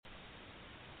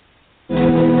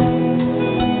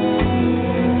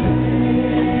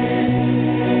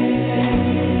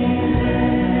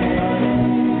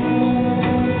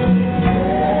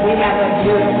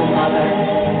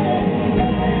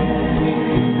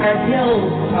Our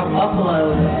hills are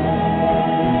buffaloes.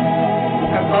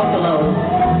 Our buffaloes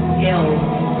hills.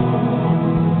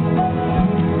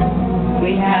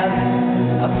 We have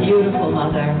a beautiful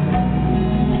mother.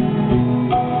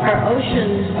 Her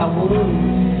oceans are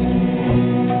wounds.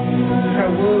 Her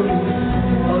wounds,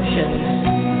 oceans.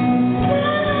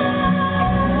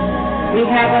 We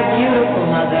have a beautiful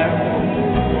mother.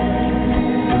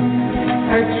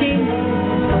 Her cheeks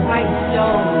are white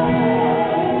stones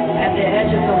at the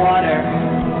edge of the water.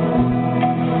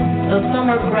 The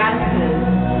summer grasses,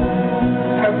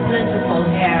 her plentiful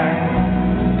hair.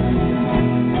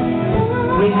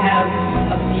 We have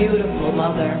a beautiful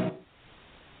mother.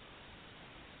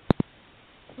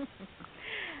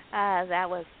 That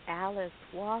was Alice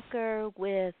Walker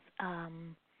with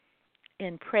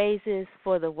In Praises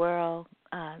for the World,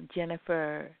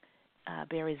 Jennifer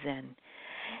Berryzen.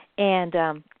 And,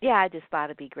 I just thought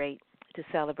it'd be great to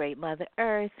celebrate Mother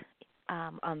Earth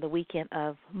on the weekend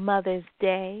of Mother's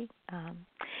Day.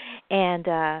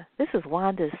 This is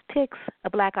Wanda's Picks, a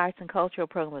Black Arts and Cultural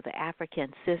program of the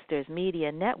African Sisters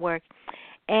Media Network.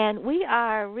 And we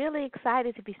are really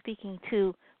excited to be speaking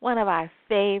to one of our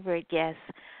favorite guests,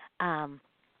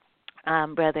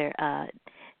 Brother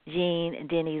Gene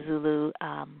Denny Zulu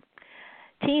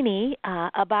Teeny,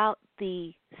 about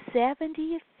the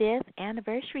 75th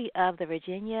anniversary of the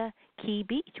Virginia Key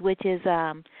Beach, which is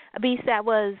a beach that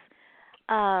was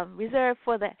reserved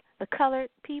for the colored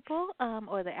people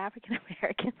or the African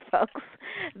American folks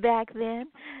back then.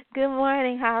 Good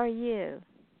morning. How are you?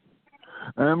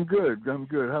 I'm good.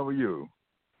 How are you?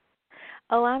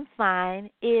 Oh, I'm fine.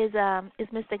 Is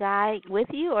Mr. Guy with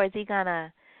you, or is he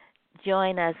gonna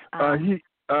join us? He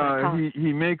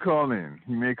may call in.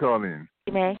 He may.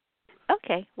 He may.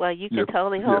 Okay. Well, you can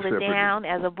totally hold it down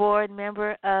as a board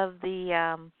member of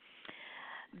the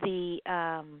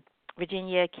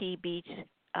Virginia Key Beach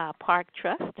Park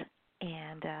Trust,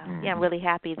 and I'm really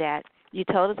happy that you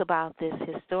told us about this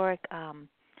historic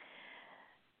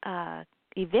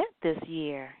event this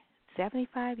year.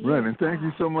 75 years. Right, and thank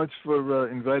you so much for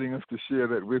inviting us to share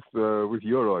that with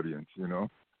your audience.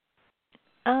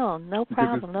 Oh, no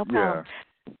problem. No problem.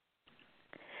 Yeah.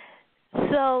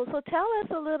 So tell us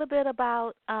a little bit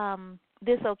about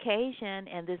this occasion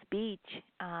and this beach,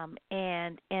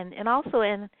 and also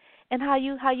and how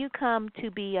you come to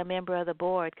be a member of the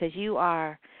board, because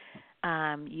you're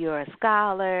a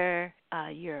scholar,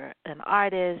 you're an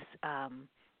artist,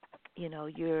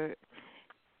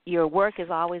 your work is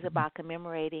always about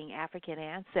commemorating African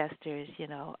ancestors.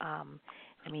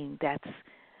 That's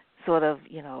sort of,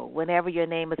 whenever your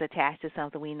name is attached to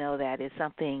something, we know that it's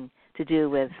something to do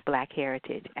with Black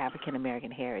heritage, African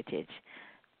American heritage.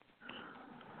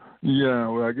 Yeah,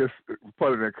 well, I guess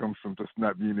part of that comes from just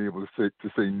not being able to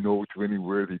say no to any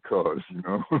worthy cause, and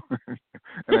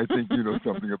I think you know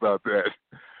something about that.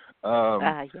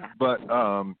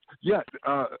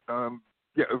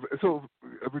 So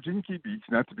Virginia Key Beach,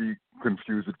 not to be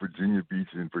confused with Virginia Beach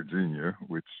in Virginia,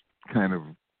 which kind of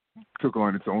took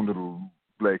on its own little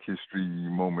Black history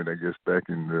moment, I guess, back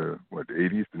in the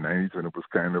 80s, the 90s, when it was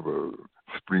kind of a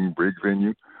spring break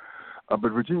venue.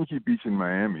 But Virginia Key Beach in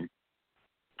Miami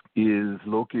is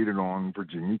located on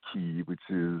Virginia Key, which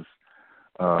is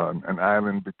an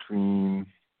island between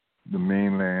the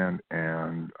mainland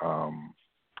and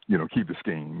Key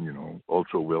Biscayne,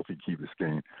 ultra wealthy Key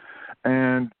Biscayne.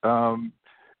 And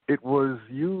it was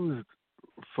used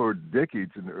for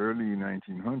decades in the early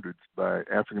 1900s by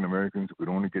African Americans who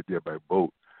could only get there by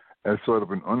boat as sort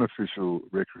of an unofficial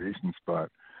recreation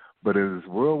spot. But as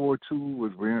World War II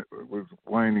was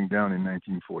winding down in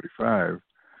 1945,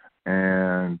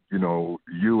 and,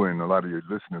 you and a lot of your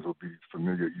listeners will be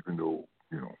familiar, even though,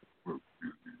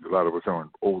 a lot of us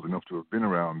aren't old enough to have been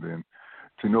around then,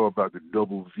 to know about the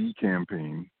Double V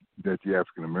campaign that the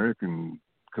African American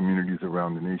communities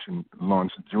around the nation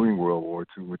launched during World War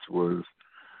II, which was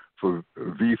for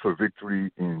V for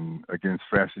victory against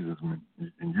fascism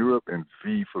in Europe, and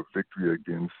V for victory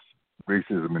against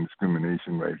racism and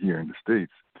discrimination right here in the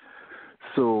States.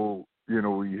 So,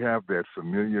 we have that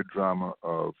familiar drama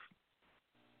of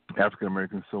African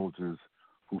American soldiers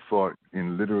who fought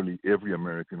in literally every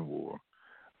American war.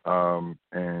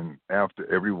 And after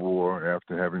every war,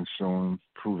 after having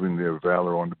proven their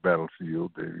valor on the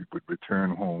battlefield, they would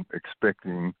return home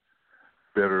expecting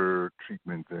better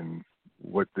treatment than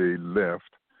what they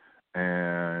left,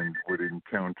 and would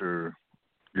encounter,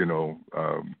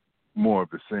 more of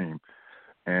the same.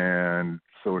 And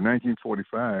so in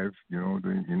 1945,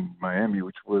 in Miami,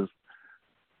 which was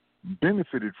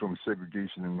benefited from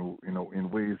segregation in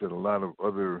ways that a lot of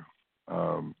other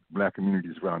Black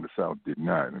communities around the South did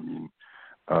not.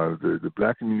 The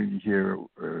black community here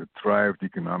thrived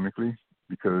economically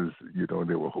because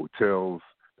there were hotels,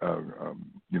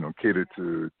 catered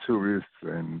to tourists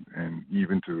and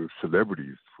even to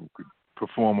celebrities who could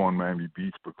perform on Miami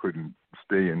Beach but couldn't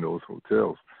stay in those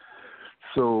hotels.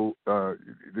 So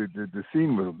the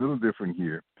scene was a little different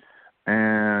here,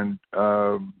 and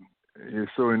so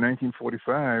in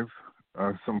 1945,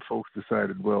 some folks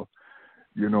decided, well,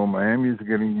 Miami is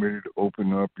getting ready to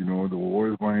open up. The war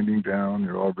is winding down.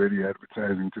 They're already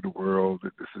advertising to the world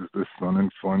that this is the sun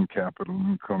and fun capital,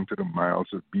 and come to the miles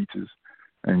of beaches.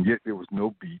 And yet there was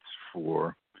no beach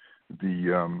for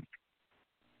the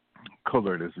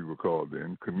colored, as we were called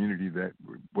then, community that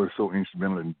was so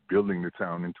instrumental in building the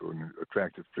town into an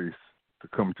attractive place to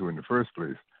come to in the first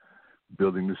place,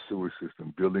 building the sewer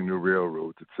system, building the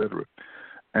railroads, etc.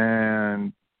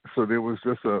 And so there was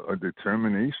just a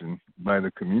determination by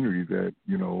the community that,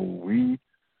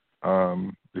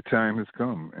 the time has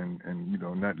come, and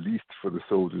not least for the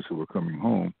soldiers who were coming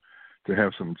home, to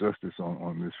have some justice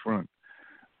on this front.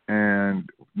 And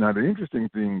now the interesting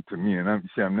thing to me, and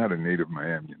I'm not a native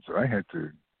Miamian, so I had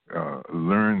to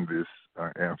learn this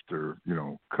after,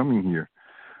 coming here.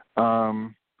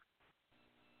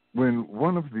 When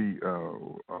one of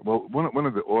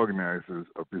the organizers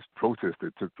of this protest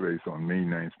that took place on May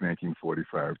 9th,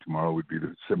 1945, tomorrow would be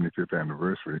the 75th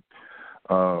anniversary,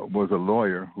 was a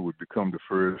lawyer who would become the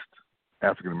first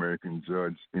African-American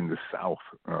judge in the South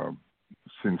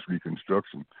since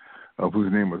Reconstruction,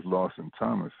 whose name was Lawson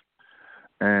Thomas.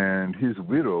 And his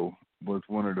widow was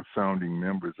one of the founding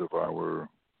members of our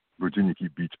Virginia Key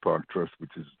Beach Park Trust,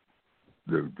 which is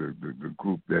the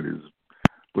group that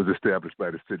was established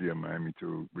by the city of Miami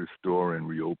to restore and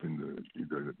reopen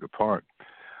the park.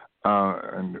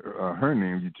 And her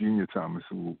name, Eugenia Thomas,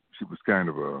 she was kind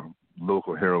of a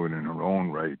local heroine in her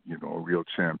own right, a real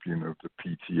champion of the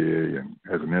PTA, and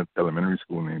has an elementary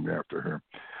school named after her.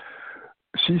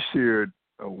 She shared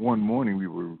one morning, we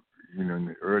were, in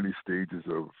the early stages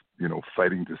of,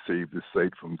 fighting to save the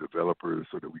site from developers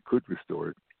so that we could restore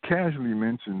it, casually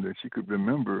mentioned that she could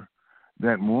remember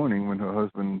that morning when her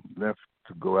husband left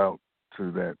to go out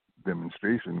to that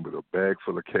demonstration with a bag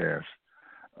full of cash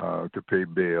to pay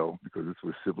bail, because this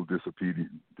was civil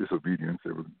disobedience.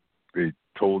 They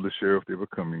told the sheriff they were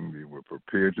coming. They were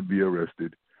prepared to be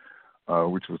arrested,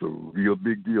 which was a real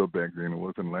big deal back then. It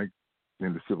wasn't like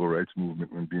in the civil rights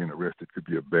movement when being arrested could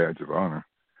be a badge of honor.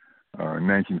 In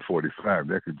 1945,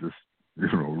 that could just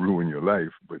ruin your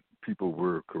life. But people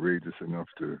were courageous enough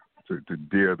to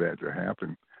dare that to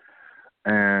happen.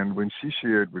 And when she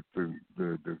shared with the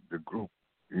group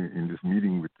in this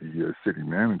meeting with the city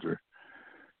manager,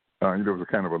 there was a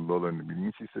kind of a lull in the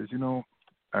meeting. She says,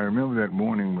 I remember that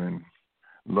morning when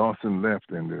Lawson left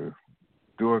and the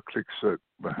door clicked shut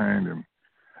behind him,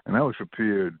 and I was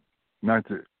prepared not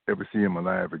to ever see him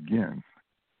alive again.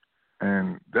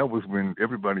 And that was when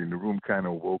everybody in the room kind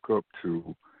of woke up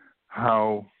to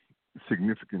how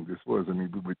significant this was. I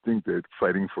mean, we would think that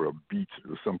fighting for a beach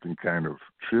was something kind of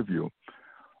trivial,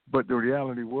 but the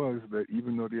reality was that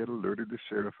even though they had alerted the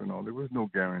sheriff and all, there was no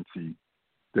guarantee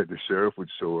that the sheriff would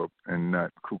show up and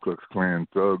not Ku Klux Klan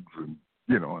thugs. And,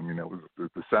 that was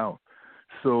the South.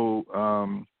 So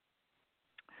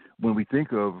when we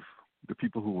think of the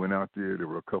people who went out there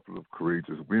were a couple of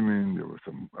courageous women. There were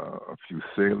a few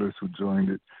sailors who joined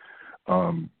it.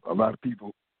 A lot of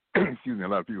people, a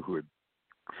lot of people who had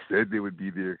said they would be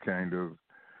there kind of,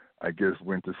 I guess,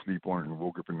 went to sleep on it and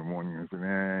woke up in the morning and said,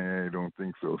 I don't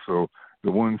think so. So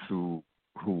the ones who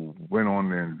went on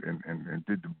there and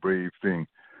did the brave thing,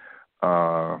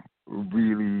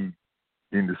 really,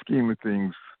 in the scheme of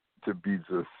things, to be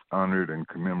just honored and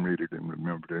commemorated and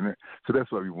remembered. And so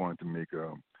that's why we wanted to make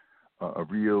a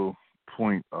real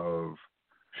point of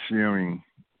sharing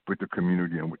with the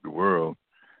community and with the world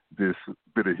this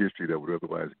bit of history that would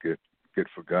otherwise get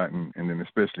forgotten, and then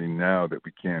especially now that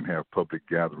we can't have public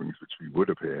gatherings, which we would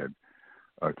have had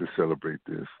to celebrate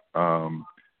this.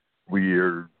 We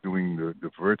are doing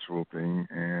the virtual thing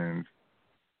and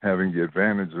having the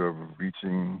advantage of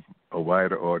reaching a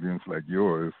wider audience like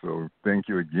yours. So thank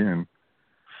you again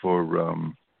for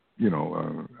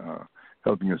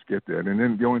helping us get that. And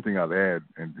then the only thing I'll add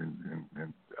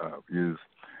is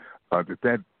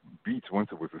that beach, once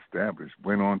it was established,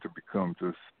 went on to become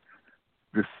just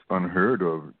this unheard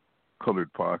of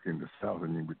colored park in the South. I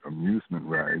mean, with amusement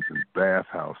rides and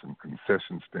bathhouse and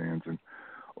concession stands and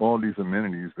all these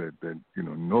amenities that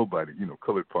nobody,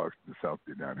 colored parks in the South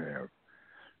did not have.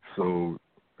 So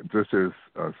just as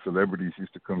celebrities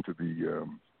used to come to the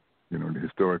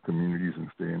historic communities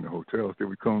and stay in the hotels, they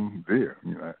would come there.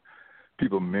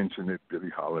 People mention it, Billie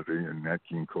Holiday and Nat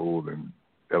King Cole and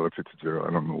Ella Fitzgerald.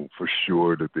 I don't know for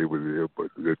sure that they were there,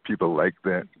 but that people like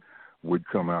that would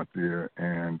come out there.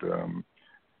 And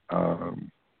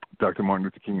Dr. Martin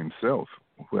Luther King himself,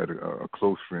 who had a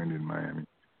close friend in Miami,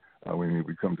 when he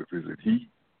would come to visit, he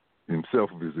himself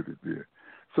visited there.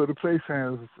 So the place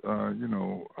has, a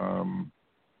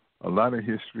lot of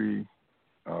history.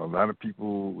 A lot of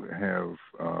people have.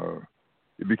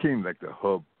 It became like the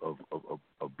hub of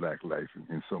Black life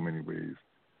in so many ways.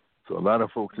 So a lot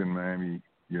of folks in Miami,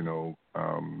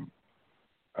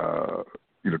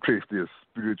 trace their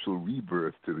spiritual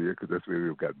rebirth to there because that's where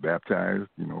they got baptized.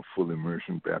 Full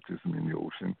immersion baptism in the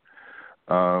ocean.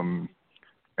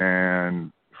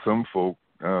 And some folk,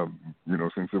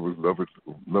 since it was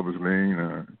Lover's Lane,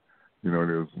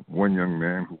 there was one young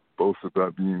man who boasted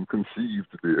about being conceived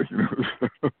there.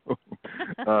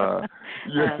 Oh,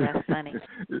 that's funny.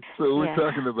 So we're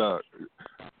talking about,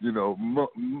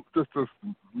 just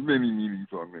many meanings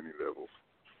on many levels.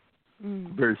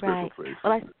 Very special place.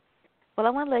 Well, I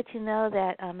want to let you know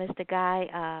that Mr. Guy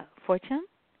Fortune,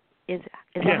 is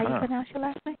that how you pronounce your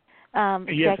last name?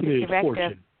 Yes, it is,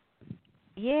 Fortune.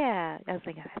 Yeah, I was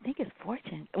thinking, I think it's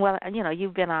Fortune. Well,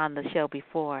 you've been on the show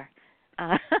before.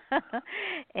 And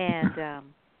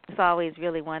it's always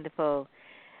really wonderful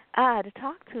to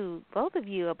talk to both of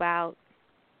you about,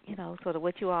 sort of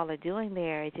what you all are doing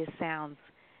there. It just sounds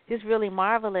just really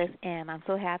marvelous, and I'm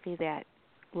so happy that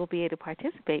we'll be able to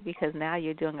participate because now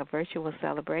you're doing a virtual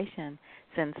celebration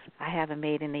since I haven't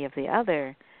made any of the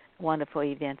other wonderful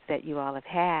events that you all have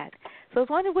had. So I was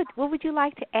wondering, what would you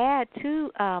like to add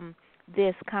to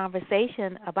this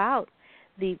conversation about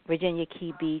the Virginia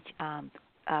Key Beach,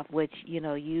 of which,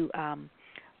 you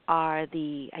are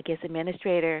the, I guess,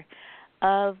 administrator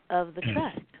of the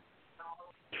trust?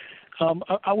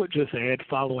 I would just add,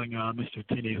 following Mr.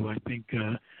 Tenney, who I think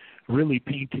really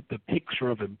painted the picture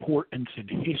of importance and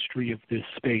history of this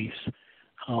space.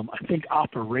 I think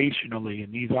operationally,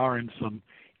 and these are in some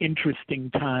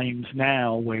interesting times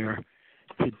now where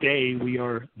today we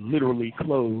are literally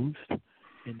closed,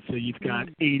 and so you've got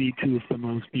 82 of the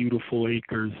most beautiful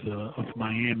acres of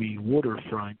Miami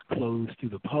waterfront closed to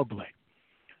the public.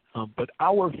 But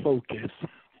our focus,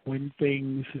 when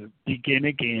things begin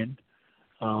again,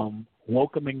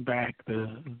 welcoming back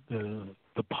the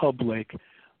public,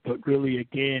 but really,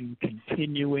 again,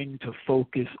 continuing to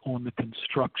focus on the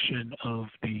construction of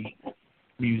the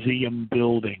museum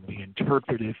building, the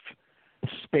interpretive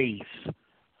space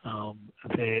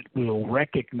that will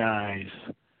recognize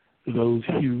those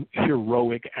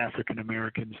heroic African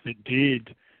Americans that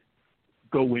did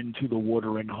go into the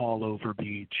water in Haulover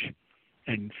Beach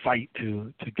and fight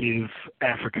to give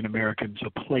African Americans a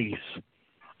place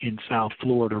in South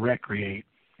Florida to recreate.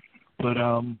 But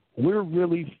we're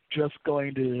really just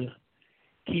going to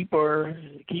keep our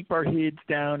heads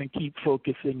down and keep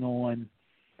focusing on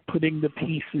putting the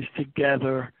pieces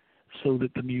together so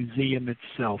that the museum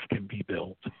itself can be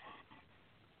built.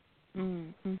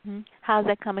 Mm-hmm. How's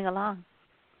that coming along?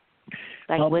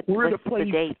 What's the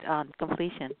date on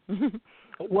completion?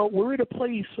 Well, we're at a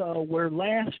place where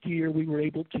last year we were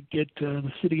able to get the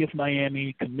City of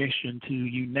Miami Commission to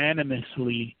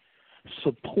unanimously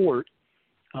support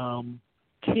 10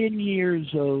 years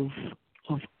of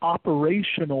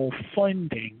operational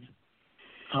funding.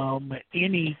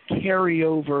 Any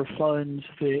carryover funds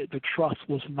that the trust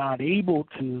was not able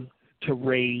to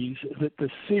raise, that the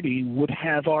city would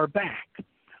have our back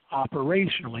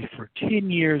operationally for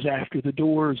 10 years after the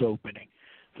doors opening.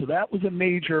 So that was a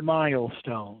major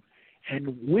milestone.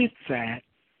 And with that,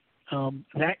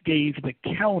 that gave the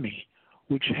county,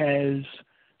 which has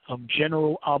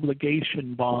general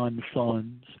obligation bond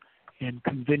funds and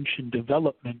convention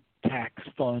development tax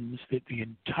funds that the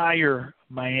entire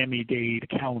Miami-Dade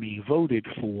County voted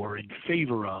for in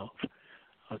favor of,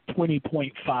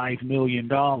 $20.5 million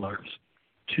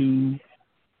to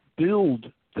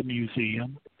build the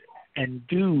museum and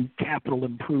do capital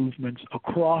improvements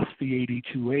across the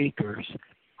 82 acres.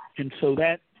 And so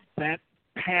that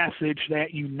passage,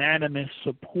 that unanimous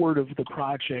support of the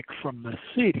project from the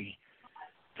city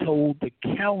told the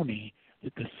county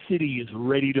that the city is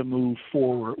ready to move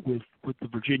forward with the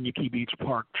Virginia Key Beach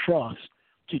Park Trust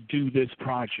to do this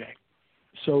project.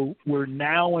 So we're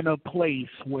now in a place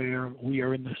where we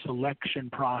are in the selection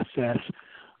process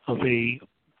of a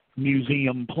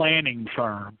museum planning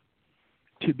firm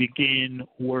to begin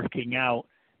working out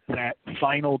that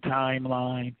final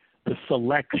timeline, the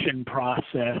selection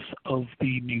process of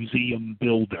the museum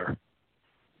builder.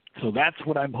 So that's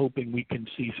what I'm hoping we can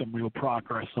see some real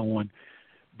progress on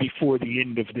before the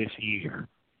end of this year,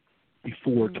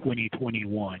 before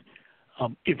 2021.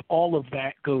 If all of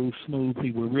that goes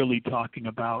smoothly, we're really talking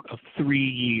about a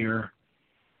 3-year,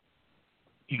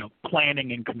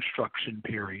 planning and construction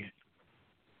period.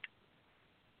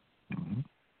 Mm-hmm.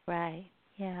 Right.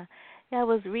 Yeah. Yeah. I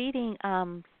was reading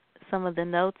some of the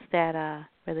notes that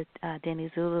Brother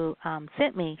Denny Zulu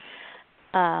sent me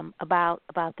about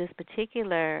this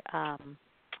particular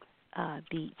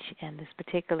beach and this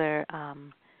particular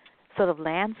sort of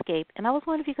landscape, and I was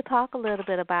wondering if you could talk a little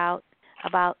bit about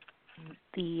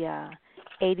the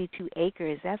 82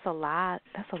 acres. That's a lot.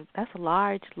 That's a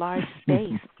large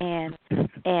space, and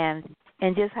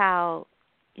just how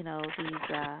these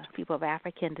people of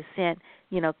African descent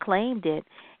claimed it.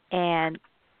 And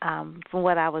from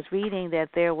what I was reading, that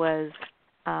there was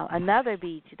another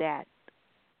beach that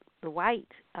the white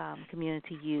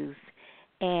community used,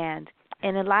 and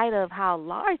in light of how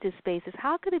large this space is,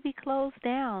 how could it be closed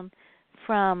down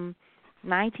from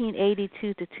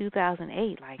 1982 to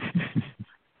 2008? Like,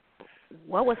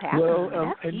 what was happening?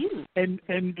 That's huge. And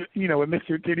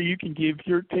Mr. Titty, you can give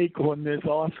your take on this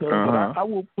also. Uh-huh.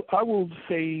 But I will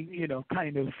say,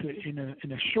 kind of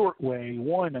in a short way.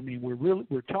 One, I mean,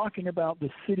 we're talking about the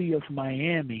city of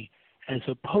Miami as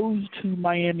opposed to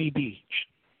Miami Beach.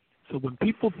 So when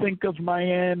people think of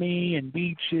Miami and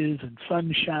beaches and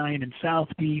sunshine and South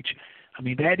Beach, I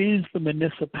mean, that is the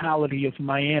municipality of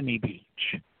Miami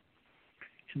Beach.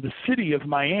 In the city of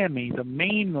Miami, the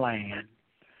mainland,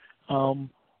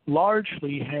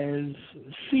 largely has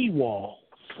seawalls.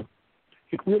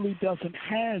 It really doesn't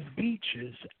have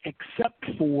beaches except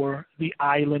for the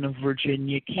island of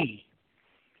Virginia Key.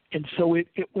 And so it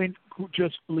went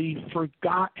justly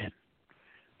forgotten,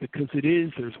 because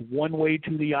there's one way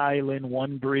to the island,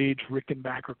 one bridge,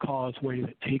 Rickenbacker Causeway,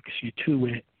 that takes you to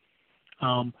it.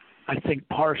 I think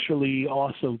partially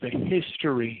also the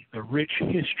rich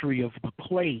history of the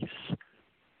place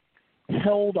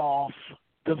held off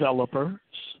developers.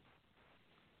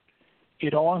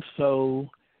 It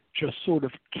also just sort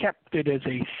of kept it as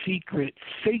a secret,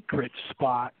 sacred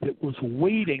spot that was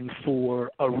waiting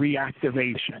for a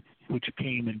reactivation, which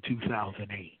came in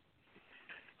 2008.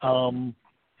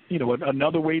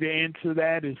 Another way to answer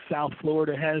that is South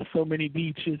Florida has so many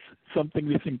beaches, something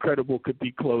this incredible could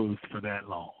be closed for that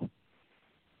long.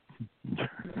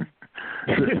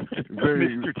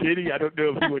 Mr. Kitty, I don't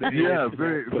know if you would have. Yeah,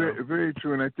 very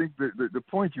true. And I think the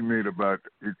point you made about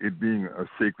it being a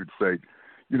sacred site,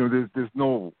 there's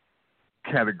no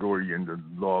category in the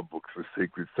law books for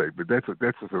sacred site, but that's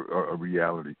just a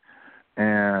reality.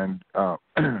 And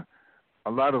a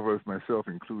lot of us, myself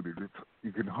included,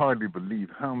 you can hardly believe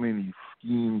how many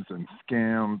schemes and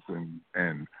scams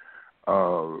and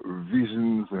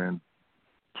visions and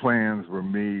plans were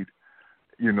made,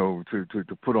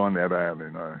 to put on that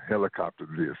island, a helicopter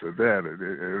this or that,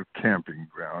 a camping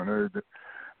ground,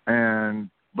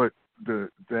 but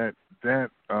the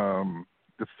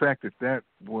fact that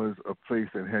was a place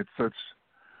that had such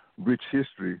rich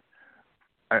history,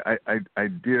 I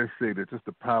dare say that just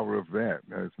the power of that,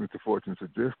 as Mr. Fortune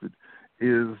suggested,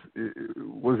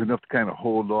 was enough to kind of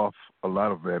hold off a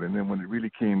lot of that. And then when it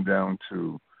really came down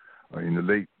to in the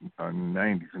late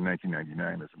 90s, in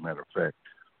 1999, as a matter of fact,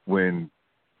 when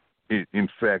in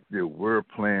fact there were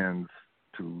plans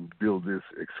to build this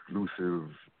exclusive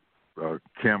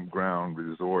campground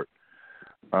resort,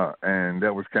 and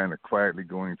that was kind of quietly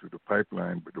going through the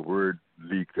pipeline, but the word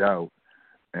leaked out.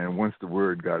 And once the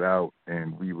word got out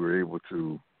and we were able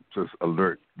to just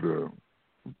alert the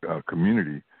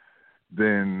community,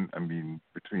 then, I mean,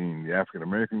 between the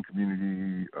African-American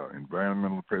community,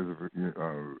 environmental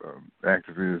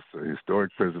activists,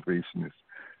 historic preservationists,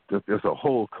 there's a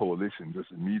whole coalition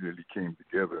just immediately came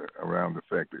together around the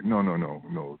fact that, no,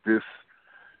 the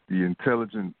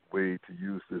intelligent way to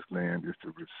use this land is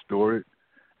to restore it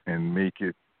and make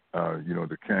it,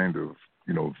 the kind of,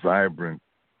 vibrant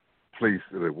place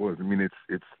that it was. I mean,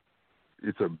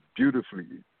 it's a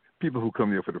beautifully, people who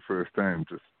come there for the first time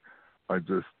are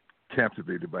just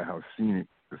captivated by how scenic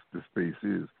this space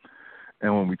is.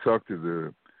 And when we talk to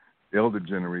the elder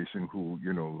generation who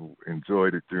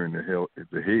enjoyed it during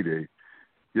the heyday,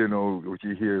 what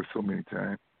you hear so many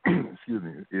times, excuse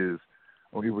me, is,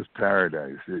 it was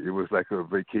paradise. It was like a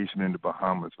vacation in the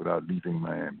Bahamas without leaving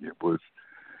Miami. It was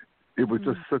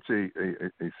just such a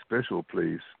special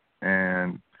place.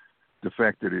 And the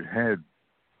fact that it had,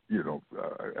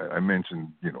 I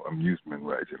mentioned, amusement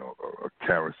rides, a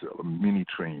carousel, a mini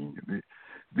train.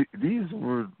 These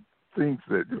were things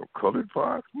that, colored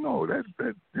parks. No, that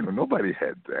nobody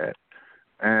had that.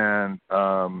 And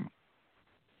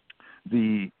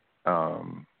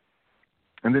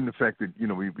and then the fact that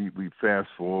we fast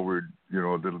forward, a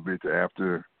little bit to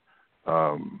after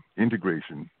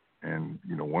integration. And,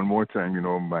 one more time,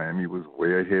 Miami was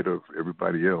way ahead of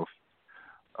everybody else.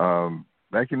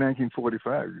 Back in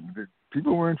 1945,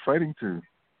 people weren't fighting for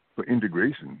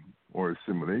integration or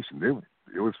assimilation.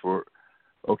 It was for,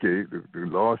 okay, the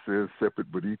law says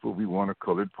separate but equal. We want a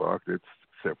colored park that's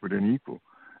separate and equal.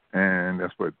 And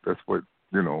that's what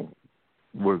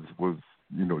was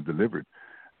delivered,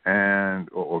 and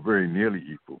or very nearly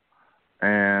equal.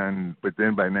 But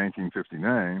then by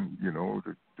 1959,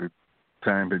 the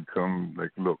time had come.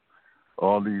 Like, look,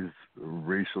 all these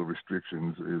racial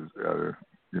restrictions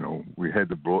we had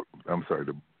the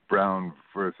Brown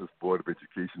versus Board of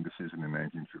Education decision in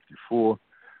 1954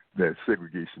 that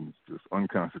segregation is just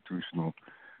unconstitutional.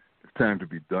 It's time to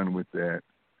be done with that.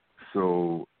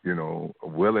 So,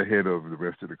 well ahead of the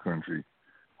rest of the country,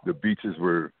 the beaches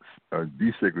were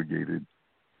desegregated.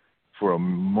 For a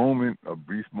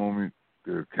brief moment,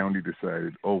 the county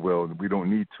decided, oh, well, we don't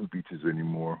need two beaches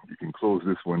anymore. You can close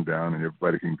this one down and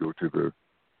everybody can go to the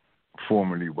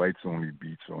formerly whites-only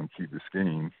beach on Key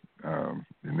Biscayne,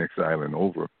 the next island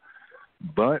over.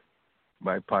 But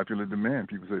by popular demand,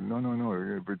 people said, no,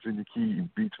 Virginia Key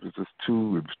Beach was just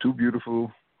too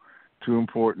beautiful, too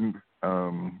important,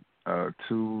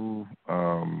 too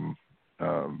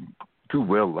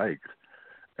well-liked.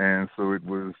 And so it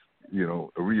was,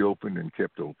 reopened and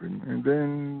kept open. And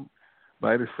then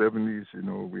by the 70s,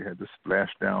 we had the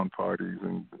splashdown parties,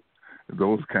 and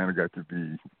those kind of got to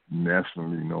be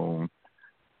nationally known.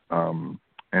 And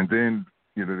then,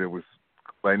 there was,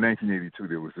 by 1982,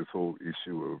 there was this whole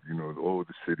issue of,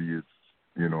 the city is,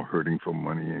 hurting for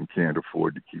money and can't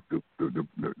afford to keep the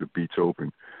beach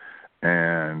open.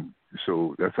 And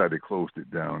so that's how they closed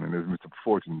it down. And as Mr.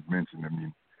 Fortune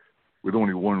mentioned, with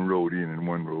only one road in and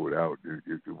one road out,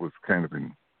 it was kind of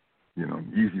an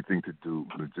easy thing to do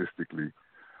logistically.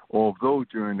 Although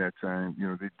during that time,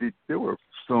 there were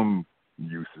some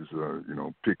uses,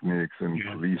 picnics and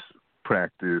police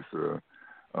practice.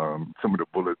 Some of the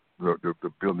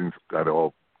buildings got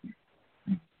all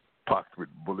pocked with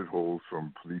bullet holes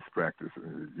from police practice,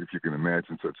 if you can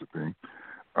imagine such a thing,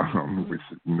 which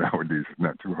nowadays is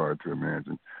not too hard to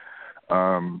imagine.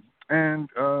 And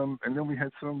then we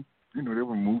had some, there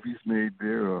were movies made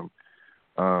there.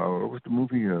 What was the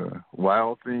movie?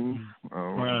 Wild Things.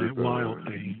 Wild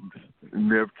Things.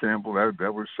 Nev Campbell.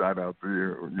 That was shot out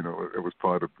there. It was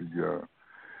part of the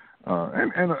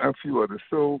and a few others.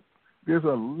 So there's a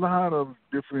lot of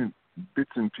different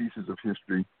bits and pieces of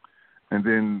history, and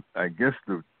then I guess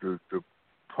the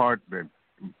part that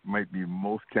might be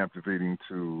most captivating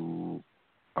to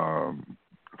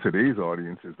today's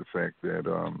audience is the fact that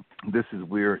this is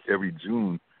where every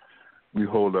June we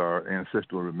hold our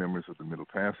ancestral remembrance of the Middle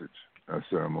Passage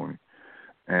ceremony,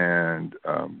 and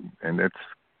that's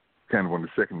kind of on the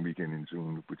second weekend in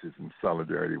June, which is in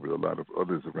solidarity with a lot of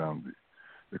others around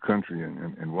the country.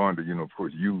 And Wanda, of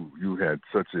course, you had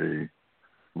such a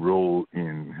role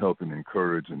in helping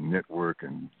encourage and network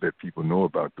and let people know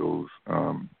about those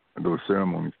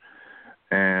ceremonies.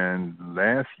 And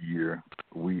last year,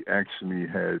 we actually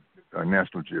had a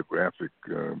National Geographic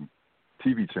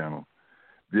TV channel.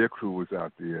 Their crew was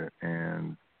out there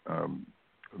and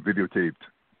videotaped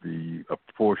a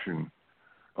portion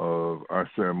of our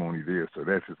ceremony there. So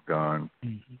that's just gone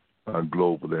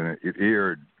global. And it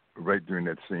aired right during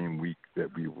that same week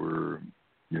that we were,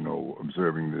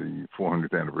 observing the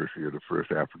 400th anniversary of the first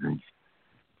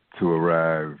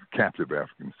captive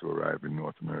Africans to arrive in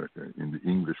North America in the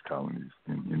English colonies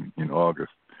in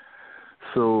August.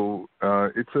 So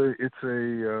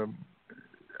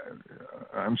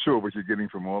I'm sure what you're getting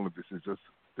from all of this is just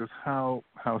how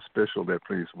special that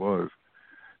place was,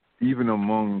 even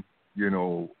among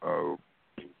the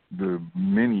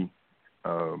many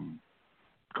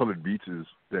colored beaches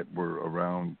that were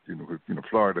around.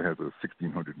 Florida has a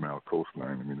 1,600-mile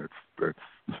coastline. That's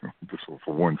just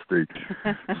for one state.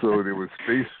 So there was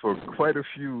space for quite a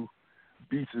few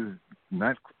beaches,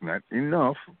 not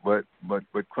enough, but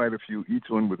quite a few, each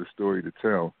one with a story to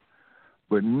tell.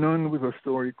 But none with a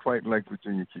story quite like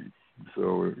Virginia Key.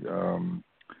 So,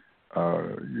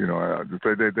 I'll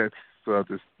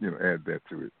just add that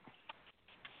to it.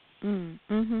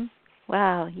 Mm-hmm.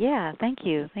 Wow. Yeah. Thank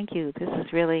you. This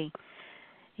is really,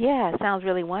 sounds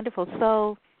really wonderful.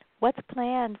 So, what's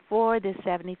planned for this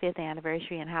 75th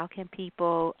anniversary, and how can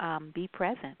people be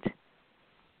present?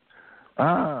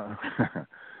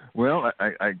 Well,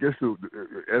 I guess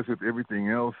as with everything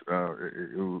else,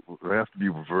 it will have to be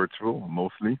virtual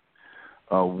mostly.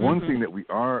 One thing that we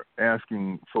are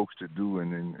asking folks to do,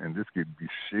 and this could be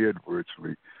shared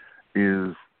virtually,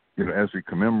 is as we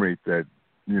commemorate that,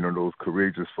 those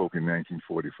courageous folk in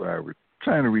 1945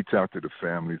 trying to reach out to the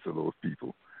families of those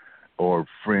people, or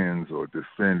friends, or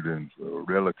descendants, or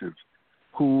relatives,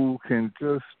 who can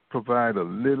just provide a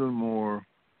little more,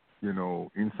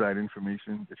 inside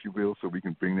information, if you will, so we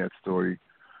can bring that story,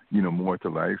 more to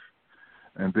life.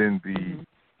 And then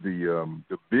the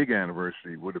big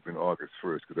anniversary would have been August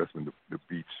 1st, because that's when the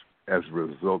beach, as a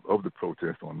result of the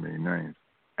protest on May 9th,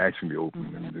 actually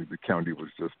opened, and the county was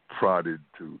just prodded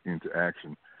into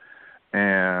action.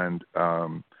 And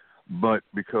but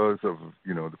because of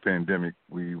the pandemic,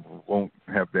 we won't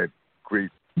have that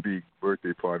great big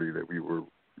birthday party that we were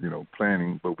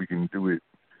planning, but we can do it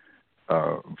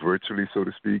virtually, so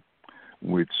to speak,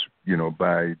 which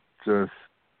by just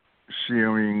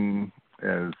sharing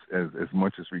as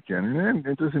much as we can,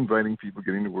 and just inviting people,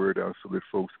 getting the word out so that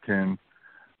folks can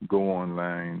go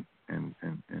online and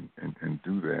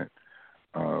do that.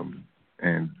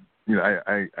 And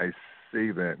I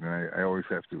say that, and I always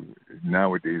have to.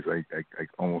 Nowadays, I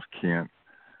almost can't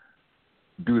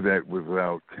do that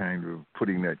without kind of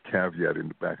putting that caveat in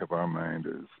the back of our mind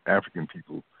as African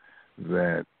people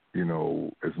that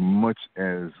as much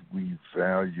as we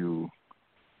value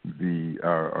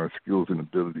our skills and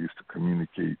abilities to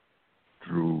communicate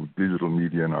through digital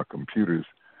media and our computers,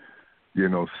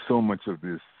 so much of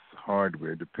this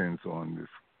hardware depends on this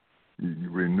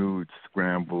renewed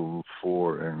scramble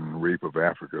for and rape of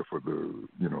Africa for the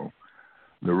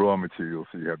raw materials.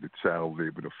 So you have the child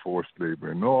labor, the forced labor,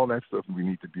 and all that stuff we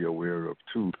need to be aware of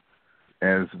too.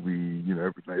 As we,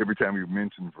 every time we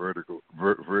mention virtual,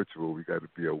 we got to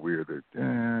be aware that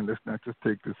let's not just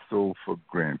take this so for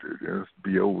granted. Let's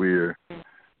be aware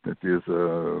that there's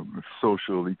a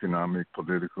social, economic,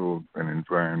 political, and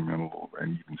environmental,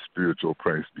 and even spiritual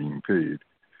price being paid.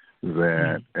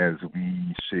 That as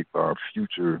we shape our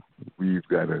future, we've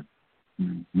got to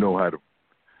know how to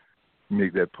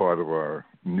make that part of our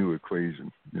new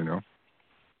equation,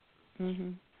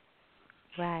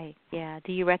 Right. Yeah.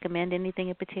 Do you recommend anything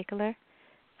in particular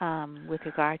with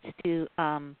regards to,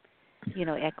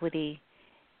 equity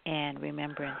and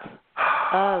remembrance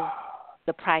of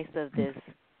the price of this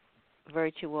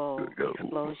virtual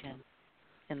explosion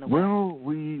in the world?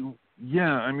 Well,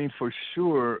 for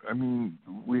sure.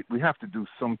 We have to do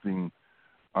something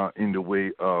in the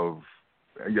way of,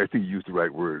 I think you used the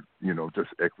right word, just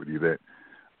equity. That,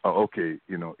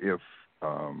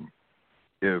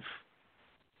 if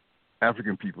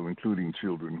African people, including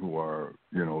children who are,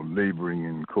 laboring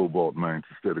in cobalt mines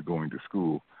instead of going to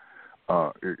school,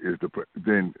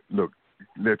 then look,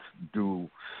 let's do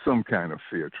some kind of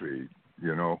fair trade.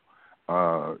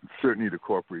 Certainly the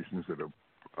corporations that are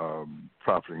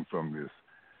profiting from this,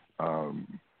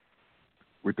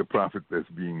 with the profit that's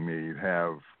being made,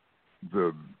 have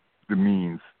the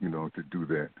means, to do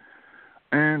that.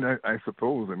 And I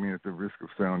suppose, at the risk of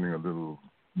sounding a little,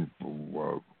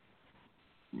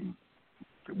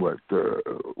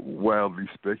 wildly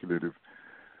speculative,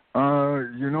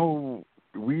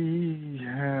 we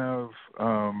have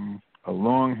a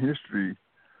long history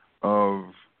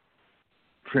of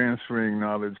transferring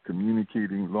knowledge,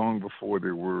 communicating long before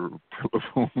there were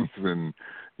telephones and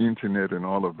internet and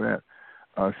all of that.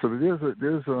 So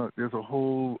there's a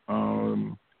whole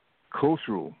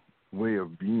cultural way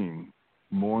of being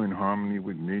more in harmony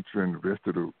with nature and the rest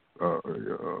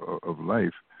of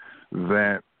life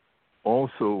that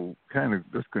also kind of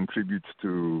just contributes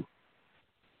to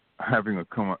having a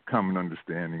common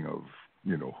understanding of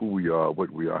who we are, what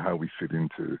we are, how we fit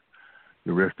into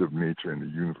the rest of nature and the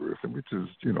universe, and which is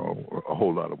a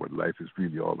whole lot of what life is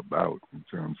really all about in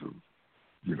terms of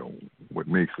what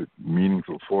makes it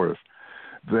meaningful for us.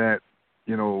 That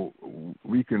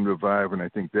we can revive, and I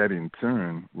think that in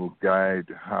turn will guide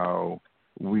how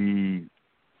we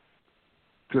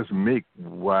just make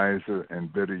wiser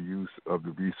and better use of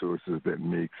the resources that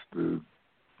makes the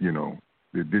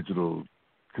digital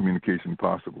communication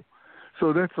possible.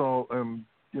 So that's all,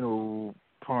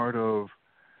 part of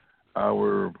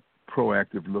our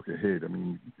proactive look ahead.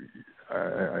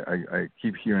 I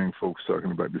keep hearing folks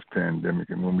talking about this pandemic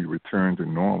and when we return to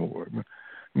normal.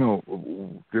 No,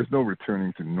 there's no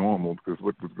returning to normal, because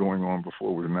what was going on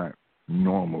before was not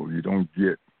normal. You don't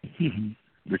get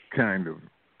the kind of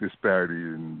disparity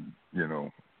in,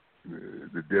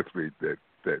 the death rate that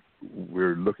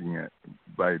we're looking at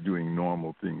by doing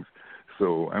normal things.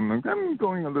 So I'm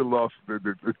going a little off the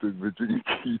Virginia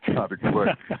Key topic,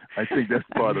 but I think that's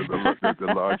part of the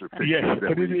larger picture. Yes,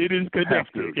 but it is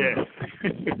connected.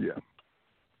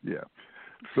 Yeah.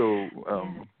 So,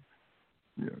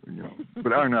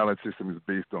 but our knowledge system is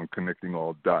based on connecting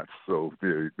all dots. So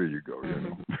there you go.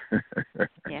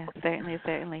 Yeah,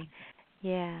 certainly.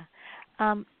 Yeah.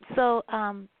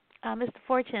 Mr.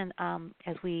 Fortune,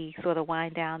 as we sort of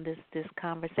wind down this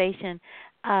conversation,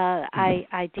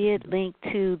 I did link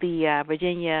to the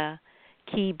Virginia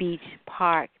Key Beach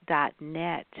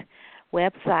Park.net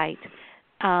website.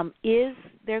 Is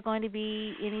there going to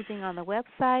be anything on the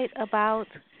website about,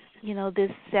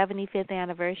 this 75th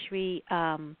anniversary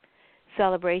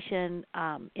celebration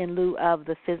in lieu of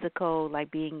the physical,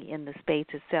 like being in the space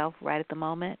itself right at the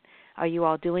moment? Are you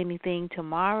all doing anything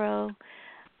tomorrow?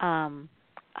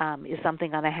 Is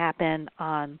something going to happen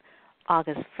on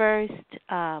August 1st,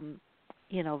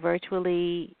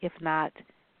 virtually, if not,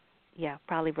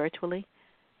 probably virtually,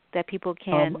 that people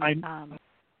can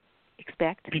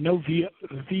expect? I know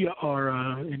via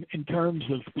our, in terms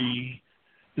of the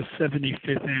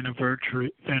 75th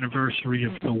anniversary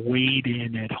of the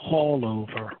wade-in at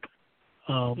Hallover,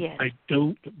 yes. I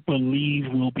don't believe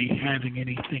we'll be having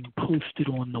anything posted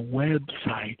on the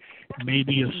website,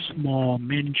 maybe a small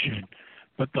mention.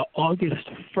 But the August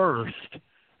 1st,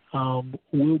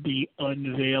 we'll be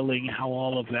unveiling how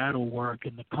all of that will work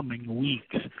in the coming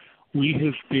weeks. We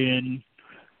have been,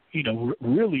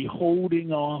 really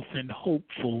holding off and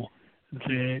hopeful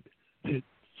that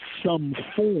some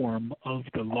form of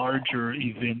the larger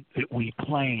event that we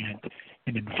planned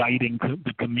and inviting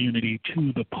the community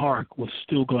to the park was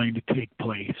still going to take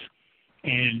place.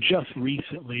 And just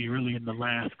recently, really in the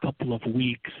last couple of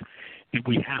weeks, that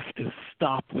we have to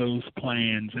stop those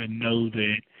plans and know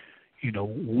that,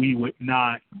 we would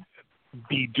not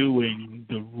be doing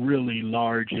the really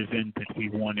large event that we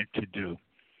wanted to do.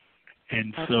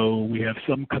 And so we have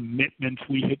some commitments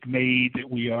we had made that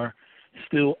we are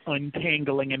still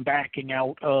untangling and backing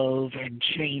out of and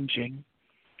changing.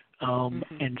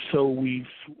 And so we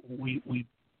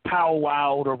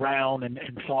powwowed around and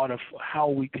thought of how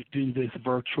we could do this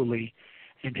virtually,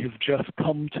 and have just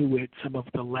come to it. Some of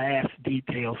the last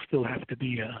details still have to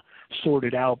be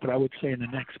sorted out, but I would say in the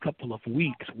next couple of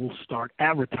weeks we'll start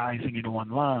advertising it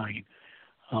online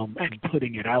and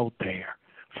putting it out there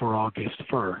for August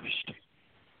 1st.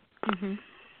 Mm-hmm.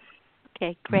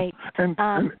 Okay, great. And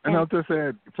I'll just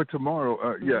add, for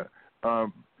tomorrow,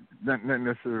 not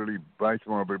necessarily by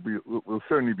tomorrow, but we'll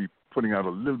certainly be putting out a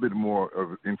little bit more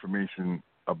of information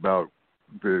about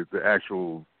the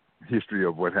actual history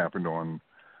of what happened on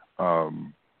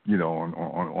May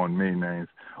 9th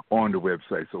on the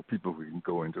website, so people can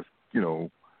go and just,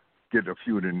 get a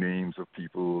few of the names of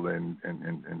people and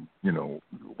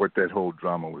what that whole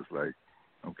drama was like.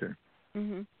 Okay.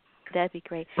 Mm-hmm. That'd be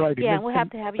great. Right. Yeah, and we'll have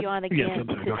to have you on again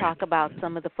to talk about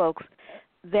some of the folks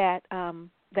that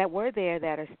were there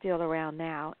that are still around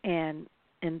now, and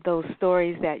those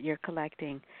stories that you're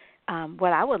collecting.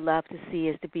 What I would love to see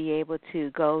is to be able to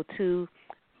go to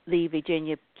the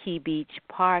Virginia Key Beach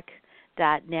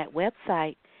Park.net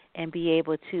website and be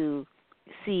able to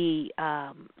see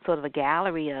sort of a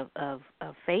gallery of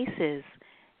faces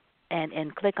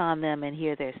and click on them and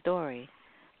hear their story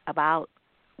about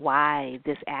why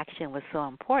this action was so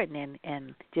important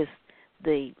and just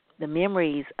the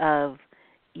memories of,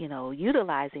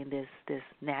 utilizing this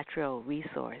natural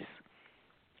resource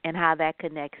and how that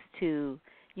connects to,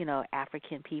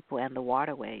 African people and the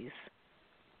waterways.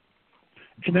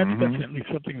 And that's definitely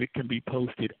something that can be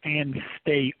posted and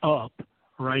stay up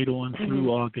right on through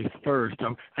August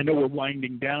 1st. I know we're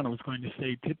winding down. I was going to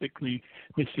say, typically,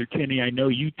 Mr. Tenney, I know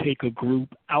you take a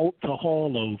group out to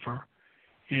Hallover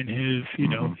and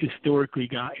have, historically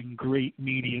gotten great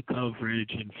media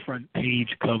coverage and front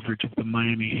page coverage of the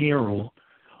Miami Herald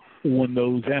on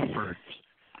those efforts.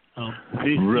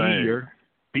 This year,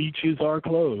 beaches are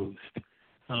closed.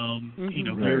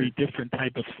 Very different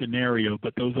type of scenario,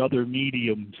 but those other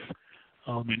mediums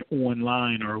and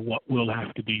online are what will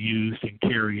have to be used and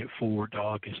carry it forward to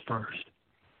August 1st.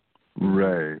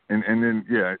 Right, and then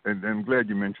and I'm glad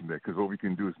you mentioned that, because what we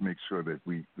can do is make sure that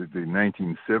the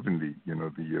 1970,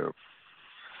 the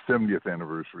 70th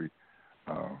anniversary,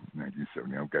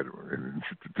 1970, I've got it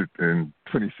in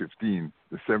 2015,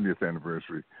 the 70th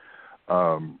anniversary,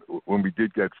 when we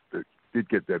did get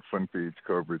that front page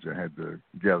coverage and had the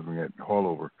gathering at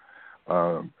Hallover,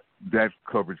 that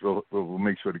coverage we'll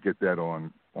make sure to get that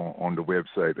on the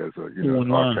website as a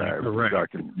archive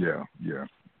document. Yeah.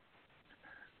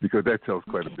 Because that tells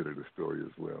quite a bit of the story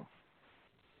as well.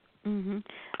 Mm-hmm.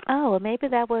 Oh, well, maybe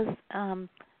that was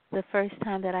the first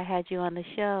time that I had you on the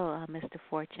show, Mr.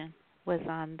 Fortune, was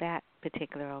on that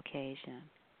particular occasion.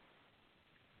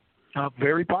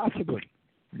 Very possibly.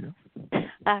 Yeah.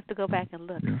 I have to go back and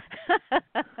look.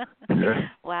 Yeah.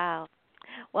 Wow.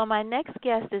 Well, my next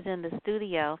guest is in the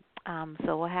studio,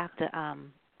 so we'll have to,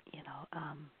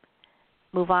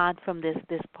 move on from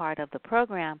this part of the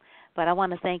program. But I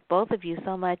want to thank both of you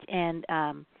so much, and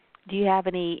Do you have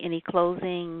any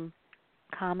closing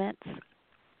comments?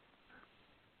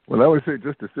 Well, I would say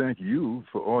just to thank you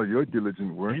for all your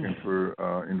diligent work and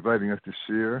for inviting us to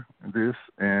share this.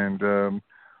 And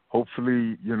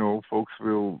hopefully, folks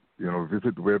will,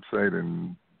 visit the website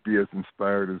and be as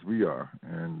inspired as we are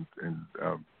and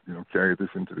carry this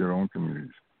into their own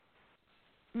communities.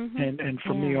 Mm-hmm. And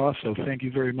for me also, thank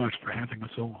you very much for having us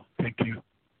on. Thank you.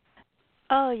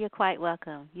 Oh, you're quite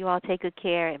welcome. You all take good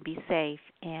care and be safe.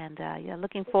 And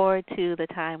looking forward to the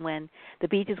time when the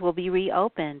beaches will be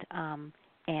reopened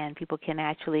and people can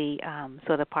actually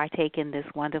sort of partake in this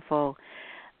wonderful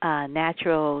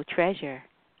natural treasure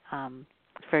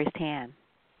firsthand.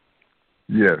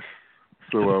 Yes.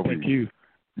 So thank you.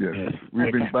 Yes.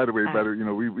 We've been. By the way,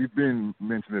 we've been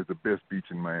mentioned as the best beach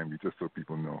in Miami, just so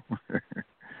people know.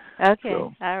 Okay.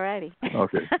 So, all righty.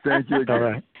 Okay. Thank you again. All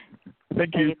right.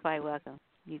 Thank you. You're quite welcome.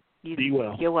 You be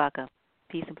well. You're welcome.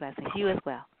 Peace and blessings. You as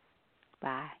well.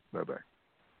 Bye.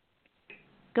 Bye-bye.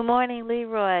 Good morning,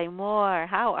 Leroy Moore.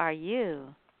 How are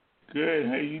you? Good.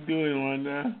 How you doing,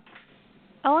 Wanda?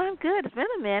 Oh, I'm good. It's been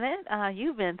a minute.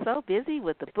 You've been so busy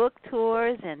with the book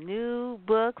tours and new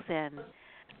books and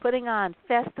putting on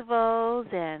festivals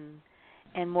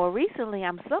and more recently,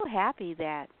 I'm so happy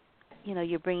that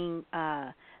you're bringing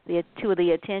to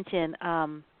the attention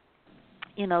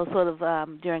sort of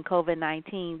during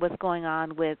COVID-19 what's going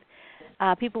on with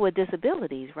people with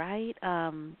disabilities, right?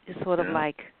 It's sort of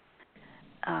like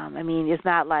it's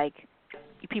not like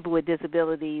people with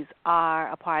disabilities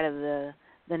are a part of the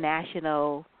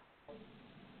national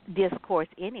discourse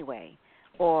anyway,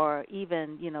 or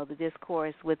even, the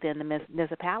discourse within the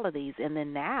municipalities. And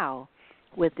then now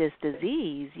with this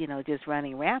disease, just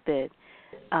running rampant,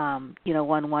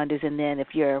 one wonders. And then if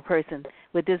you're a person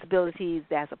with disabilities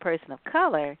that's a person of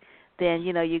color, then,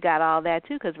 you got all that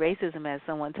too, because racism, as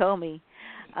someone told me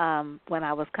when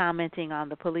I was commenting on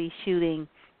the police shooting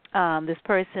this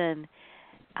person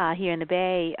here in the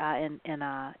Bay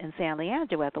in San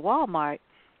Leandro at the Walmart,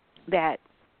 that,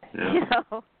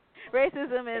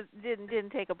 racism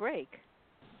didn't take a break.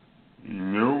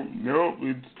 Nope,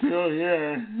 it's still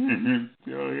here. It's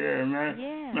still here.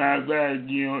 Matter of fact,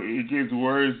 it gets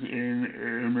worse in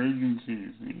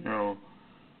emergencies.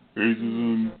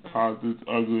 Racism causes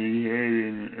ugly head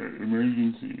in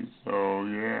emergencies. So,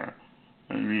 yeah.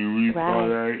 We saw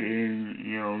that in,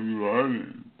 New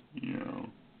Orleans,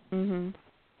 Mhm.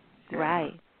 Yeah.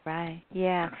 Right.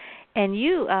 Yeah. And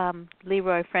you,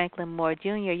 Leroy Franklin Moore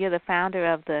Jr., you're the founder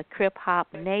of the Crip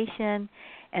Hop Nation,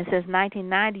 and since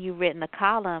 1990 you've written a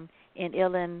column in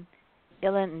Illin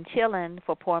and Chillin'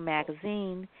 for Poor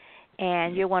Magazine,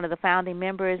 and you're one of the founding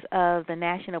members of the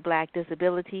National Black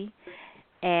Disability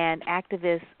and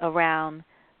activists around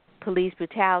police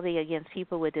brutality against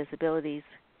people with disabilities.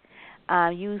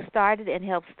 You started and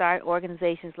helped start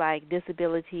organizations like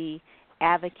Disability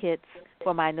Advocates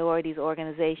for Minorities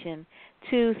Organization,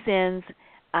 to Sins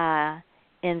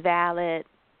Invalid,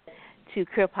 to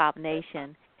Crip Hop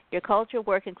Nation. Your cultural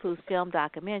work includes film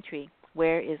documentary,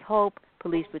 Where is Hope?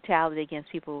 Police Brutality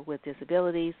Against People with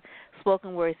Disabilities,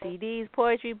 spoken word CDs,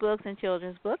 poetry books, and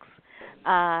children's books,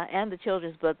 and the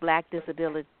children's book, Black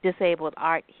Disabled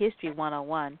Art History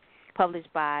 101,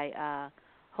 published by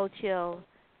Hochul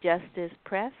Justice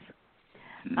Press.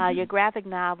 Your graphic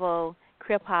novel,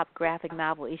 Crip Hop Graphic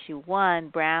Novel Issue 1,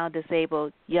 Brown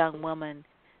Disabled Young Woman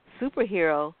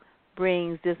Superhero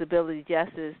Brings Disability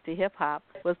Justice to Hip Hop,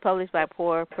 was published by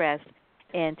Poor Press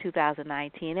in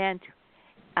 2019 and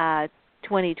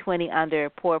 2020 under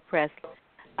Poor Press.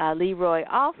 Leroy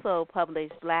also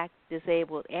published Black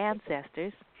Disabled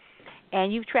Ancestors,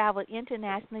 and you've traveled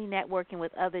internationally networking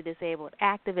with other disabled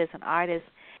activists and artists,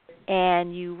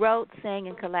 and you wrote, sang,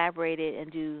 and collaborated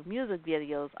and do music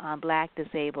videos on Black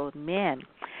disabled men.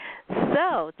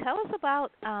 So tell us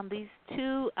about these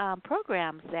two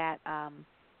programs that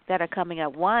are coming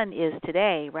up. One is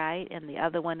today, right, and the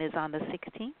other one is on the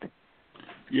 16th?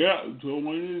 Yeah, so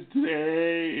one is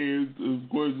today, of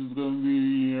course, it's going to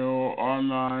be,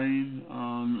 online,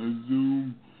 a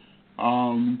Zoom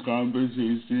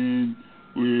conversation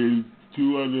with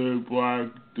two other Black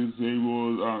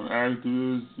disabled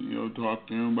activists,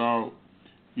 talking about,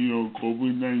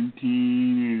 COVID-19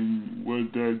 and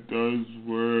what that does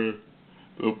for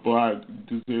the Black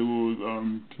disabled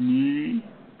community.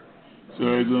 So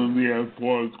it's going to be at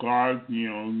 4 o'clock,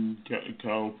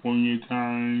 California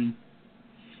time.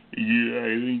 I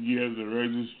think you have to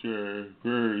register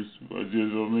first, but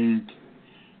there's a link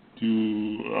to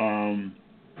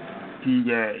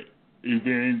that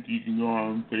event. You can go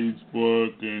on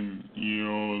Facebook and,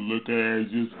 look at it. I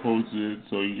just posted it,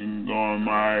 so you can go on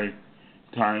my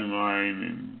timeline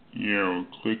and,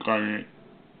 click on it.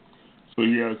 So,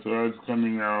 yeah, so that's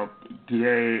coming up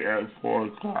today at 4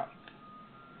 o'clock.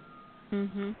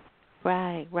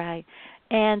 Right.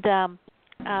 And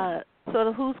sort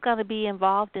of who's going to be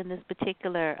involved in this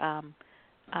particular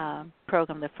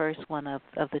program, the first one of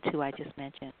the two I just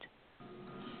mentioned?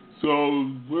 So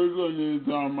we're going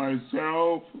to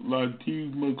myself,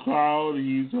 Latif McLeod.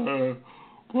 He's a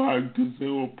Black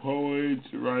disabled poet,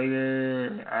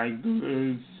 writer,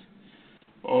 activist.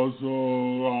 Also,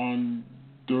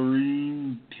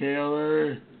 Doreen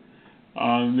Taylor.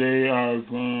 They are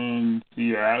from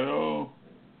Seattle,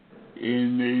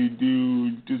 and they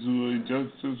do disability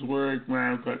justice work.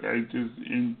 Matter of fact, I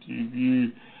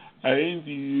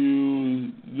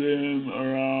interviewed them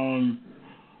around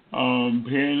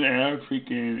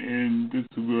Pan-African and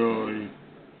disability,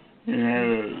 and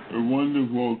had a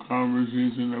wonderful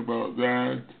conversation about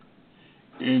that.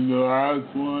 And the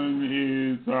last one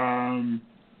is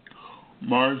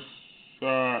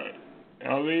Marsha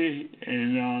Ellie,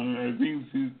 and I think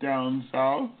she's down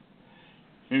south,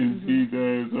 and she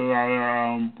does a lot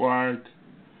of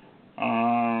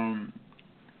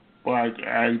black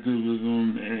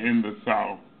activism in the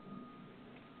South.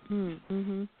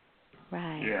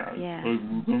 Right. Yeah. So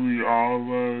it's gonna be all of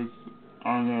us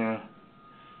on a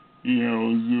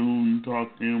Zoom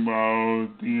talking about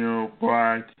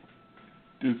black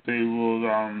disabled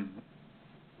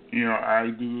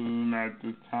activism at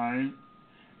this time.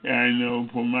 And I know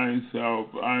for myself,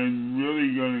 I'm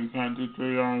really going to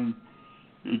concentrate on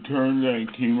the term that I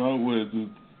came up with.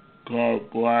 It's called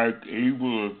Black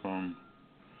ableism.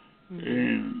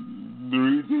 And the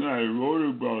reason I wrote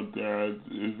about that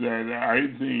is that I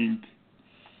think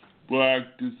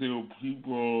Black disabled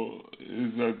people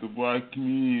is that the Black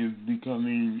community is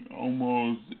becoming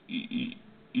almost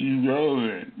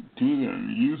irrelevant to them,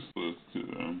 useless to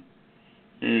them.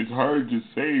 And it's hard to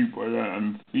say, but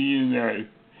I'm seeing that.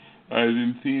 I've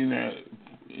been seeing that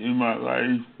in my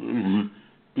life for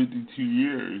 52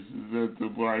 years, is that the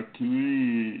Black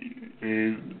community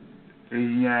is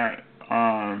not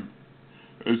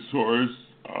a source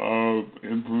of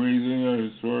information or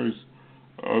a source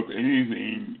of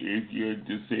anything if you're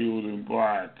disabled and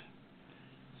Black.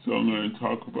 So I'm going to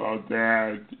talk about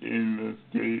that in the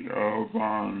state of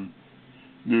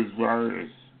this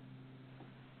virus.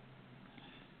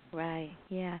 Right,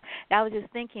 yeah. I was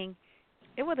just thinking,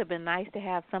 it would have been nice to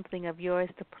have something of yours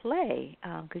to play,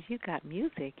 because you got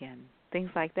music and things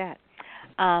like that.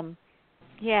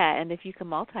 Yeah, and if you can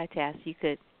multitask, you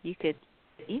could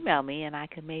email me and I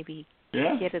could maybe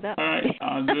get it up. All right,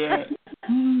 I'll do that.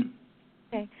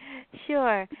 Okay,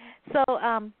 sure. So,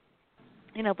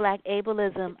 Black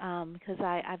ableism, because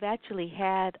I've actually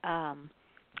had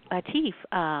Latif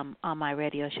on my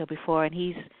radio show before, and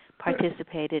he's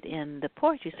participated in the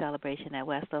poetry celebration at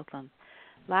West Oakland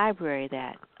Library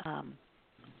that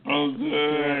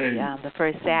the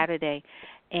first Saturday,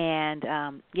 and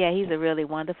he's a really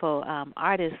wonderful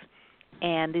artist.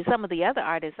 And some of the other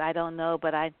artists I don't know,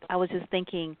 but I was just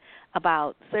thinking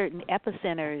about certain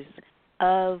epicenters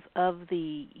of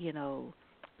the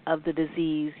of the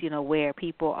disease, where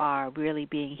people are really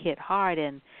being hit hard.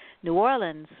 And New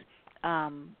Orleans,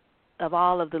 of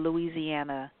all of the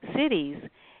Louisiana cities,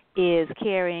 is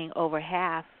carrying over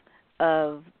half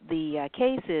of the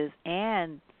cases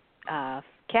and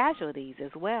casualties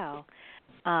as well.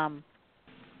 And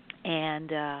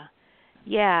I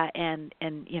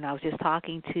was just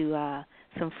talking to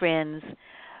some friends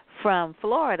from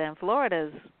Florida, and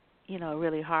Florida's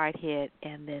really hard hit,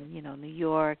 and then New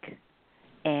York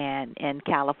and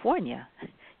California.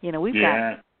 We've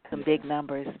got some big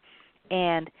numbers,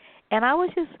 and I was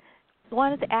just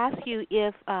wanted to ask you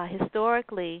if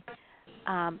historically,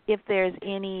 if there's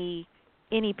any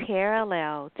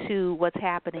parallel to what's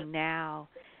happening now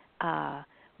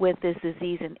with this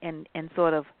disease and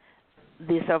sort of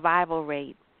the survival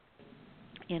rate,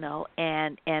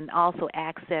 and also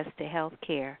access to health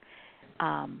care,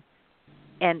 and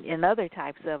other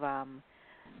types of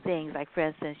things. Like, for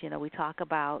instance, we talk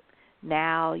about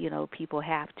now, people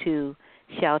have to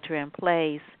shelter in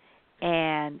place,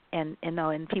 and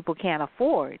people can't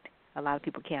afford. A lot of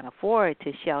people can't afford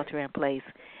to shelter in place,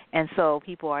 and so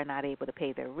people are not able to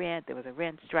pay their rent. There was a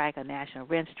rent strike, a national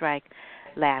rent strike,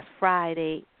 last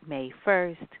Friday, May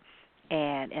 1st,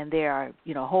 and there are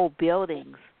whole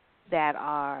buildings that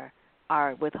are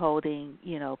withholding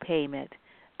payment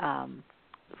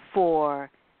for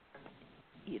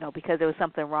because there was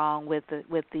something wrong with the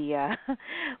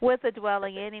with the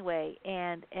dwelling anyway,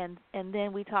 and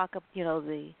then we talk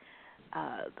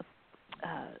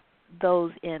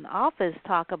those in office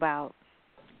talk about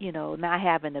not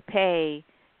having to pay,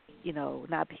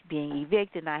 not being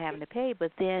evicted, not having to pay.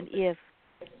 But then if,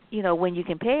 when you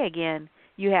can pay again,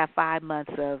 you have 5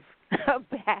 months of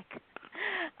back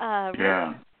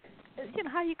rent.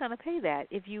 How are you going to pay that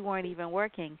if you weren't even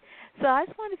working? So I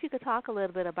just wonder if you could talk a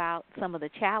little bit about some of the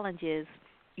challenges,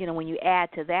 when you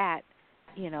add to that,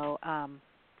 a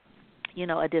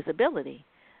disability.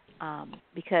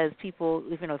 Because people,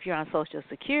 if you're on Social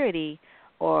Security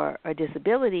or a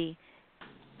disability,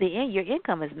 your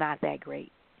income is not that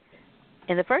great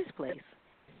in the first place.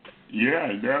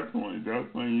 Yeah, definitely,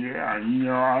 yeah.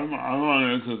 I'm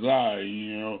on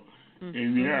SSI,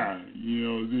 and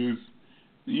this,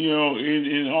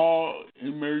 in all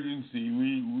emergency,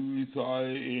 we saw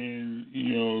it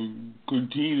in,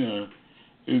 Katrina,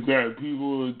 is that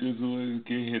people with disabilities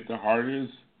get hit the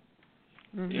hardest.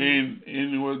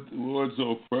 And what's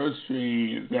so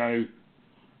frustrating is that,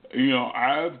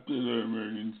 after the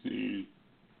emergency,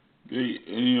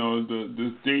 the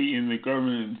state and the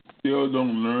government still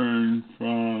don't learn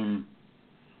from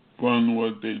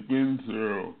what they've been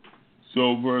through.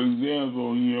 So, for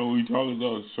example, we talk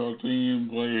about sheltering in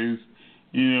place,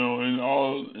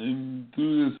 and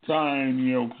through this time,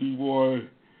 people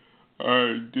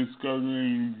are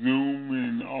discovering Zoom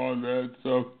and all that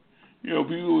stuff.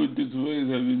 People with disabilities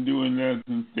have been doing that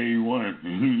since day one,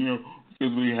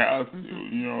 because we have to. A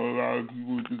lot of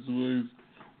people with disabilities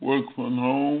work from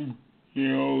home,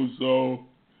 so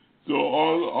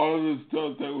all the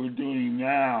stuff that we're doing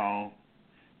now,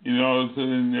 all of a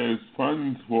sudden there's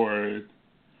funds for it.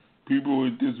 People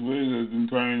with disabilities have been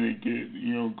trying to get,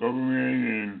 government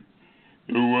and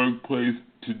the workplace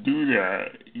to do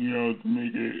that, to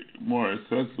make it more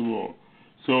accessible.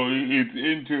 So it's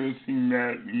interesting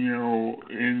that,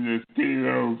 in the state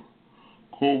of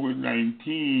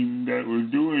COVID-19 that we're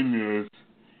doing this,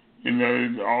 and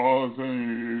that all of a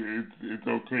sudden it's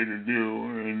okay to do,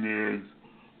 and there's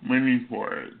money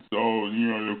for it. So,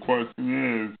 the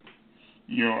question is,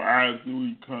 after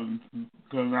we come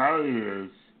out of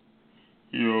this,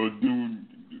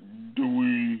 do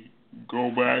we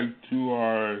go back to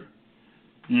our,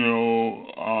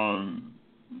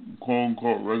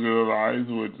 quote-unquote regular lives,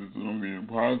 which is going to be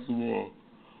impossible,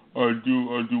 or do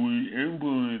we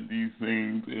implement these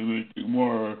things and make it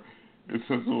more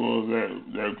accessible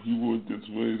that people with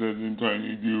disabilities have been trying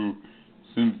to do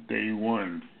since day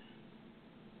one?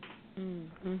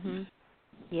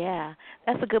 Yeah,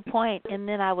 that's a good point. And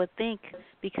then I would think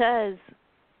because,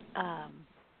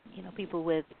 people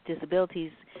with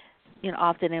disabilities,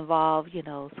 often involve,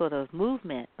 sort of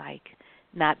movement, like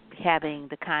not having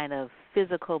the kind of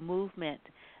physical movement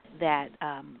that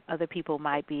other people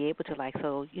might be able to, like,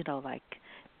 so,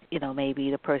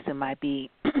 maybe the person might be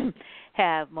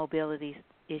have mobility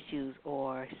issues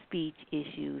or speech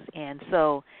issues, and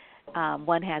so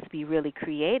one has to be really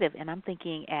creative. And I'm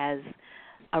thinking as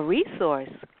a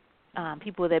resource,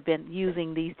 people that have been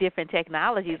using these different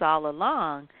technologies all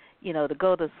along, to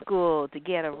go to school, to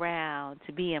get around,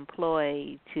 to be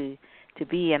employed, to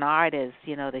be an artist,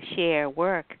 to share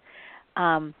work,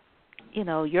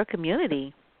 your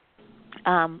community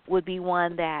would be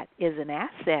one that is an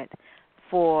asset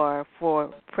for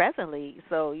presently.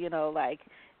 So, like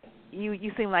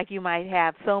you seem like you might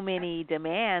have so many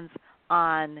demands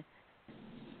on,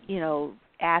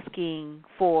 asking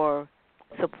for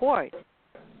support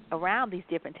around these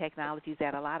different technologies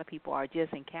that a lot of people are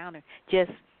just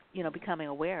becoming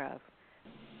aware of.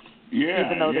 Yeah,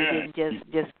 even though they didn't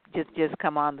just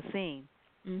come on the scene.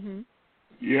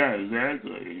 Yeah,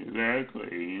 exactly.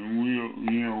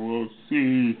 And we'll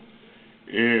see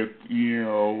if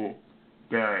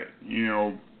that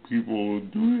people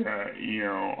do that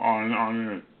on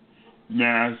a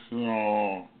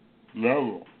national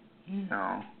level. A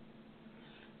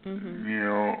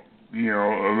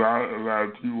lot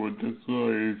of people with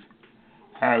disabilities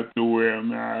have to wear a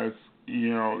mask,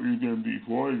 even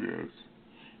before this.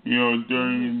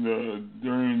 During the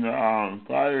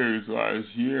fires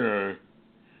last year,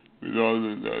 with all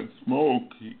the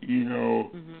smoke,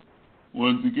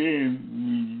 once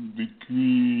again, the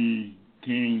community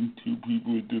came to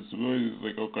people with disabilities,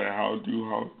 like, okay, how do you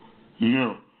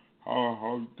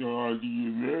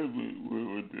live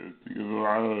with this? Because a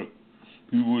lot of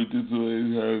people with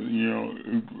disabilities have,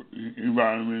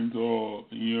 environmental,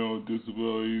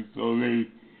 disabilities, so they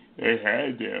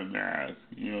had their masks,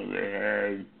 they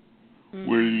had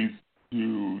ways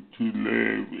to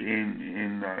live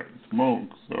in that smoke.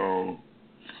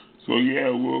 So yeah,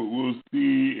 we'll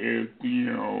see if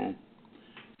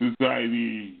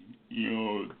society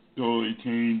totally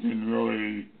change and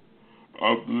really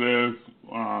uplift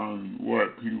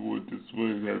what people with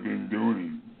disabilities have been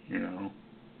doing.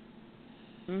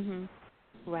 Mhm.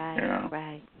 Right. Yeah.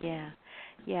 Right. Yeah.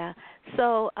 Yeah.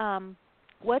 So,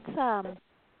 what's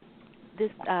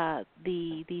this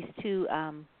these two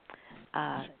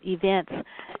events?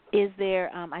 Is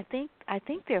there? I think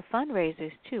they're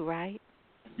fundraisers too, right?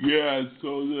 Yeah,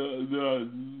 so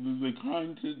the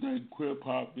concert that Crip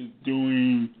Hop is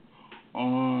doing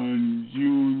on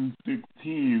June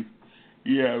 16th,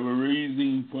 yeah, we're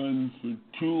raising funds for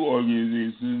two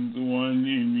organizations. One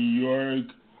in New York,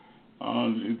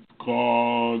 it's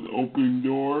called Open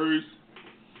Doors,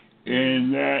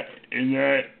 and that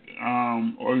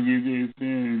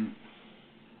organization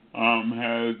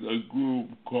has a group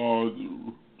called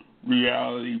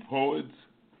Reality Poets,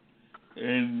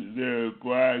 and they're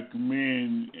black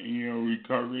men,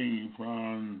 recovering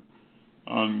from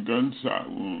gunshot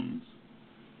wounds.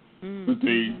 But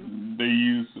they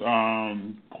use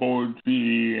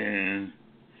poetry and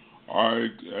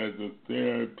art as a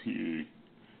therapy.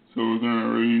 So we're gonna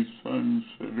raise funds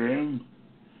for them.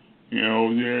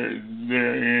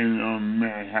 They're in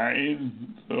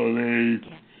Manhattan, so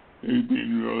they've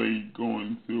been really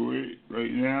going through it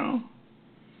right now.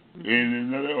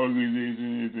 And another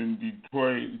organization is in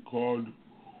Detroit called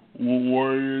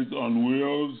Warriors on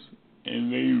Wheels, and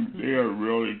they are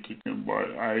really kicking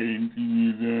butt. I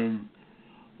interviewed them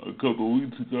a couple of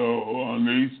weeks ago.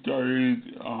 They started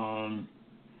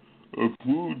a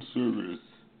food service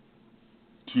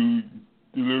to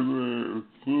deliver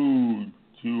food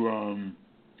to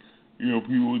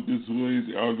people with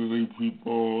disabilities, elderly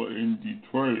people in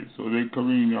Detroit. So they're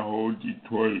covering the whole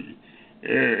Detroit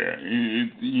area.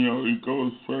 It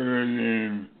goes further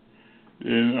than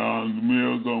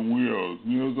Meals on Wheels.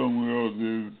 Meals on Wheels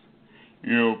is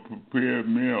prepared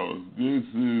meals. This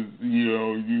is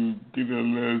you get a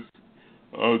list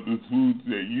of the foods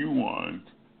that you want,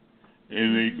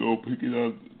 and they go pick it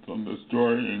up from the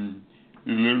store and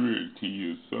deliver it to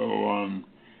you. So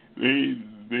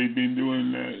they've been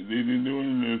doing that. They've been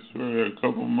doing this for a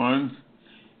couple months,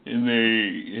 and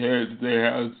they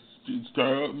have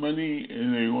startup money,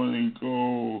 and they want to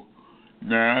go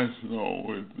national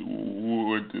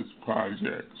with this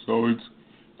project. So it's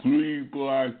 3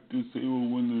 black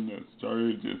disabled women that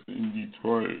started this in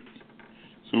Detroit.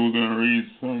 So we're gonna raise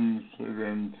funds for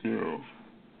them too.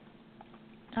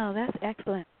 Oh, that's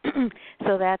excellent.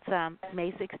 So that's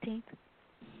May 16th?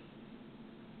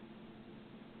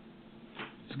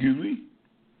 Excuse me?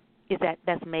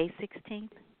 That's May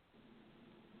 16th?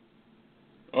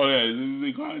 Oh yeah, this is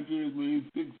the concert May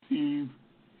 16th,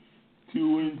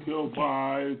 2 until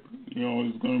 5.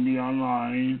 It's gonna be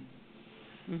online.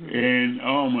 And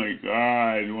oh my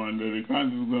God, Wanda, the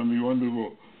concert's gonna be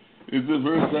wonderful. It's the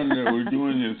first time that we're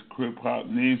doing this Crip Hop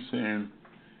Nation,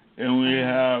 and we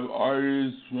have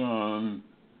artists from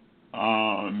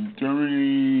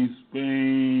Germany,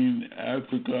 Spain,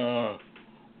 Africa,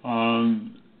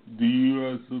 the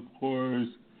U.S. of course.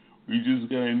 We just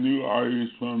got a new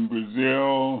artist from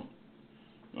Brazil.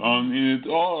 And it's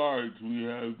all arts. We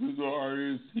have visual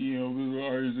artists. Visual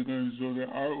artists are going to show their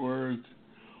artwork.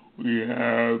 We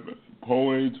have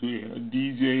poets. We have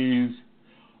DJs.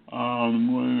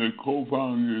 One of the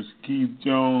co-founders, Keith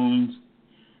Jones,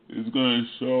 is going to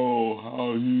show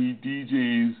how he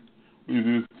DJs with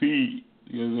his feet.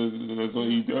 Because that's what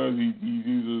he does. He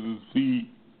DJs with his feet.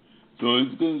 So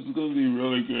it's going to be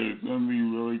really good. It's going to be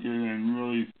really good, and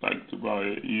really psyched about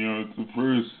it. It's the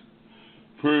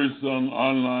first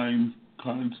online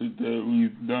concert that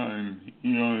we've done.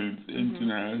 It's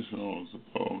international.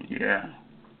 So yeah.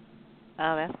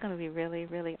 Oh, that's going to be really,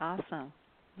 really awesome.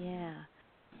 Yeah.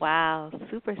 Wow.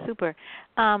 Super, super.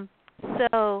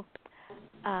 So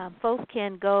folks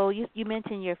can go. You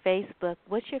mentioned your Facebook.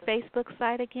 What's your Facebook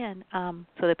site again?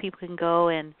 So that people can go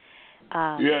and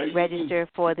register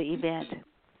for the event.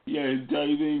 Yeah,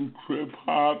 diving Crip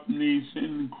Hop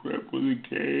Nation, Crip with a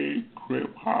K,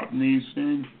 Crip Hop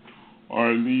Nation,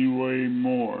 or Leeway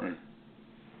Moore.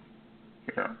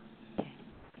 Yeah. All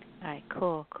right,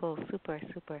 cool, super,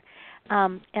 super.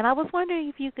 And I was wondering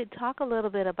if you could talk a little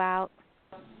bit about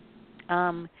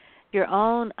your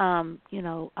own,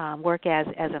 work as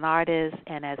an artist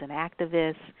and as an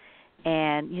activist,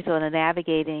 and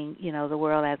navigating, the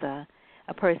world as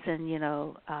a person,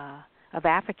 of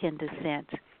African descent,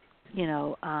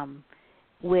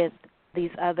 with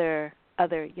these other,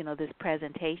 this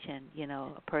presentation,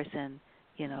 a person,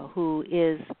 who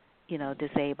is,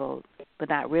 disabled, but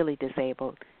not really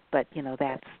disabled, but,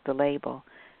 that's the label.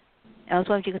 And I was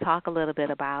wondering if you could talk a little bit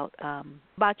about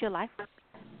your life.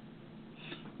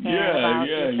 Yeah.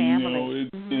 Your family.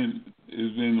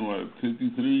 It's been what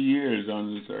 53 years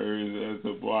on this earth as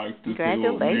a black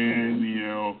disabled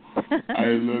man. I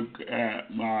look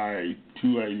at my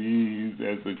two identities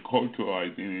as a cultural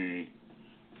identity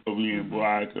of being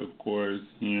black, of course,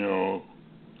 being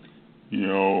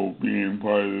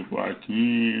part of the black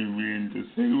community and being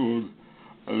disabled.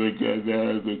 I look at that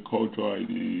as a cultural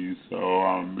identity. So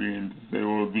being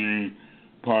disabled, being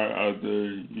part of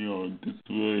the,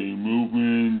 disability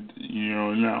movement,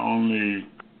 not only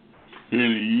here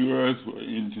in the U.S. but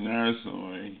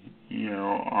internationally.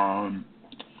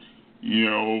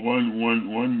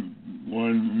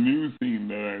 One new thing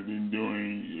that I've been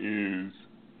doing is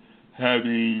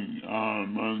having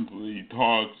monthly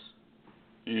talks.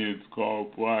 It's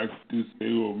called Black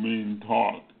Disabled Men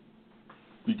Talk.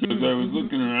 Because I was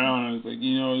looking around, I was like,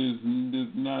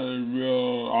 there's not a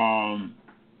real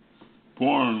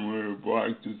forum where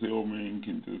black disabled men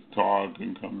can just talk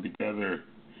and come together.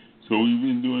 So we've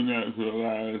been doing that for the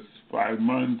last 5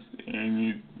 months, and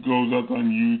it goes up on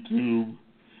YouTube.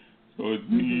 So it's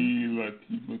me,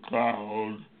 Latif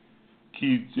McLeod,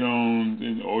 Keith Jones,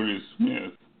 and Otis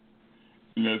Smith.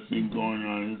 And that's been going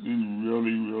on. It's been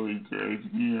really, really good,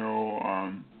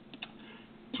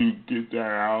 to get that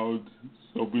out.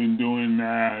 So I've been doing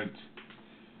that.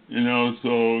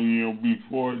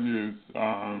 Before this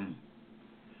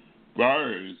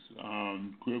virus,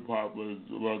 Hip Hop was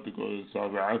about to go to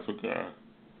South Africa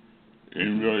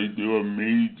and really do a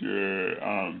major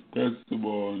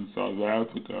festival in South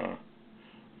Africa.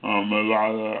 A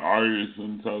lot of artists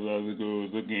from South Africa was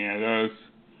looking at us,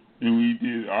 and we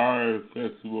did our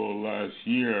festival last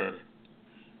year,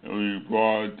 and we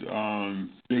brought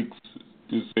 6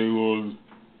 disabled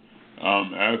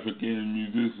African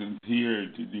musicians here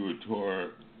to do a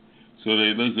tour. So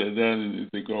they looked at that and they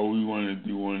think, we want to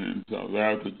do one in South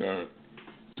Africa.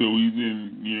 So we've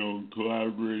been,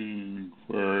 collaborating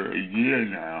for a year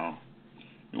now.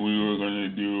 And we were going to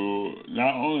do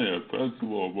not only a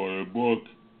festival, but a book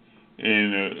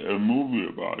and a movie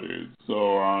about it.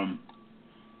 So, I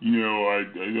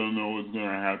don't know what's going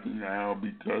to happen now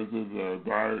because of the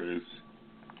virus.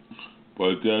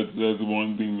 But that's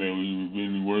one thing that we've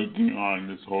been working on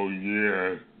this whole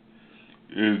year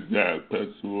is that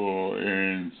festival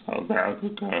in South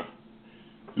Africa.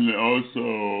 And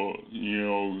also,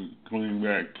 coming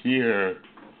back here,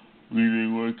 we've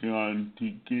been working on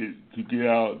to get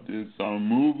out this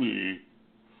movie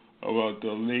about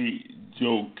the late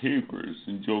Joe Capers.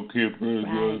 And Joe Capers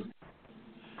was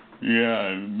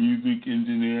a music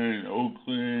engineer in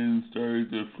Oakland,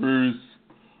 started the first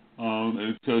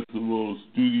accessible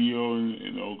studio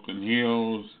in Oakland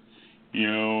Hills,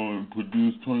 and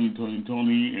produced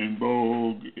 2020 in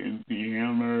Vogue and The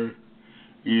Hammer,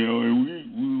 and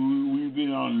we've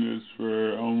been on this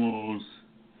for almost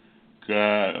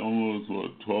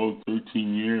 12,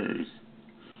 13 years.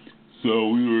 So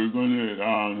we were going to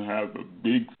have a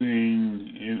big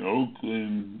thing in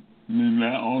Oakland,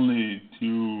 not only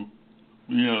to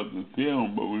the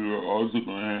film, but we were also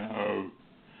going to have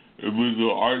a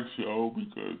visual art show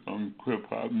because Hip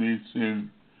Hop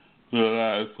Nation for the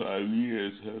last 5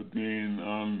 years have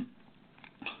been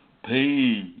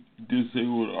paying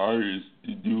disabled artists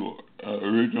to do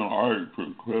original art for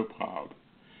hip hop.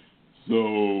 So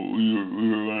we were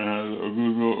going to have a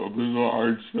visual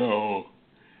art show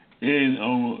in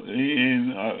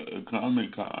a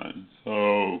Comic-Con.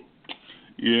 So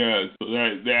so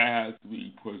that has to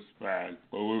be pushed back.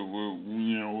 But we're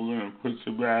going to push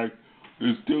it back.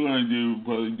 We're still going to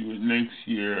probably do it next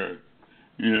year,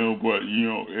 but,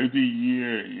 every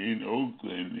year in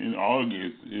Oakland in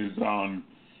August is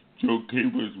Joe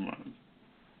Capers Month.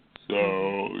 So,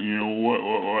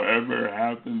 whatever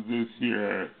happens this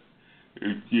year,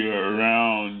 if you're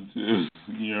around, just,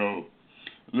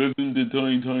 listen to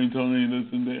Tony,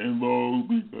 listen to En Vogue,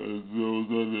 because those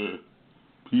are the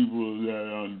people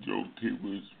that Joe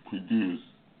Capers produced.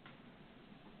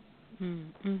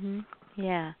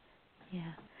 Yeah.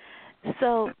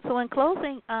 So in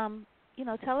closing,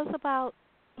 tell us about,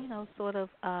 sort of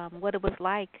what it was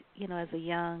like, as a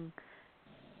young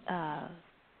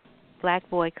black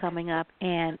boy coming up,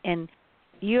 and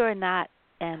you're not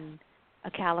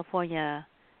a California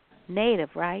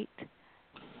native, right?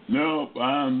 No,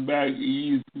 I'm back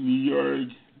east, New York,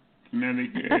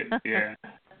 Connecticut. Yeah.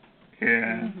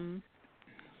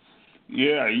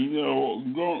 Yeah,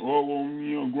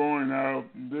 growing up,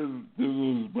 this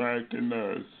was back in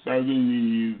the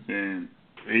 70s and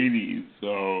 80s.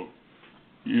 So,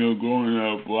 growing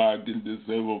up black and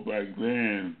disabled back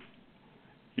then,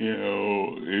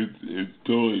 it's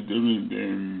totally different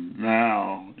than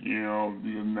now.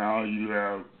 Because now you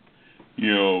have,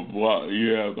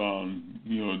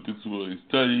 disability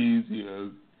studies, you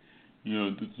have,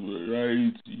 this was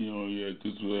rights,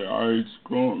 this was arts.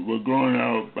 We're growing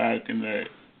up back in the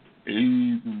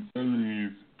 80s and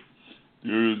 70s.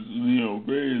 There's,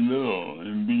 very little,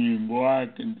 and being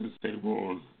black and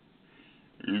disabled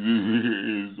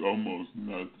is almost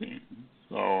nothing.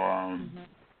 So,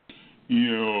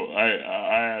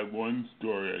 I have one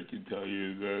story I could tell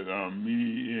you that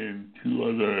me and two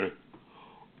other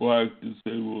black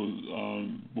disabled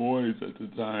boys at the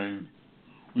time,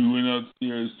 we went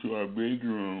upstairs to our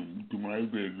bedroom, to my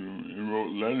bedroom, and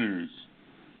wrote letters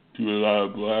to a lot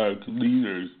of black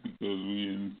leaders because we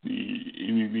didn't see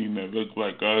anything that looked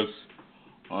like us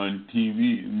on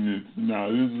TV. And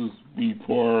now this is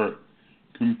before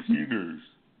computers,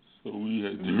 so we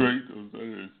had to write those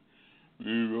letters.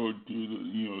 We wrote to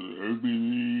the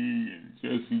Urban League and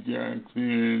Jesse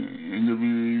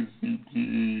Jackson,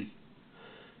 NAACP,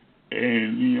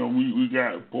 and we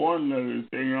got foreign letters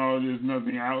saying, "Oh, there's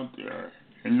nothing out there,"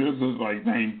 and this was like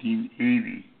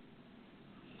 1980.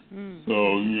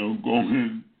 So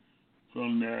going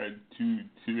from that to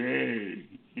today,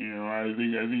 I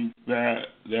think that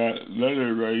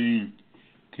letter writing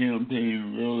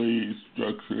campaign really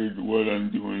structured what I'm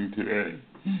doing today.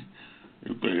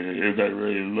 If I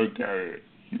really look at it,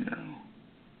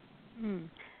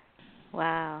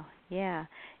 Wow, yeah.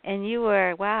 And you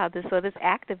were this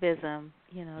activism,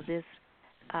 this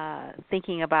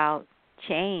thinking about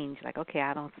change, like,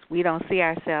 okay, we don't see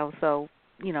ourselves, so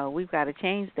we've got to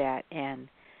change that, and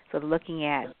sort of looking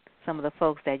at some of the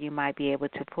folks that you might be able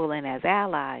to pull in as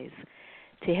allies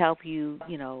to help you,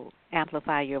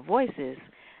 amplify your voices.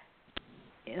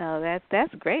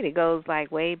 That's great. It goes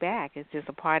like way back. It's just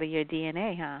a part of your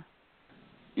DNA, huh?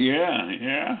 Yeah.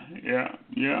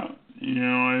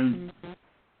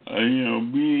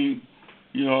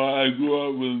 I grew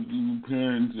up with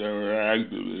parents that were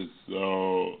activists,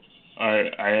 so I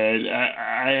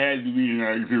had to be an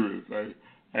activist.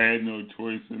 I had no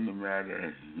choice in the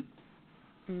matter.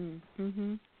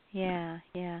 Yeah.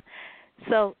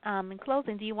 So, in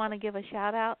closing, do you want to give a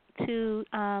shout out to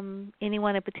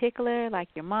anyone in particular, like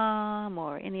your mom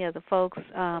or any other folks,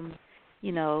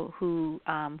 who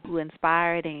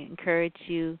inspired and encouraged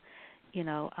you,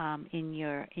 in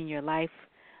your life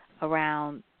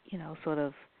around, sort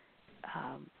of,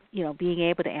 being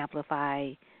able to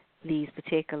amplify these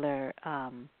particular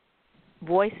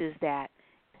voices that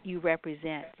you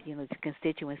represent, the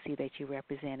constituency that you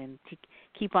represent, and to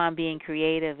keep on being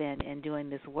creative and doing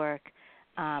this work,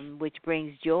 which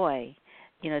brings joy,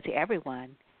 to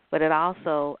everyone, but it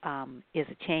also is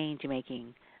a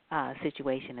change-making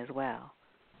situation as well.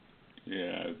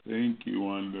 Yeah, thank you,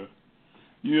 Wanda.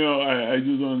 I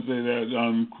just want to say that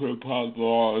Crip Hop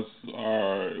Loss,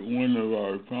 one of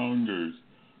our founders,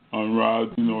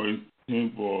 Rod Noy's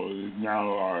Temple, is now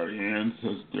our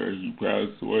ancestor. He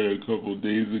passed away a couple of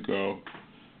days ago.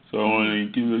 So I want to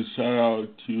give a shout out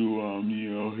to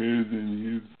his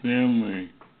and his family.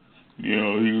 He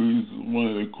was one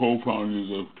of the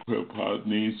co-founders of Crip Hop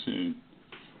Nation.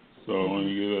 So I want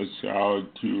to give a shout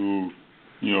out to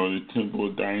the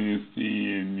Temple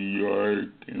Dynasty in New York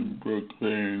and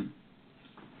Brooklyn.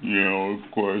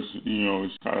 Of course,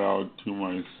 shout out to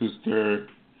my sister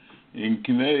in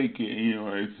Connecticut.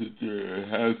 My sister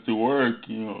has to work.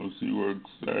 She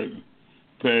works at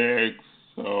FedEx,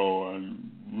 so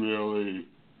I'm really,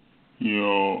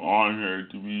 on her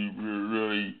to be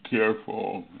really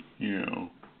careful.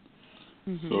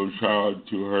 So shout out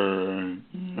to her, and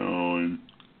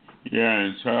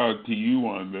shout out to you,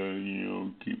 Wanda.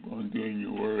 Keep on doing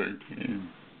your work, and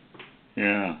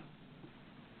yeah.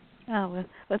 Oh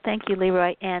well, thank you,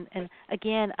 Leroy, and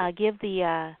again, give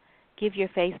your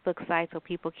Facebook site so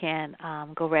people can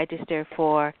go register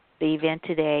for the event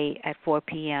today at 4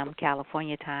 p.m.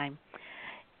 California time,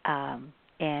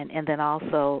 and then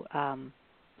also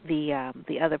the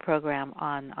other program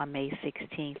on May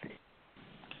 16th.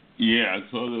 Yeah,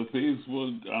 so the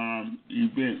Facebook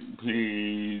event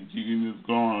page, you can just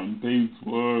go on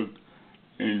Facebook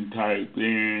and type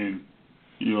in,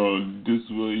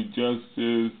 disability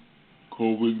justice,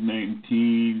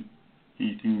 COVID-19.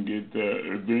 You can get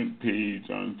the event page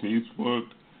on Facebook,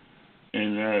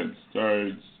 and that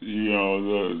starts,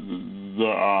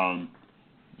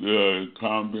 the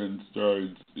conference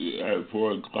starts at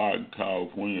 4 o'clock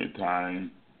California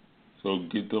time. So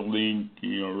get the link,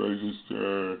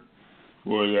 register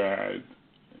for that,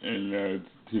 and that's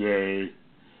today.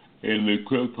 And the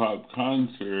Crip Hop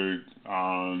concert,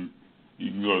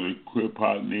 you can go to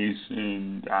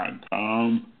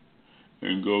criphopnation.com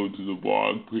and go to the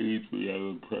blog page where you have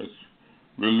a press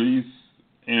release.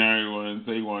 And I want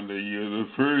to say, Wanda, you're the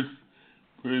first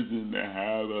prison to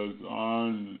have us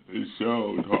on the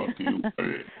show talking about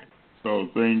it. So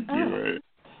thank you.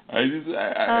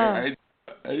 I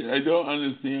don't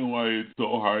understand why it's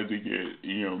so hard to get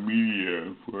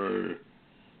media for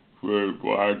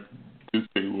Black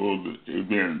disabled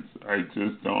events. I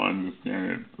just don't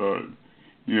understand it. So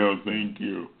thank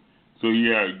you. So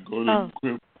yeah, go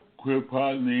to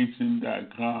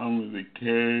queerpodnation.com with a K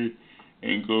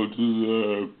and go to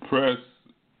the press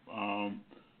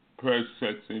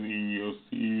section and you'll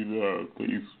see the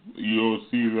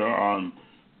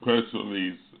press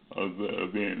release of the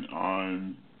event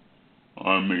on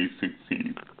May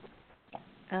 16th.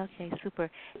 Okay, super.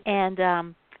 And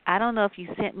I don't know if you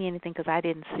sent me anything because I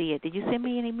didn't see it. Did you send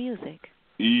me any music?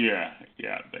 Yeah,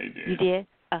 they did. You did?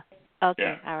 Okay,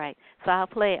 yeah. All right. So I'll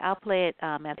play it at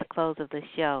the close of the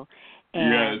show,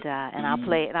 and yes. And I'll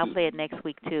play it next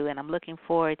week too. And I'm looking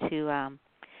forward to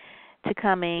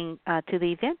coming to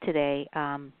the event today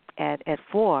at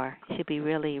 4. Should be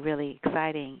really, really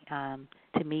exciting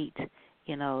to meet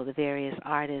the various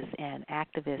artists and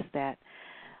activists that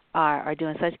are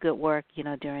doing such good work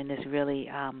during this really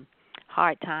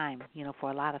hard time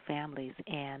for a lot of families.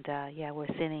 And we're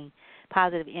sending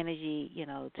positive energy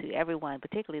to everyone,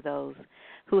 particularly those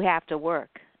who have to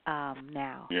work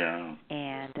now. Yeah.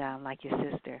 And like your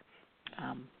sister,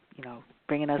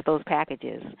 bringing us those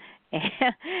packages. And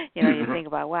you think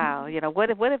about, wow, what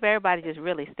if everybody just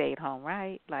really stayed home,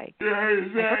 right? Like,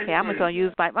 exactly. Okay, I'm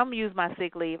gonna use my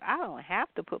sick leave. I don't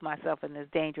have to put myself in this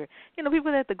danger.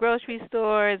 People at the grocery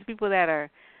stores, people that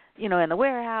are, in the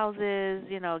warehouses,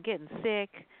 getting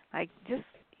sick. Like, just,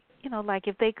 like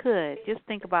if they could just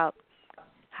think about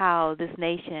how this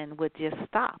nation would just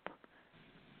stop.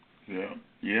 Yeah.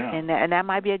 And that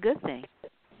might be a good thing.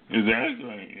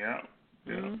 Exactly. Yeah.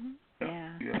 Mm-hmm.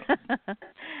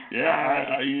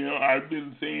 Yeah. I've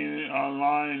been seeing it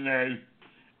online that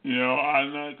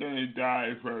I'm not gonna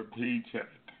die for a paycheck.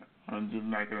 I'm just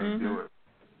not gonna do it.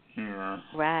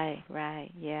 Right.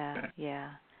 Yeah.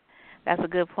 That's a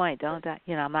good point. Don't die.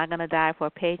 I'm not gonna die for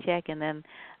a paycheck. And then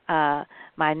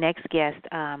my next guest,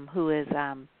 who is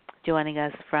joining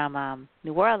us from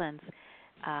New Orleans,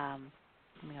 I'm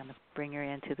gonna bring her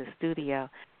into the studio.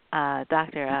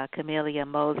 Dr. Camelia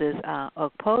Moses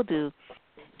Okpodu,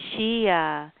 she,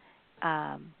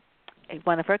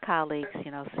 one of her colleagues,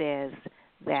 says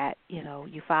that,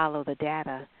 you follow the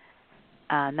data,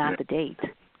 not the date.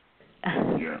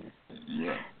 Yeah.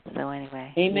 So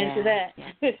anyway. Amen to that.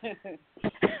 Yeah.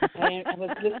 I was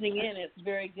listening in. It's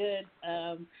very good.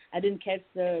 I didn't catch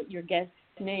your guest's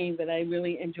name, but I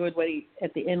really enjoyed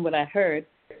at the end what I heard.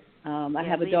 I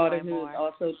have a daughter who is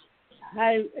also.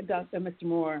 Hi, Dr. Mr.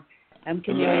 Moore. I'm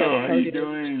Camelia. Hello, how you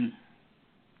doing?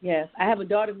 Yes, I have a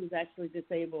daughter who's actually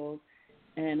disabled,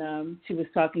 and she was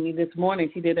talking to me this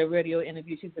morning. She did a radio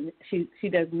interview. She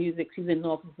does music. She's in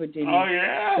Norfolk, Virginia. Oh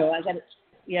yeah. So I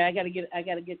got to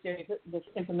get this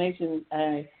information.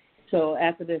 So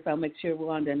after this, I'll make sure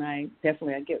Wanda and I get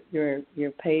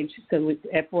your page. So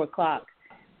at 4:00,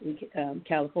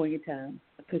 California time,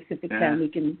 Pacific time, we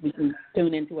can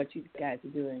tune into what you guys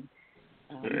are doing.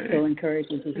 So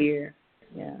encouraging to hear.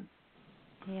 Yeah.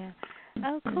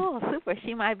 Oh, cool, super.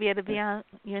 She might be able to be on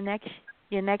your next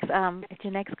at your next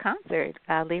concert,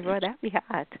 Leroy. That'd be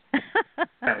hot.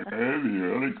 That'd be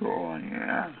really cool.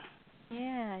 Yeah.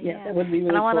 Yeah, that would be really cool.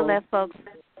 And I want to let folks.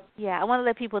 Yeah, I want to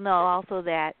let people know also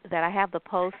that I have the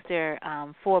poster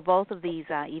for both of these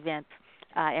events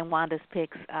in Wanda's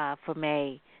Picks for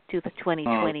May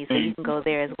 2020. So you can go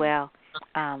there as well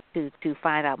to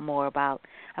find out more about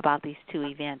these two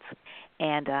events.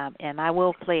 And I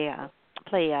will play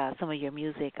some of your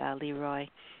music, Leroy,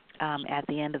 at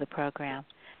the end of the program.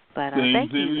 But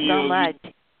thank you so much.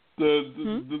 The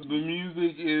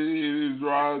music is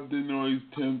Rod Denoy's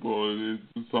Tempo. It's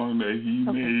the song that he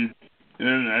made,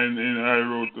 and I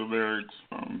wrote the lyrics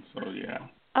from. So yeah.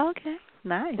 Okay,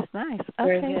 nice.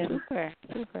 Okay,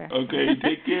 super. Okay,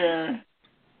 take care.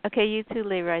 Okay, you too,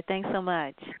 Leroy. Thanks so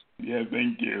much. Yeah,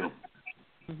 thank you.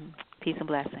 Mm-hmm. Peace and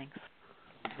blessings.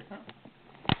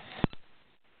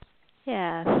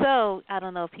 Yeah, so I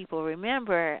don't know if people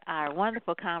remember our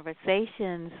wonderful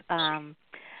conversations.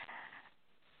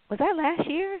 Was that last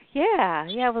year? Yeah,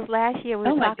 it was last year.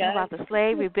 We were talking about the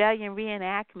slave rebellion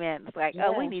reenactment. It's like,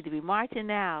 we need to be marching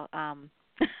now.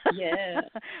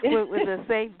 with a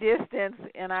safe distance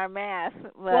in our masks.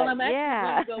 But, I'm actually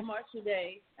going to go march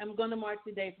today. I'm going to march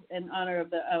today in honor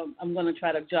of I'm going to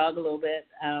try to jog a little bit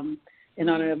in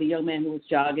honor of a young man who was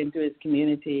jogging through his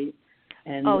community.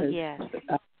 And so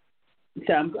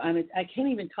I can't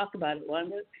even talk about it,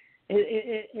 Wanda.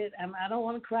 I don't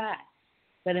want to cry,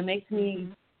 but it makes me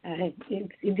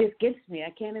It just gets me.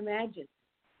 I can't imagine.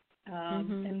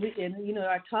 And you know,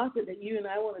 our topic that you and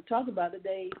I want to talk about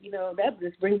today, you know, that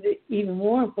just brings it even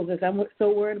more in focus. I'm so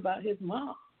worried about his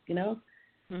mom. You know,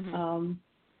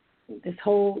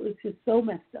 it's just so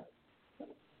messed up. So,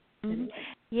 anyway.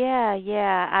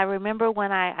 Yeah. I remember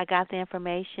when I got the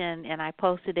information and I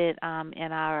posted it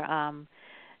in our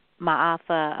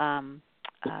Ma'afa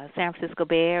San Francisco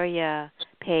Bay Area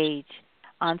page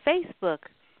on Facebook,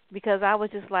 because I was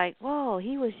just like, whoa,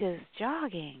 he was just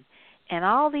jogging, and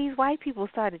all these white people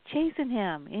started chasing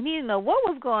him, and he didn't know what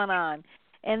was going on.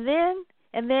 And then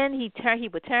he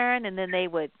would turn, and then they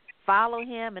would follow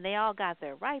him, and they all got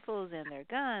their rifles and their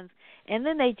guns, and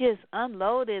then they just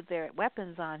unloaded their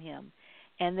weapons on him.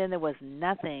 And then there was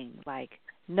nothing, like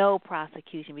no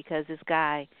prosecution, because this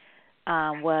guy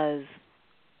was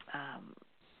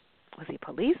he a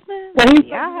policeman?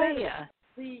 Yeah.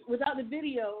 See, without the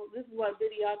video, this is why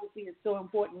videography is so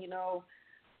important, you know.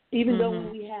 Even though when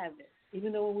we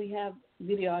have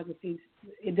videography,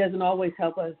 it doesn't always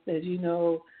help us, as you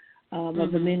know,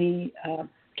 of the many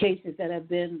cases that have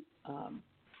been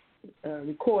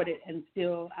recorded and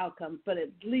still outcomes. But at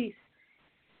least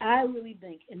I really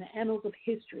think in the annals of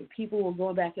history, people will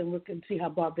go back and look and see how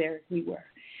barbaric we were.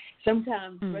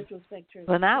 Sometimes retrospective.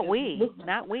 Well, not we.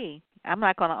 I'm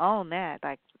not going to own that.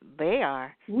 Like they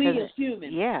are. We as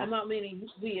humans. Yeah. I'm not meaning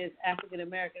we as African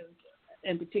Americans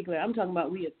in particular. I'm talking about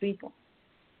we as people.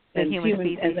 The human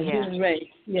species. As a human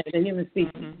race. Yeah, the human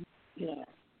species. You know.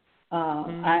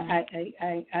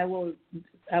 I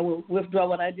will withdraw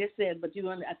what I just said, but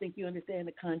I think you understand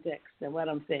the context of what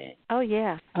I'm saying. Oh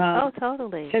yeah.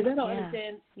 Totally. Because I don't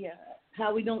understand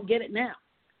how we don't get it now.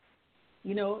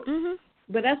 You know.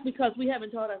 But that's because we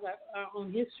haven't taught us our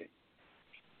own history.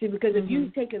 See, because if you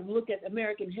take a look at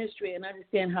American history and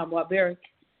understand how barbaric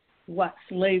what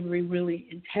slavery really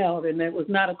entailed, and it was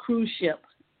not a cruise ship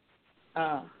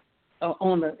in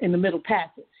the Middle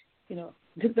Passage. You know,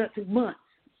 it took months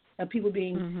of people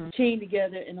being chained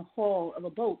together in the hull of a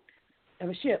boat, of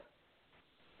a ship.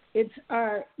 It's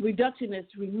our reductionist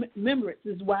remembrance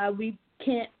is why we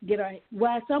can't get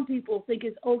why some people think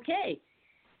it's okay.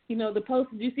 You know, the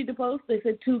post, did you see the post? They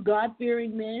said 2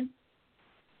 God-fearing men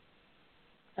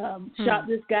shot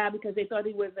this guy because they thought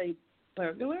he was a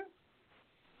burglar.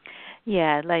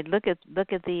 Yeah, like look at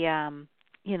the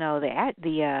you know,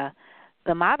 the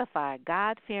modified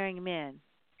God-fearing men,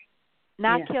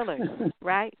 not killers,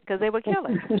 right? Because they were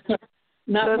killers. So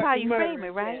that's how you frame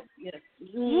it, right? Yes.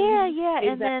 Yeah,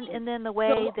 exactly. and then the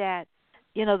way that,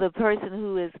 you know, the person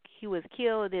who was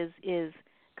killed is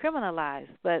criminalized,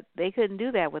 but they couldn't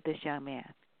do that with this young man.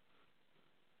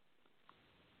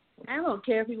 I don't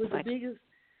care if he was the biggest.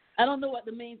 I don't know what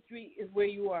the main street is where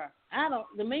you are.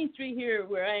 The main street here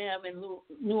where I am in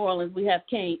New Orleans, we have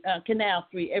Canal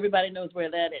Street. Everybody knows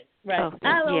where that is, right? Oh,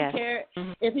 I don't care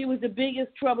if he was the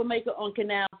biggest troublemaker on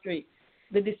Canal Street.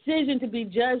 The decision to be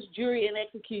judge, jury, and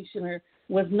executioner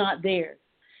was not theirs.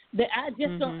 I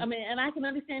just don't. I mean, and I can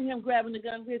understand him grabbing the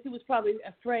gun because he was probably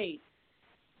afraid.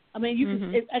 I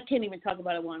mean, I can't even talk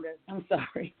about it, Wanda. I'm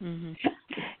sorry.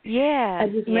 Yeah. I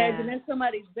just imagine that's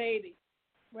somebody's baby,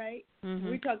 right?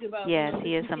 We're talking about yes,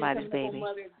 he is somebody's baby.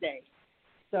 Mother's Day.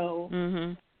 So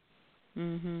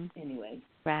anyway.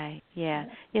 Right. Yeah.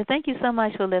 Yeah. Thank you so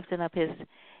much for lifting up his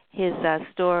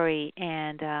story,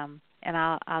 and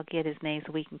I'll get his name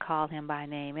so we can call him by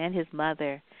name, and his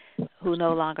mother, who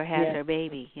no longer has her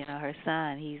baby. You know, her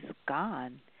son. He's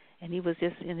gone, and he was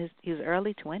just in his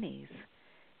early 20s.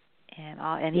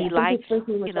 And he liked,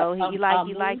 you know, he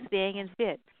liked staying in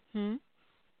fit.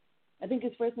 I think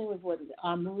his first name was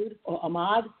Ahmad or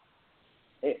Ahmad.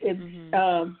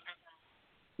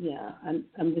 Yeah,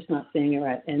 I'm just not saying it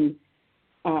right. And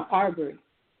Arbery,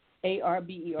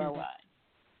 Arbery.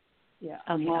 Yeah,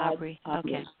 Okay, Ahmad. Arbery.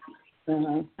 Okay.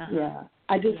 Yeah,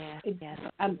 I just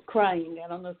I'm crying. I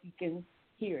don't know if you can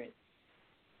hear it,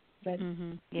 but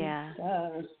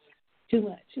it's, too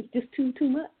much. It's just too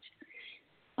much.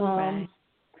 Right.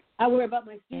 I worry about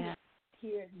my students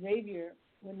here at Xavier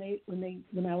when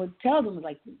I would tell them,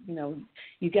 like, you know,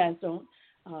 you guys don't.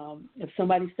 If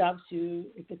somebody stops you,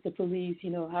 if it's the police,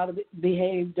 you know how to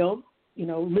behave. Don't, you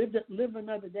know, live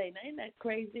another day. Now, ain't that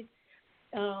crazy?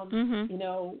 You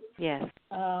know. Yes.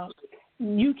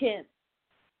 You can't.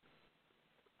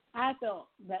 I felt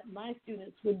that my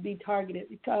students would be targeted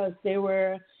because they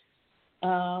were.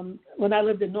 When I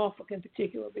lived in Norfolk, in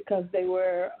particular, because they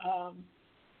were.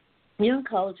 Young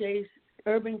college age,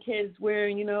 urban kids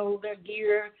wearing, you know, their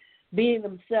gear, being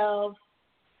themselves,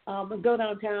 and go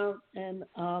downtown and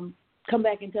come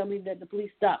back and tell me that the police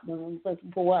stopped them.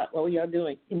 For what? What were y'all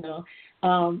doing? You know,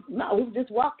 no, we were just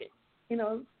walking. You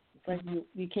know, like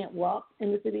you can't walk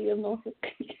in the city of Norfolk.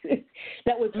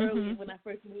 That was early when I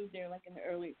first moved there, like in the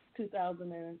early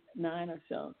 2009 or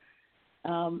so.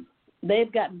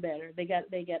 They've gotten better. They had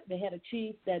a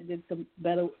chief that did some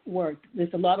better work.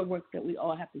 There's a lot of work that we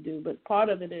all have to do, but part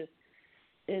of it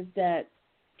is that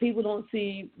people don't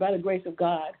see, by the grace of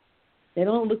God, they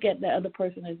don't look at the other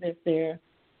person as if they're,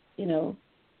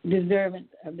 deserving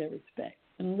of their respect.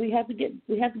 And we have to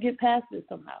get past this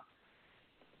somehow.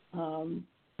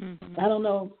 I don't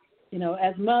know,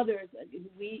 as mothers,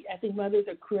 I think mothers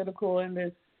are critical in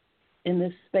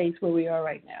this space where we are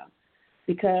right now,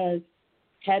 because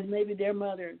had maybe their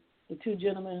mother, the two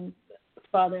gentlemen,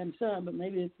 father and son, but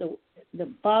maybe it's the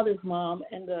father's mom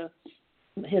and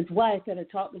his wife that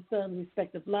had taught the son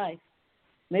respect of life,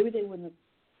 maybe they wouldn't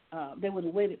have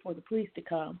waited for the police to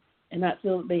come and not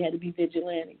feel that they had to be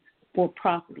vigilantes for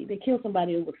property. They kill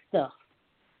somebody over stuff.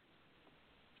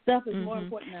 Stuff is more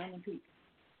important now than people.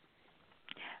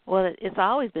 Well, it's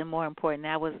always been more important.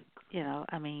 That was,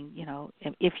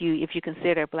 if you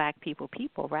consider black people,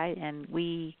 right? And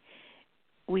we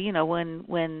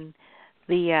when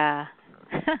the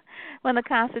when the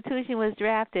Constitution was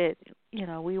drafted,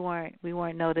 we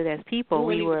weren't noted as people.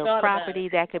 We were property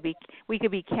that could be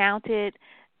counted,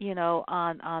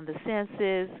 on the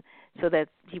census, so that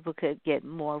people could get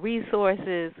more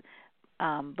resources,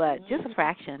 but just a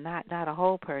fraction, not a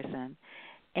whole person.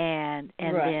 And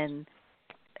then,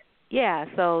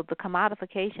 so the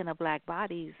commodification of black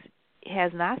bodies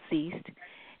has not ceased,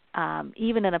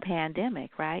 even in a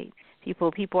pandemic, right?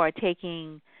 People are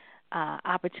taking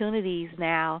opportunities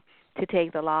now to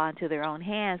take the law into their own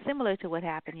hands, similar to what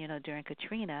happened, during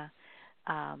Katrina.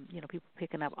 People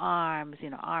picking up arms,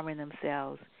 arming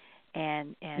themselves,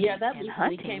 and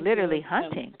hunting, literally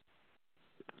hunting.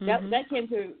 That came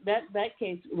through that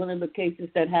case. One of the cases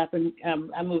that happened.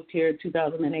 I moved here in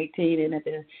 2018, and at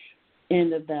the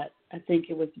end of that, I think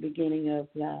it was the beginning of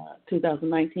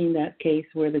 2019. That case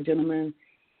where the gentleman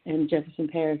in Jefferson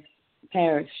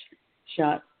Parish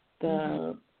shot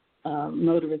the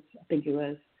motorist. I think it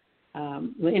was.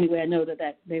 Well, anyway, I know that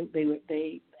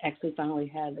they actually finally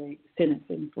had a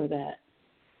sentencing for that.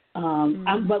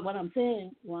 But what I'm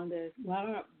saying, Wanda, is why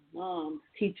aren't moms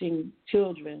teaching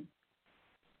children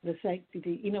the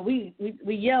sanctity?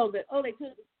 We yelled that,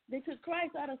 they took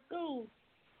Christ out of school.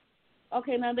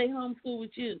 Okay, now they homeschool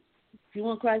with you. If you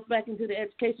want Christ back into the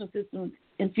educational system,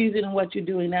 infuse it in what you're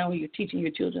doing now when you're teaching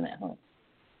your children at home.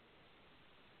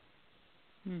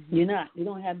 You're not. You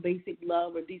don't have basic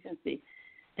love or decency.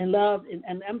 And love,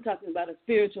 and I'm talking about a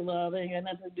spiritual love. It ain't got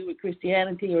nothing to do with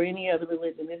Christianity or any other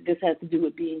religion. It just has to do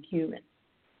with being human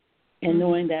and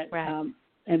knowing that,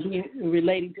 and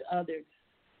relating to others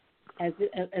as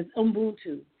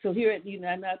Ubuntu. So here at,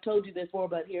 and I told you this before,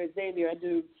 but here at Xavier, I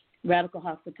do radical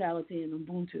hospitality and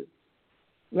Ubuntu.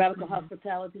 Radical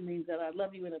hospitality means that I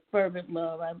love you in a fervent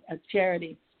love, a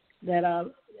charity, that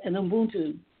an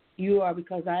Ubuntu, you are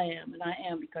because I am, and I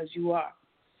am because you are.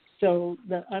 So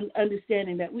the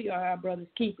understanding that we are our brother's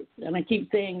keepers. And I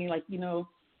keep saying,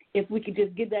 if we could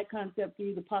just get that concept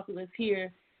through the populace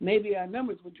here, maybe our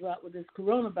numbers would drop with this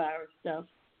coronavirus stuff,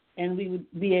 and we would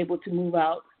be able to move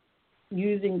out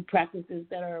using practices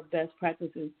that are best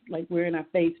practices, like wearing our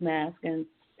face mask and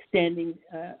standing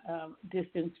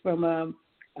distance from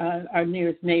our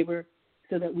nearest neighbor,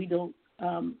 so that we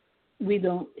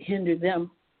don't hinder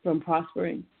them from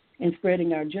prospering and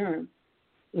spreading our germs.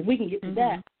 If we can get to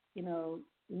that,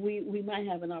 we might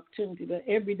have an opportunity. But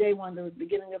every day, at the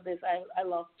beginning of this, I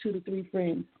lost 2 to 3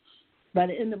 friends. By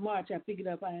the end of March, I figured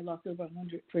out I had lost over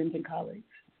 100 friends and colleagues,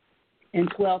 and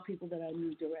 12 people that I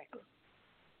knew directly.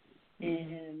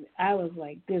 And I was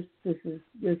like, this is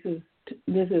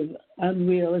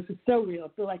unreal. This is so real. I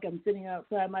feel like I'm sitting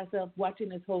outside myself watching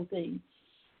this whole thing,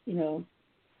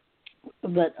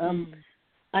 But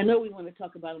I know we want to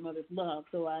talk about a mother's love,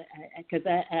 so because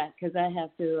I have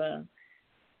to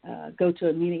go to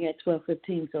a meeting at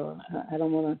 12:15, so I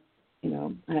don't want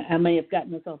to, I may have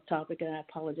gotten us off topic, and I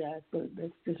apologize, but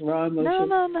that's just raw emotion.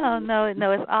 No,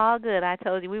 it's all good. I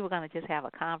told you we were going to just have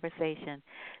a conversation.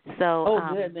 So,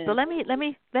 good, then. So let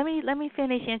me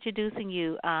finish introducing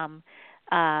you,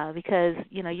 because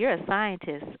you're a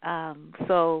scientist.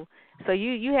 So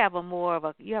you have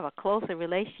a closer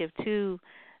relationship to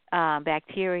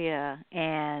bacteria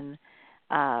and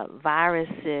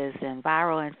viruses and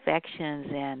viral infections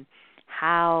and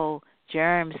how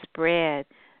germs spread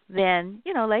than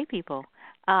lay people.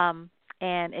 And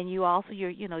you also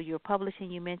you're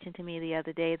publishing. You mentioned to me the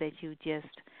other day that you just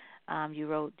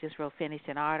wrote finished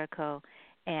an article,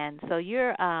 and so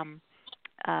you're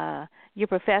you're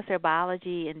professor of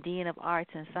biology and dean of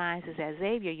arts and sciences at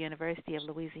Xavier University of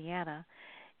Louisiana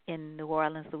in New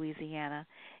Orleans, Louisiana,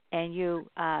 and you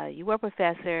were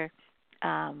professor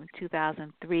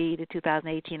 2003 to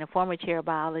 2018, a former chair of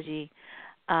biology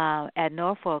at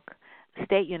Norfolk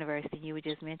State University. You were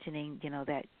just mentioning,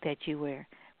 that you were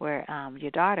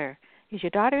your daughter. Is your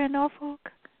daughter in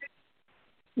Norfolk?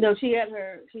 No, she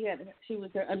was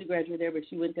her undergraduate there, but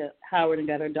she went to Howard and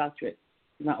got her doctorate.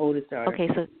 My oldest daughter. Okay,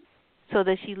 so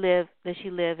does she live in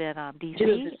D.C.? She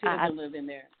doesn't live in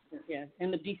there. Yeah,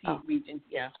 in the D.C. region.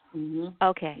 Yeah. Mm-hmm.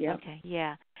 Okay. Yep. Okay.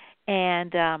 Yeah.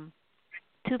 And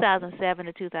 2007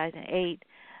 to 2008,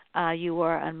 you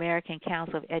were American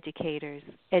Council of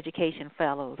Education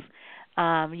Fellows.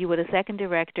 You were the second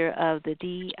director of the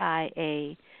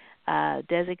DIA,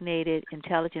 Designated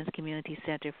Intelligence Community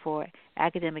Center for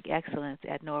Academic Excellence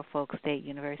at Norfolk State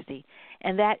University.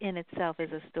 And that in itself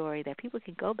is a story that people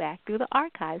can go back through the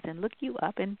archives and look you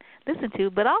up and listen to.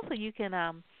 But also you can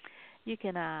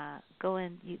go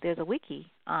in. There's a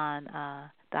wiki on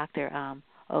Dr.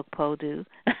 Okpodu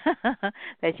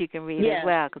that you can read as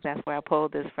well, because that's where I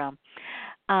pulled this from.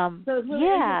 So it's really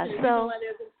interesting. The reason So why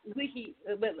there's a wiki,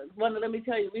 but Wanda, let me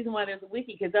tell you the reason why there's a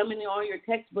wiki, because I'm in all your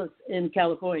textbooks in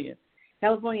California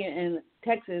and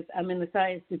Texas. I'm in the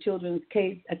Science to Children's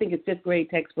Case. I think it's 5th grade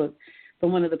textbook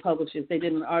from one of the publishers. They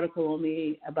did an article on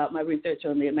me about my research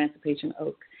on the Emancipation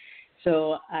Oak.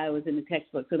 So I was in the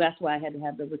textbook. So that's why I had to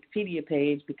have the Wikipedia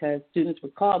page, because students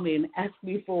would call me and ask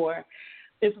me for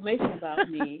information about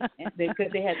me,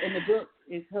 because they had in the book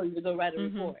it tells you to go write a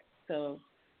report. So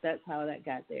that's how that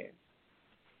got there.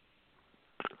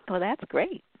 Well, that's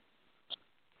great.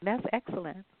 That's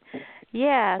excellent.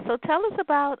 Yeah. So tell us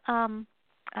about.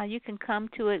 You can come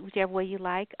to it whichever way you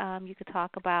like. You could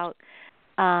talk about,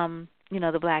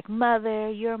 the Black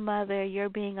mother, your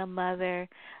being a mother.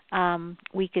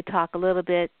 We could talk a little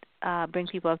bit, bring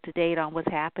people up to date on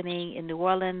what's happening in New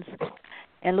Orleans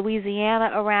and Louisiana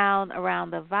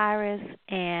around the virus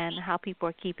and how people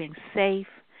are keeping safe.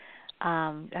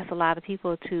 That's a lot of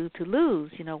people to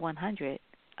lose, 100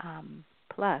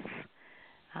 plus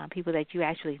people that you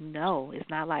actually know. It's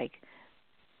not like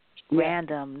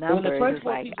random numbers. It's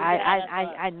like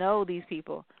I know these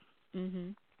people.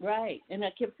 Mm-hmm. Right, and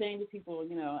I kept saying to people,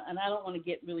 and I don't want to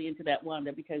get really into that,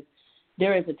 Wanda, because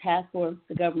there is a task force.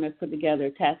 The governor's put together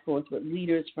a task force with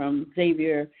leaders from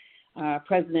Xavier, our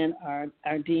president, our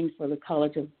dean for the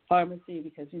College of Pharmacy,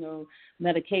 because,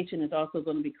 medication is also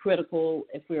going to be critical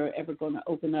if we're ever going to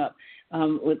open up.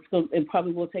 It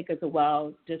probably will take us a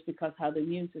while, just because how the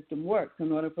immune system works,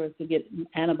 in order for us to get an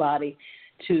antibody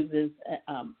to this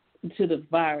to the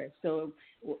virus. So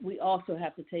we also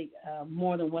have to take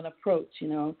more than one approach.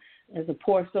 As a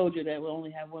poor soldier that will only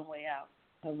have one way out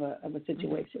of a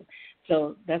situation.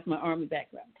 So that's my Army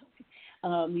background talking.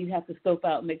 You have to scope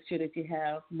out and make sure that you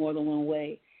have more than one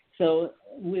way. So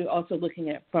we're also looking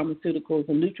at pharmaceuticals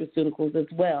and nutraceuticals as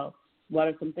well. What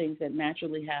are some things that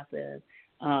naturally happen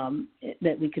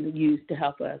that we can use to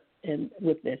help us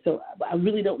with this? So I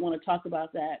really don't want to talk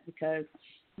about that, because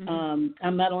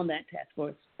I'm not on that task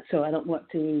force, so I don't want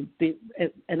to be.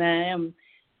 And I am.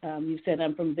 You said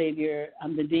I'm from Xavier.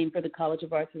 I'm the dean for the College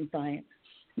of Arts and Science.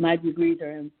 My degrees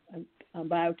are in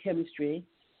biochemistry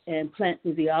and plant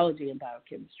physiology and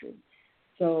biochemistry.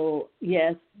 So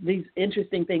yes, these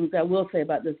interesting things I will say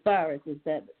about this virus is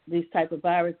that these type of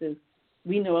viruses,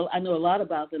 I know a lot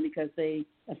about them because they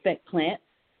affect plants.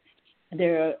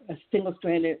 They're a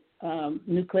single-stranded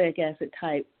nucleic acid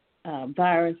type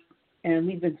virus. And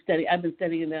I've been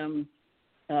studying them,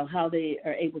 how they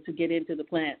are able to get into the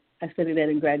plant. I studied that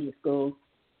in graduate school.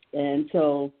 And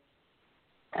so,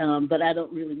 but I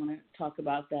don't really want to talk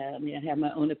about that. I mean, I have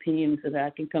my own opinions so that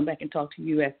I can come back and talk to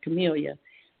you as Camellia.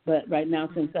 But right now,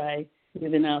 since I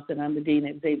have announced that I'm the dean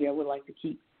at Xavier, I would like to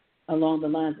keep along the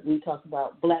lines that we talk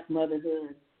about Black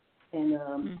motherhood and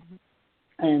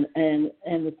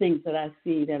the things that I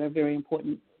see that are very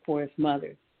important for us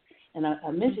mothers. And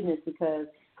I mention this because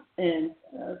in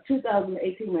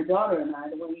 2018, my daughter and I,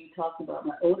 the one you talked about,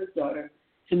 my oldest daughter,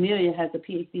 Camellia, has a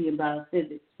PhD in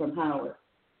biophysics from Howard.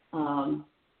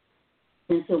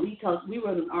 And so we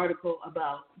wrote an article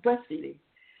about breastfeeding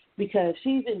because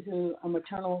she's into a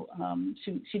maternal,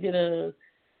 she did a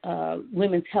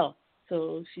women's health.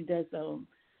 So she does,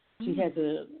 she has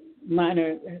a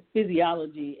minor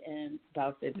physiology and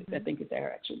biophysics, I think is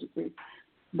her actual degree.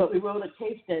 But we wrote a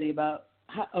case study about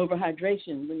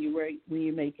overhydration when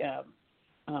you make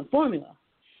formula,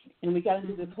 and we got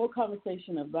into this whole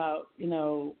conversation about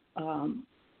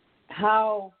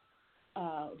how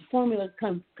formula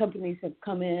companies have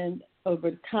come in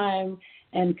over time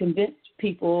and convinced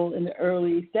people in the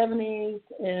early 70s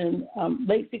and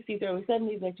late 60s, early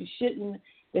 70s that you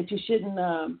shouldn't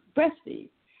breastfeed.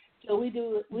 So we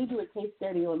do a case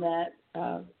study on that.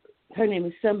 Her name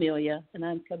is Samelia, and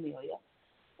I'm Camelia.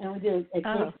 And we did a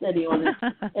case study on it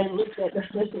and looked at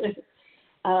the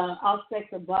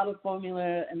aspects of bottle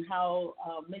formula and how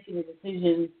making a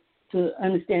decision to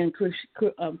understand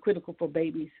critical for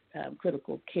babies,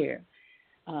 critical care.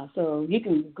 So you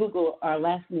can Google our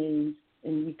last names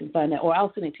and you can find that, or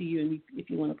I'll send it to you if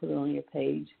you want to put it on your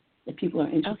page if people are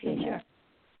interested in that.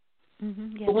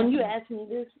 Mm-hmm. Yeah, but when you asked me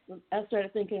this, I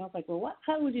started thinking, I was like, well,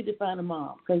 how would you define a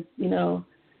mom? Because, so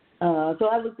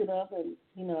I looked it up, and,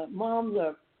 moms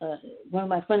are one of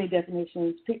my funny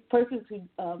definitions, persons who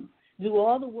do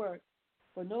all the work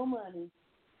for no money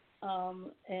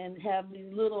and have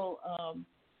these little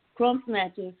crumb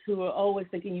snatchers who are always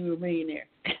thinking you were a millionaire.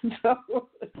 So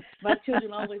my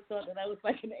children always thought that I was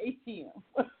like an ATM.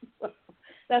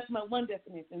 That's my one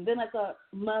definition. Then I thought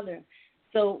mother.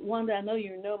 So, Wanda, I know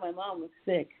you know my mom was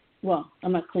sick. Well,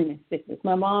 I'm not claiming sickness.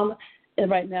 My mom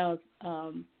right now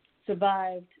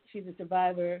survived. She's a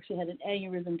survivor. She had an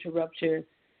aneurysm to rupture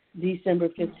December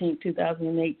 15,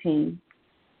 2018.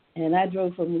 And I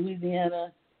drove from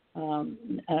Louisiana,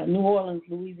 New Orleans,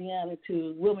 Louisiana,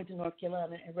 to Wilmington, North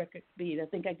Carolina at record speed. I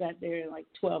think I got there in like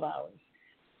 12 hours.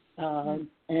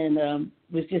 And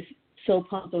was just so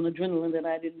pumped on adrenaline that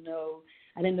I didn't know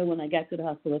when I got to the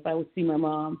hospital if I would see my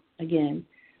mom again.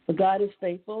 But God is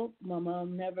faithful. My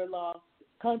mom never lost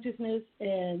consciousness,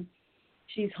 and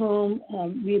she's home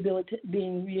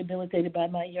being rehabilitated by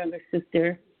my younger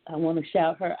sister. I want to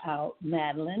shout her out,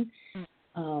 Madeline.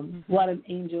 What an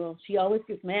angel. She always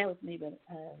gets mad with me, but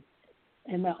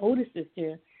and my older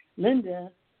sister,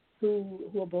 Linda, who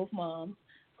are both moms,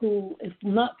 who, if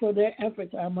not for their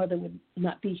efforts, our mother would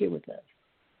not be here with us.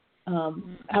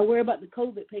 I worry about the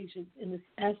COVID patients in this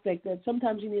aspect that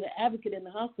sometimes you need an advocate in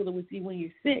the hospital with you when you're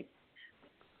sick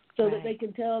so that they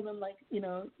can tell them, like,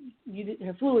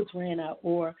 her fluids ran out,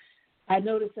 or I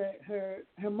noticed her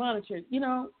monitor,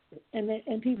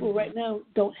 and people right now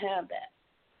don't have that.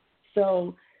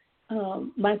 So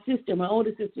my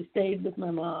older sister stayed with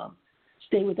our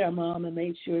mom and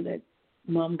made sure that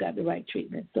mom got the right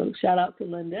treatment. So shout out to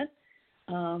Linda.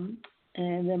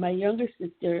 And then my younger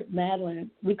sister, Madeline,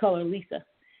 we call her Lisa.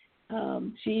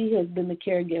 She has been the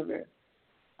caregiver.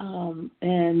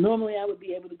 And normally I would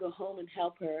be able to go home and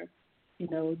help her,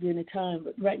 during the time.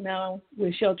 But right now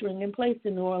we're sheltering in place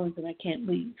in New Orleans and I can't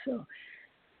leave. So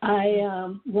I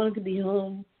wanted to be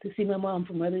home to see my mom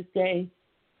for Mother's Day.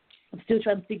 I'm still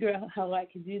trying to figure out how I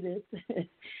can do this.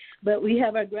 But we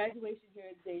have our graduation here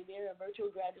at Xavier, a virtual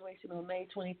graduation on May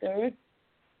 23rd.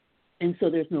 And so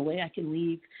there's no way I can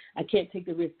leave. I can't take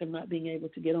the risk of not being able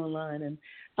to get online. And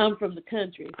I'm from the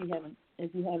country,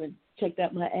 if you haven't checked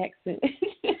out my accent.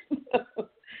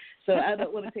 So I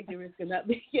don't want to take the risk of not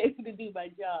being able to do my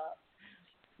job.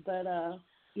 But,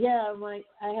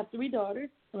 I have 3 daughters.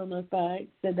 I don't know if I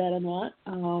said that or not.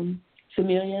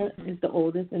 Samelia is the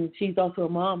oldest, and she's also a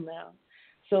mom now.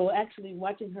 So actually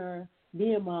watching her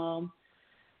be a mom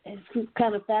is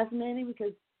kind of fascinating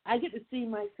because I get to see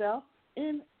myself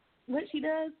in what she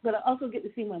does, but I also get to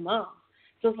see my mom.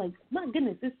 So it's like, my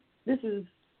goodness, this is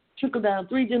trickled down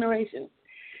 3 generations.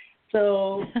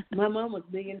 So my mom was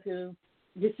big into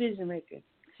decision making.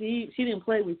 She didn't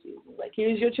play with you. Like,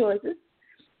 here's your choices,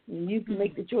 and you can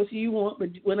make the choice you want, but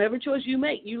whatever choice you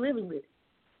make, you living with it.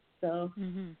 So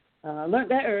I learned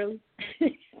that early.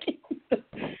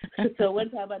 So one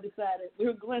time I decided, we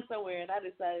were going somewhere, and I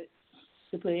decided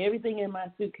to put everything in my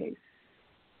suitcase.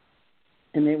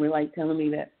 And they were like telling me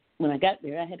that when I got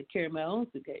there, I had to carry my own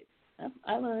suitcase.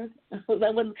 I learned.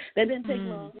 That didn't take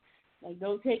long. Like,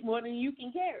 don't take more than you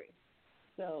can carry.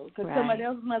 So, because somebody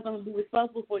else is not going to be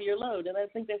responsible for your load. And I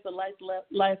think that's a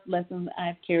life lesson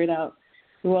I've carried out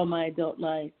through all my adult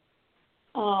life.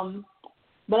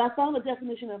 But I found the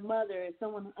definition of mother as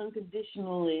someone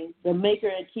unconditionally, the maker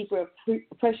and keeper of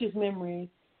precious memories,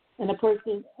 and a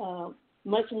person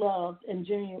much loved and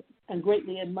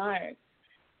greatly admired.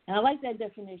 And I like that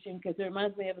definition because it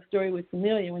reminds me of a story with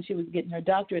Samelia when she was getting her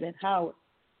doctorate at Howard.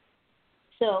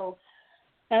 So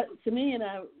Samelia and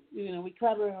I, we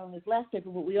collaborated on this last paper,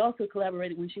 but we also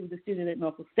collaborated when she was a student at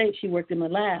Norfolk State. She worked in my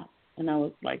lab. And I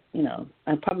was like,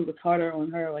 I probably was harder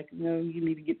on her, like, you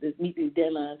need to meet these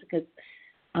deadlines because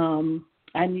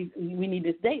we need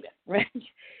this data, right?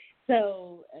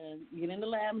 So get in the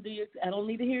lab and I don't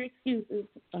need to hear excuses.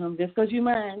 Just because you're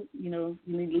mine, you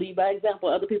need to lead by example.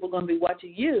 Other people are going to be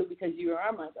watching you because you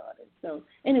are my daughter. So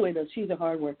anyway, though, she's a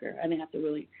hard worker. I didn't have to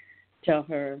really tell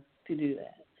her to do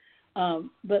that.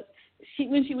 But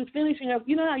when she was finishing up,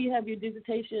 you know how you have your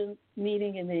dissertation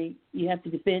meeting and you have to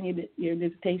defend your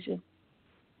dissertation?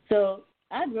 So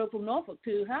I drove from Norfolk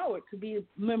to Howard to be a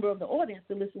member of the audience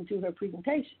to listen to her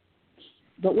presentation.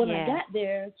 But when I got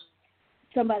there,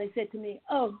 somebody said to me,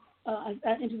 I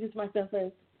introduced myself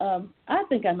as, I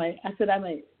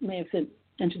may have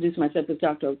introduced myself as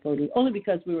Dr. Okpolu, only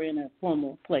because we were in a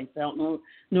formal place. I don't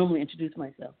normally introduce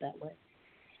myself that way.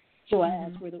 So I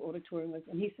asked where the auditorium was,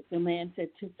 and the man said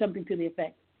something to the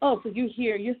effect, so you're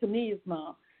here, you're Samelia's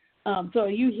mom. So are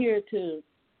you here to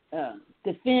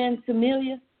defend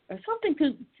Samelia? Or something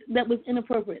that was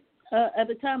inappropriate. At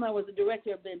the time, I was the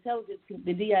director of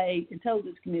the DIA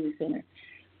Intelligence Community Center.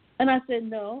 And I said,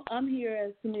 no, I'm here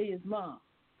as Samelia's mom.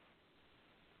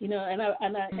 You know, and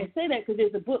I say that because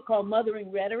there's a book called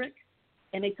Mothering Rhetoric,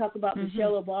 and they talk about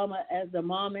Michelle Obama as the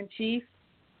mom-in-chief.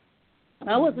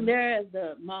 I wasn't there as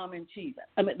the mom-in-chief.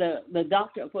 I mean, the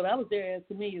doctor, but I was there as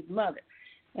Samelia's mother.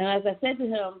 And as I said to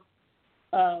him,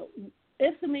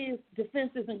 if Samelia's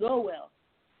defense doesn't go well,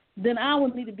 then I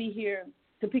would need to be here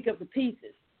to pick up the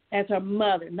pieces as her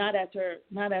mother, not as her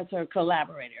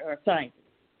collaborator or scientist,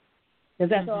 because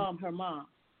that's all I'm her mom,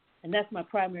 and that's my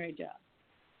primary job.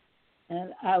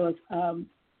 And I was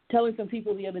telling some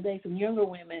people the other day, some younger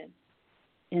women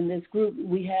in this group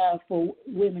we have for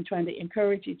women trying to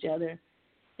encourage each other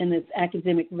in this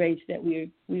academic race that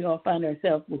we all find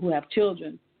ourselves who have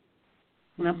children.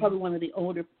 And I'm probably one of the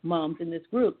older moms in this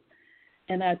group.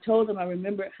 And I told them I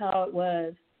remember how it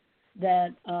was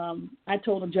that I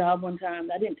told a job one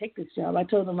time. I didn't take this job. I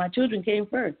told them my children came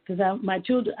first because I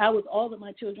was all that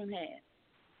my children had,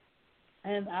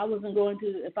 and I wasn't going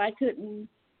to if I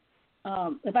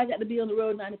got to be on the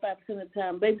road 95% of the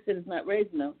time. Babysitter's not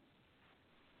raising them.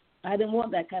 I didn't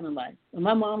want that kind of life. And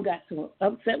my mom got so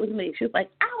upset with me. She was like,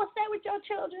 "I will stay with your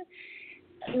children.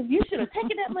 You should have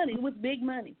taken that money. It was big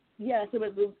money." Yeah, so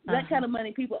that kind of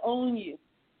money, people own you.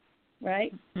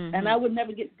 Right? And I would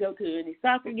never get to go to any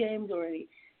soccer games or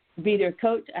be their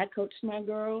coach. I coached my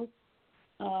girls.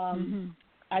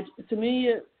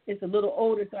 Samelia is a little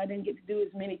older, so I didn't get to do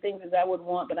as many things as I would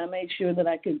want, but I made sure that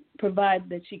I could provide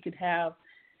that she could have,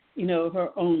 you know, her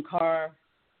own car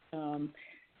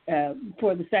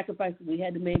for the sacrifices we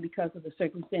had to make because of the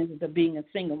circumstances of being a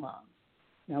single mom.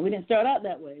 Now, we didn't start out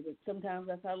that way, but sometimes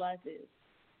that's how life is.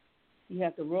 You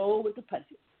have to roll with the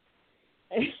punches.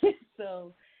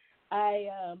 So I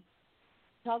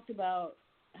talked about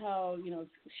how, you know,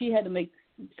 she had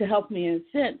to help me in a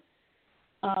sense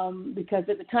because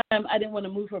at the time I didn't want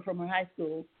to move her from her high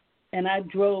school, and I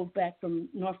drove back from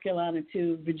North Carolina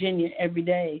to Virginia every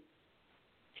day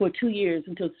for 2 years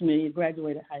until Samelia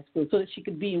graduated high school so that she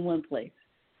could be in one place.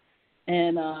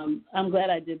 And I'm glad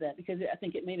I did that because I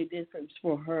think it made a difference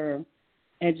for her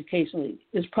educationally.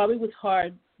 It probably was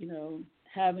hard, you know,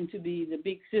 having to be the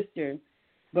big sister,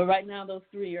 but right now those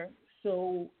three are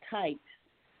so tight.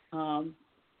 The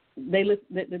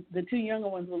two younger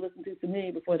ones will listen to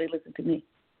Samelia before they listen to me.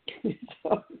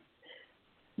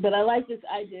 But I like this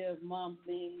idea of moms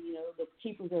being, you know, the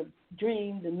keepers of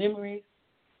dreams and memories.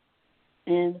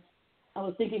 And I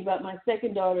was thinking about my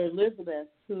second daughter, Elizabeth,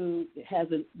 who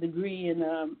has a degree in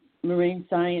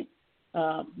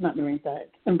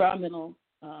environmental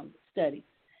studies.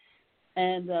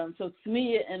 And so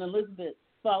Samelia and Elizabeth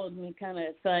followed me kind of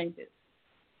as scientists.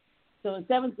 So in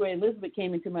 7th grade, Elizabeth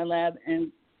came into my lab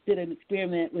and did an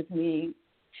experiment with me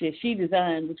she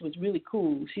designed, which was really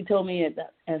cool. She told me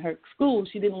at her school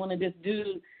she didn't want to just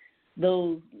do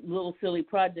those little silly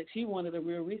projects. She wanted a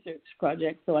real research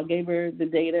project. So I gave her the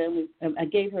data, and I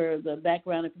gave her the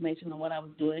background information on what I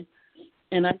was doing.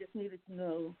 And I just needed to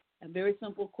know a very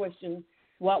simple question: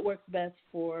 what works best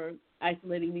for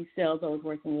isolating these cells I was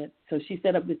working with? So she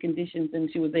set up the conditions,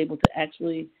 and she was able to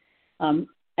actually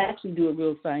do a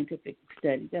real scientific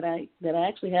study that I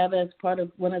actually have as part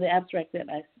of one of the abstracts that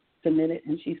I submitted,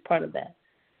 and she's part of that.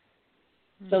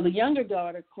 Mm-hmm. So the younger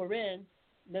daughter, Corinne,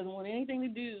 doesn't want anything to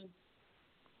do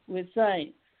with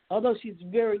science, although she's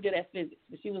very good at physics.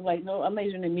 But she was like, no, I'm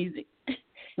majoring in music. And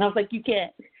I was like, you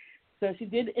can't. So she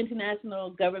did international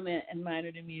government and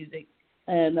minored in music.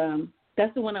 And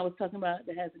that's the one I was talking about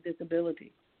that has a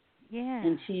disability. Yeah.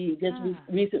 And she just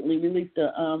recently released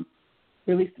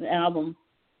an album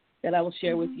that I will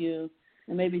share with you.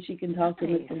 And maybe she can talk to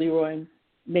Mr. Leroy and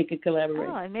make a collaboration.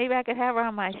 Oh, and maybe I could have her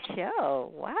on my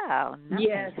show. Wow. Nice.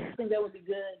 Yes, I think that would be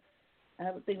good.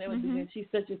 I would think that would be good. She's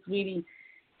such a sweetie.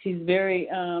 She's very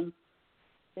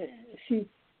she's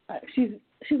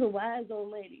a wise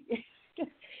old lady.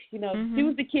 You know, she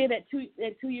was the kid at 2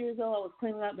 years old. I was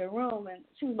cleaning out their room, and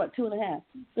she was about 2.5,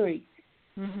 3.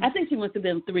 I think she must have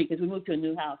been 3 because we moved to a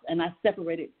new house, and I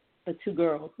separated the two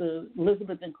girls. So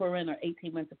Elizabeth and Corinne are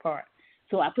 18 months apart.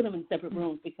 So I put them in separate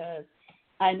rooms because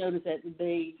I noticed that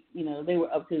they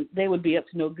would be up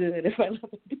to no good if I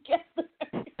left them together.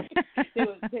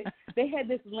 they had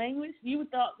this language. You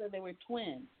would thought that they were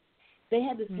twins. They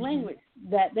had this language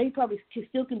that they probably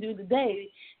still can do today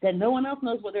that no one else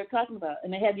knows what they're talking about.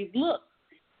 And they had these looks.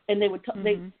 And they would.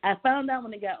 I found out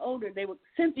when they got older,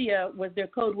 Cynthia was their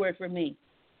code word for me.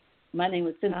 My name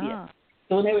was Cynthia. Oh.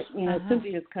 So when they were,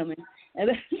 Cynthia's coming,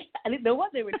 and I didn't know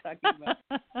what they were talking about.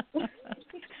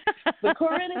 But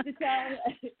Corinne is the child.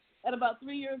 At about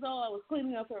 3 years old, I was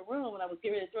cleaning up her room and I was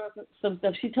getting ready to throw up some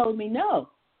stuff. She told me, "No,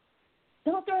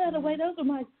 don't throw that away.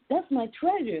 That's my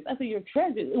treasures." I said, "Your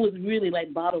treasures." It was really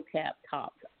like bottle cap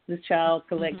tops. This child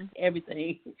collects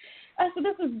everything. I said,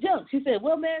 "This is junk." She said,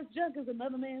 "Well, man's junk is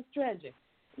another man's treasure."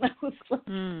 I was like,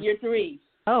 "You're 3.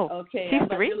 Oh, okay. She's I'm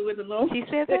not 3? dealing with a normal. She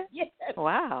said that? Yes.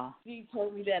 Wow. She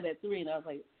told me that at 3, and I was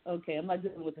like, "Okay, I'm not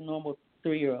dealing with a normal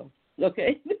 3-year-old."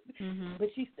 Okay. But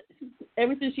she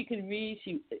ever since she could read,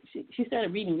 she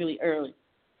started reading really early.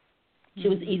 She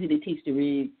was easy to teach to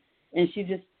read, and she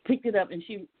just picked it up, and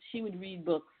she would read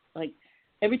books. Like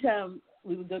every time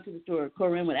we would go to the store,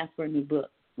 Corinne would ask for a new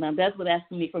book. Now, Beth would ask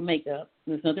me for makeup.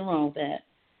 There's nothing wrong with that.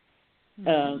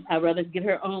 I'd rather get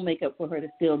her own makeup for her to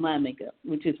steal my makeup,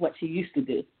 which is what she used to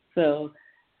do. So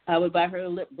I would buy her a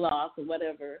lip gloss or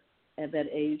whatever at that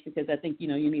age because I think, you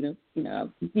don't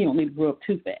need to grow up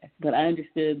too fast. But I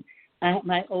understood.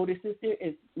 My older sister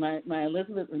is my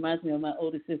Elizabeth reminds me of my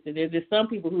older sister. There's just some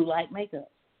people who like makeup.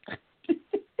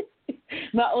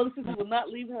 My older sister will not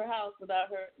leave her house without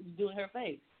her doing her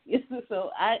face. So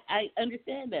I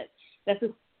understand that. That's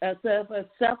a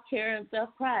self-care and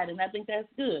self-pride, and I think that's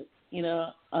good.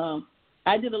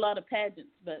 I did a lot of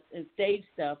pageants and stage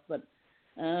stuff, but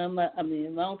as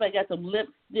long as I got some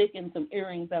lipstick and some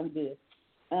earrings, I'm good.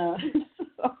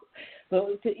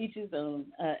 So to each his own.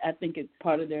 I think it's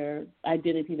part of their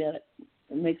identity that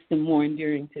makes them more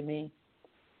enduring to me.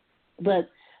 But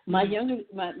my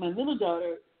little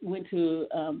daughter went to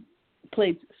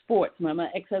played sports. My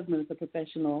ex-husband is a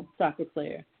professional soccer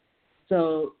player,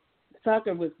 so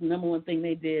soccer was the number one thing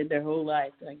they did their whole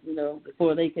life. Like,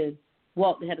 before they could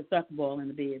walk, they had a soccer ball in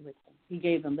the bed with them. He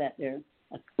gave them that there,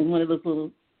 one of those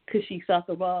little cushy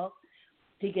soccer balls.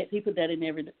 He put that in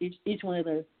each one of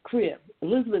their cribs.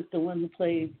 Elizabeth's the one who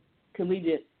played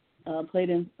collegiate,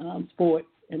 played in sports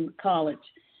in college.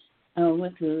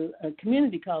 Went to a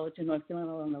community college in North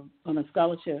Carolina on a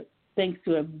scholarship, thanks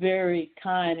to a very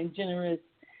kind and generous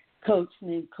coach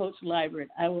named Coach Library.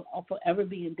 I will forever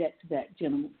be in debt to that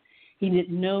gentleman. He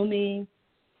didn't know me.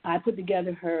 I put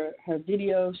together her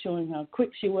video showing how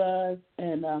quick she was,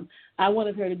 and I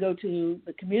wanted her to go to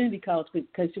the community college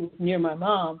because she was near my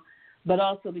mom, but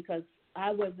also because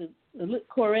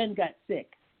Corinne got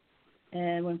sick.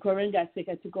 And when Corinne got sick,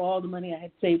 I took all the money I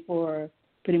had saved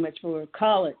pretty much for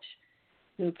college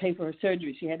to pay for her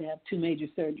surgery. She had to have 2 major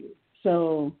surgeries.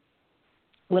 So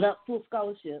without full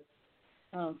scholarship,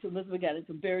 so Elizabeth got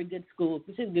into very good schools.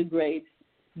 She had good grades,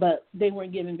 but they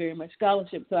weren't giving very much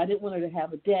scholarship. So I didn't want her to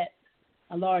have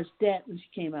a large debt when she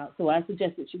came out. So I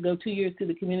suggested she go 2 years to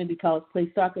the community college, play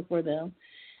soccer for them,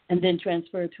 and then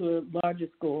transfer to a larger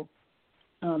school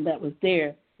that was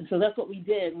there. And so that's what we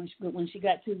did when she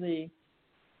got to the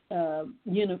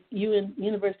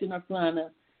University of North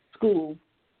Carolina school.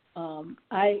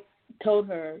 I told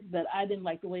her that I didn't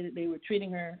like the way that they were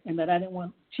treating her, and that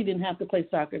she didn't have to play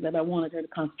soccer. That I wanted her to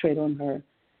concentrate on her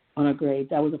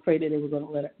grades. I was afraid that they were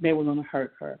going to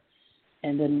hurt her,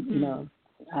 and then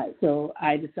so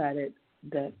I decided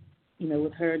that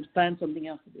with her to find something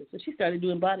else to do. So she started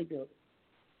doing bodybuilding,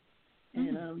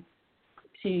 and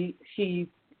she's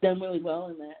done really well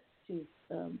in that. She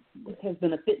has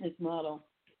been a fitness model.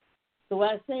 So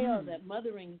I say all that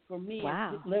mothering for me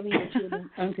is loving your children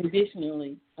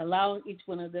unconditionally, allowing each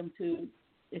one of them to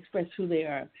express who they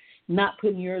are, not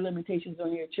putting your limitations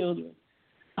on your children.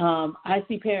 I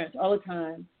see parents all the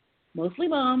time, mostly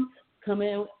moms, come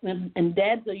in, and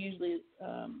dads are usually,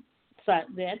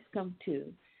 dads come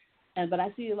too. But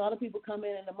I see a lot of people come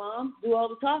in and the moms do all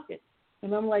the talking.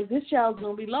 And I'm like, this child's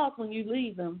going to be lost when you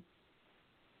leave them,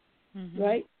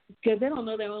 right? Because they don't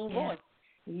know their own voice.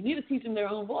 You need to teach them their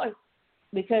own voice.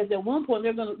 Because at one point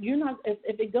if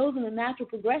it goes in the natural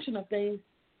progression of things,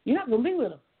 you're not going to be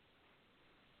with them.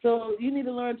 So you need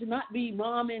to learn to not be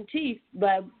mom in chief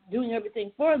by doing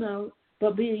everything for them,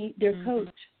 but being their coach.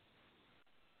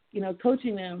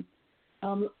 Coaching them.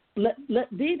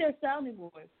 Be their sounding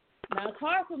board. Now it's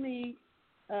hard for me,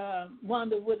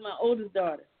 Wanda, with my oldest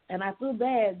daughter, and I feel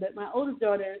bad that my oldest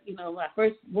daughter, my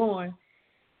firstborn,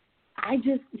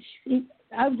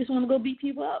 I just want to go beat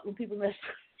people up when people mess.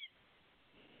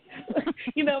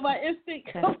 You know, my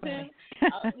instinct comes in.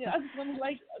 I just want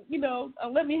to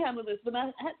let me handle this. But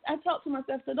I talked to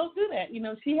myself, so don't do that. You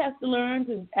know, she has to learn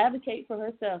to advocate for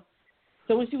herself.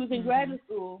 So when she was in graduate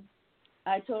school,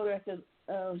 I told her, I said,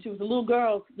 she was a little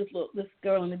girl. This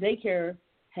girl in the daycare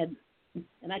had,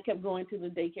 and I kept going to the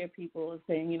daycare people and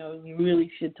saying, you know, you really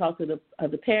should talk to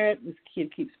the parent. This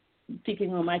kid keeps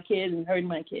picking on my kid and hurting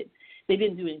my kid. They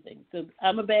didn't do anything. So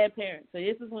I'm a bad parent. So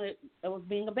this is when I was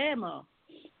being a bad mom.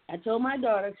 I told my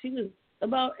daughter, she was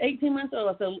about 18 months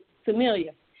old, I said,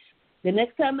 Samelia, the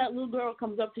next time that little girl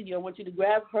comes up to you, I want you to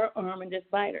grab her arm and just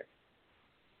bite her.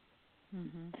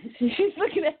 She's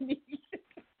looking at me.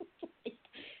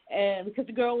 And because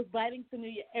the girl was biting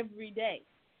Samelia every day,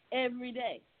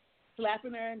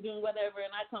 slapping her and doing whatever.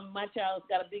 And my child's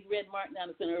got a big red mark down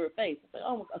the center of her face. I said,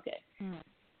 oh, okay.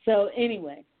 So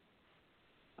anyway,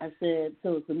 I said,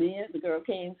 so Samelia, the girl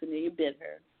came, Samelia bit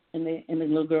her. And the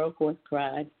little girl, of course,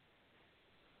 cried.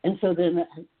 And so then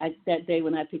that day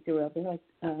when I picked her up, they're like,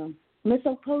 Miss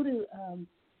Opodu,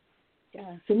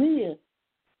 Samelia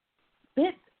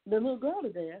bit the little girl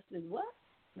today. I said, what?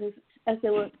 I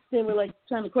said, well, they were like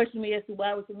trying to question me as to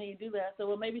why would Samelia do that. I said,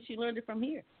 well, maybe she learned it from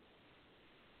here.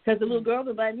 Because the little girl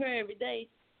was biting her every day,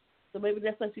 so maybe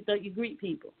that's why she thought you greet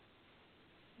people.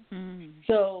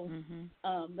 So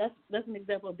that's an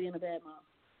example of being a bad mom.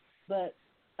 But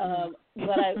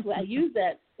I use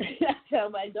that. I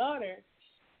tell my daughter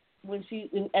when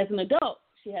as an adult,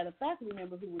 she had a faculty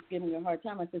member who was giving her a hard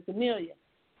time. I said, Amelia,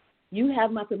 you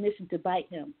have my permission to bite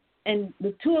him. And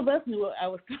the two of us knew what I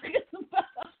was talking about.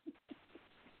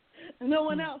 No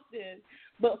one else did.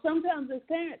 But sometimes as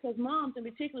parents, as moms in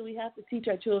particular, we have to teach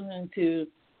our children to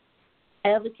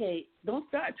advocate. Don't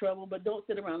start trouble, but don't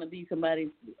sit around and be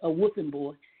a whooping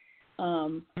boy.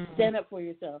 Stand up for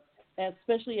yourself,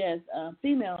 especially as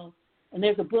females. And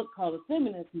there's a book called The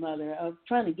Feminist Mother. I was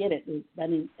trying to get it. I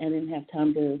didn't have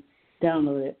time to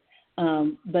download it.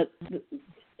 But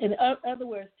in other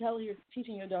words,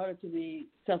 teaching your daughter to be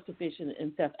self-sufficient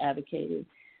and self-advocating,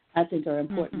 I think are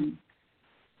important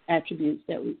attributes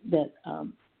that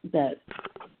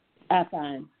I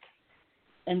find.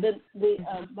 And then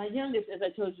my youngest, as I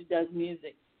told you, does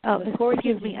music. Oh,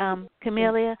 excuse me,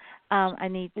 Camellia. I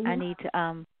need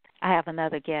to. I have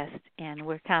another guest, and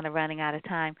we're kind of running out of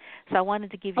time. So I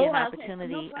wanted to give you an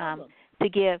opportunity to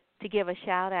give a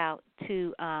shout out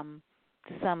to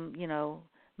some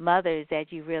mothers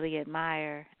that you really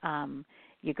admire,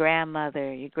 your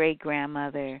grandmother, your great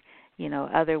grandmother,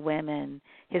 other women,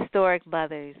 historic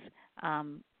mothers.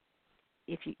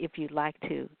 If you'd like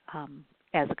to,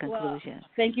 as a conclusion. Well,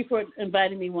 thank you for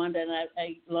inviting me, Wanda, and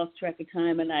I lost track of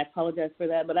time, and I apologize for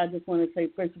that. But I just want to say,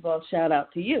 first of all, shout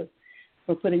out to you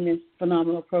for putting this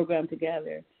phenomenal program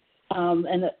together.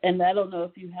 And I don't know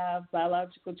if you have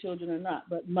biological children or not,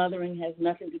 but mothering has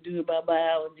nothing to do about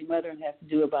biology. Mothering has to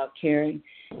do about caring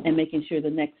and making sure the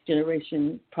next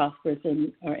generation prospers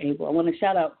and are able. I want to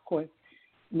shout out, of course,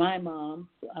 my mom,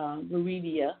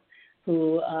 Luridia,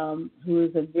 who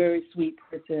is a very sweet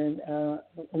person.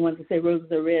 I wanted to say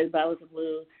roses are red, violets are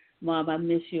blue. Mom, I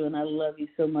miss you and I love you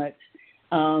so much.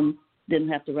 Didn't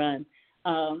have to run.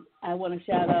 I want to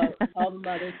shout out all the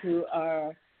mothers who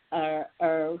are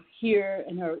here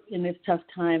and are in this tough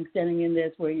time, standing in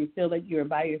this where you feel like you're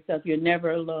by yourself. You're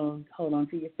never alone. Hold on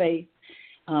to your faith.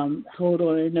 Hold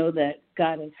on and know that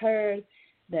God has heard,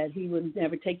 that he would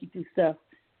never take you through stuff.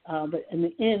 But in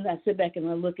the end, I sit back and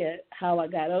I look at how I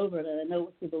got over it, and I know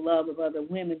it's through the love of other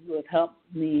women who have helped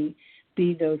me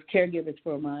be those caregivers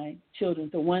for my children.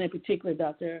 So one in particular,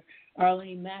 Dr.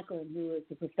 Arlene Macklin, who is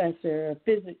a professor of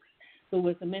physics, who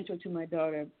was a mentor to my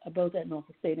daughter, both at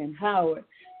Norfolk State and Howard,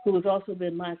 who has also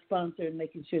been my sponsor in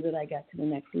making sure that I got to the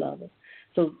next level.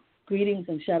 So greetings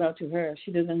and shout out to her.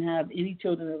 She doesn't have any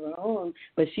children of her own,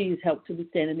 but she's helped to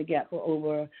stand in the gap for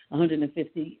over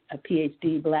 150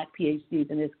 PhD, black PhDs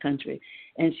in this country,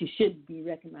 and she should be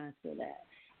recognized for that.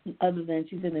 Other than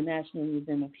she's in the National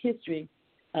Museum of History,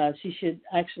 she should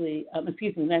actually,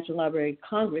 National Library of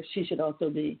Congress, she should also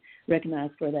be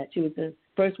recognized for that. She was the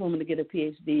first woman to get a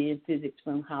PhD in physics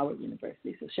from Howard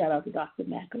University. So shout out to Dr.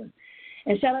 Macklin.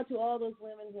 And shout out to all those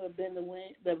women who have been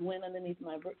the wind underneath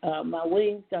my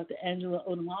wings. Dr. Angela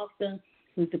Odom Austin,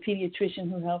 who's the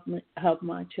pediatrician who helped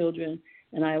my children,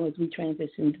 and we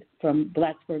transitioned from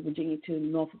Blacksburg, Virginia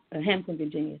to Hampton,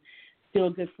 Virginia. Still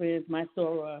good friends, my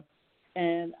soror.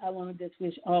 And I want to just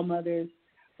wish all mothers,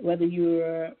 whether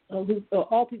you're or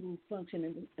all people who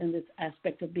function in this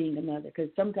aspect of being a mother,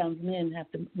 because sometimes men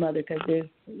have to mother because there's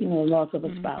loss of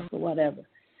a spouse or whatever.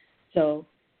 So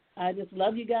I just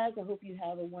love you guys. I hope you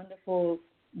have a wonderful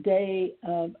day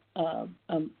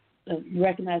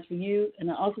recognized for you. And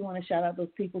I also want to shout out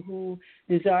those people who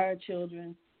desire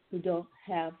children, who don't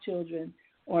have children,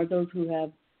 or those who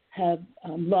have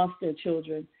lost their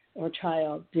children or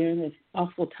child during this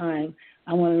awful time.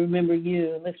 I want to remember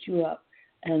you and lift you up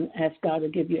and ask God to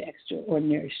give you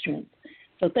extraordinary strength.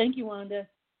 So thank you, Wanda.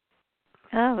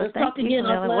 Oh, well, Let's thank talk you, again.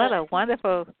 Camilla.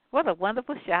 What a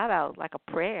wonderful shout out, like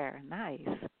a prayer. Nice.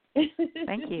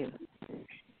 Thank you.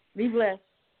 Be blessed.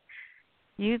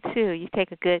 You too. You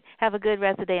have a good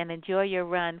rest of the day and enjoy your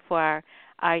run for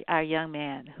our young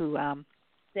man who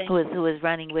is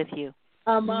running with you.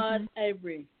 Ahmaud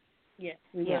Arbery. Yes,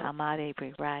 Ahmaud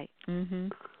Arbery, right.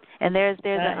 Mhm. And there's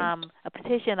a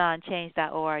petition on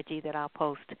change.org that I'll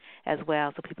post as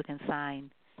well so people can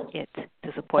sign it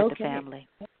to support the family.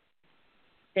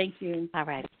 Thank you. All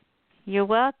right. You're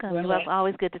welcome. You're welcome.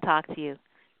 Always good to talk to you.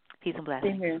 Peace and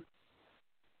blessings. Same here.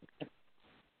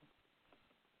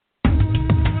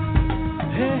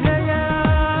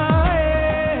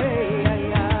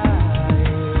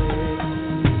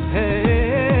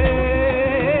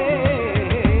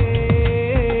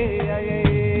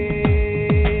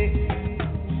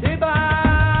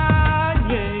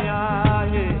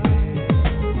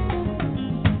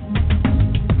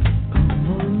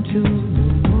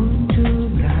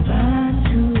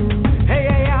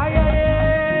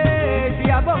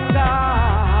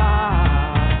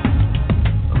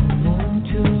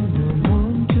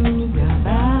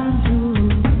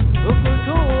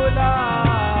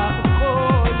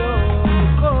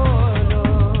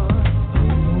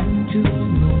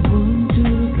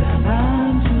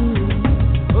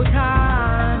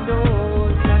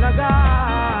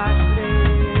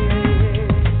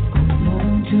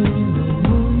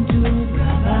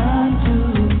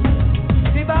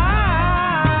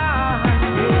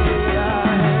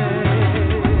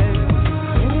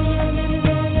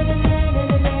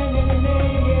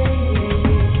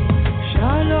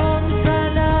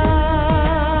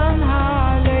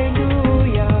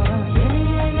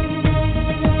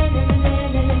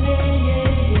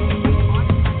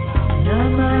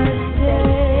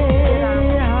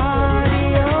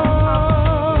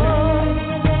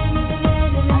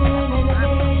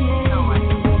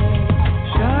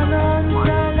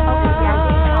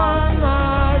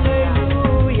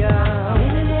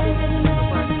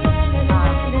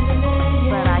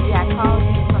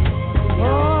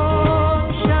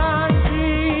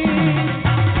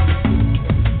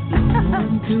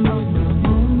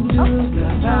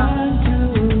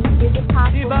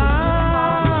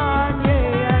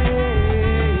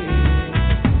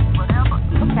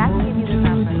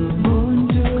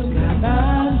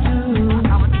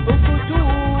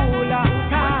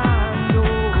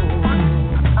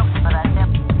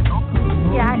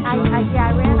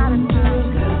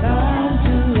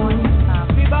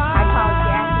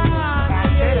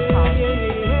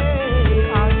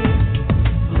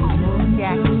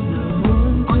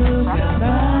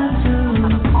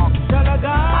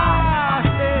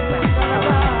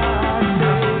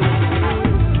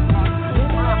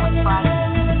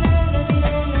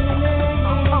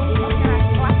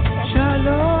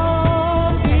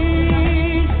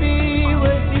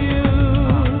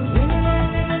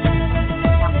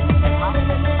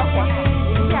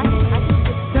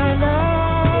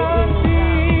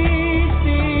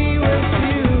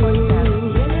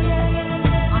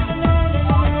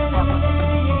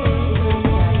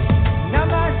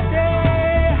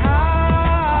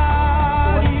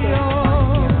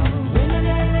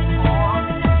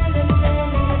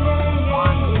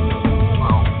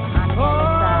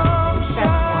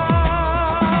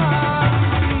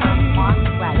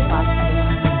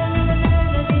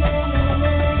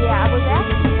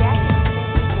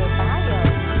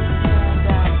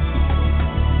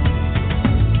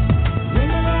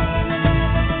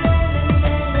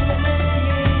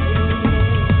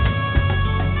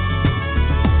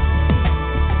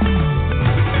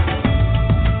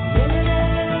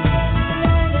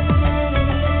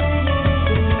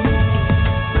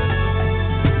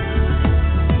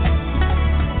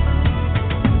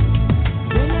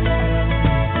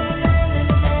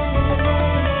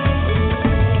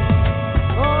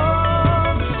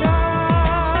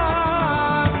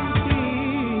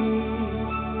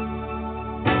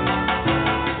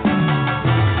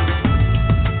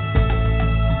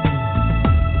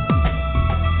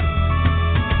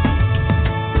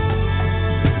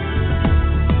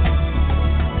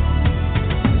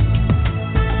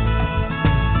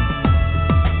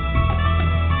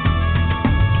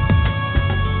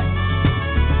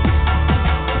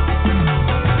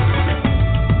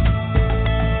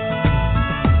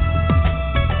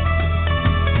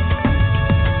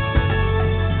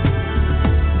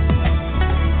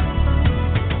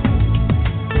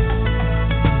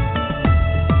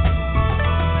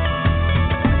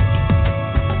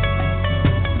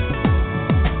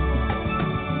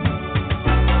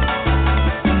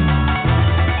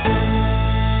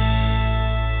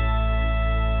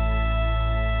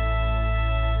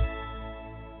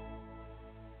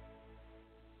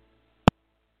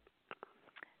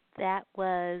 That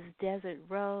was Desert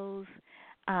Rose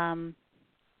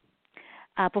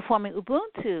performing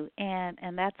Ubuntu,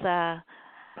 and that's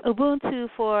Ubuntu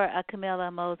for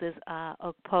Camilla Moses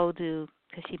Okpodu,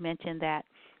 because she mentioned that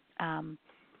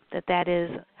that is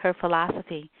her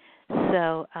philosophy.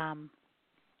 So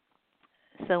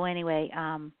anyway,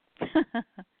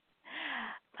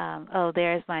 oh,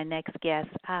 there's my next guest,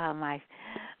 my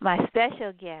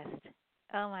special guest.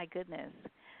 Oh my goodness.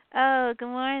 Oh, good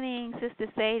morning, Sister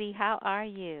Sadie. How are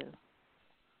you?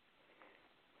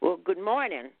 Well, good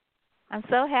morning. I'm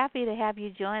so happy to have you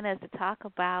join us to talk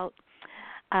about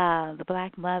the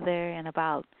Black mother and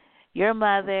about your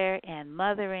mother and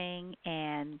mothering,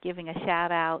 and giving a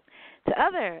shout out to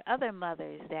other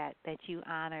mothers that you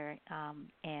honor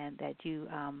and that you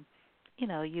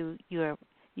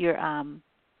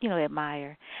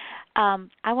admire.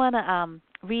 I want to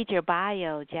read your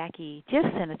bio. Jackie just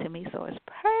sent it to me, so it's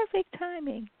perfect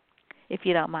timing, if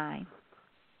you don't mind.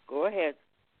 Go ahead.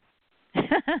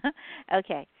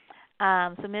 Okay.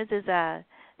 So Mrs.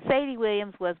 Sadie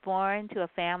Williams was born to a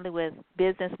family with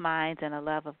business minds and a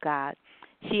love of God.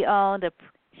 She owned a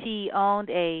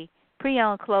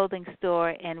pre-owned clothing store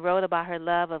and wrote about her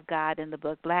love of God in the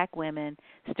book Black Women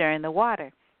Stirring the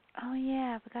Water. Oh,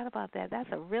 yeah, I forgot about that. That's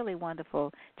a really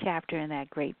wonderful chapter in that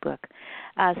great book.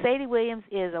 Sadie Williams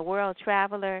is a world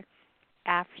traveler.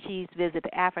 She's visited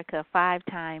Africa 5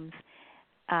 times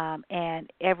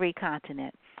and every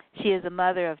continent. She is a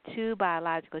mother of 2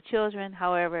 biological children.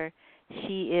 However,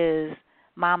 she is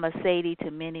Mama Sadie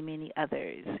to many, many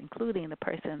others, including the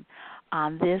person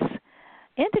on this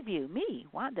interview, me,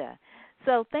 Wanda.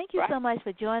 So thank you so much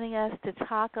for joining us to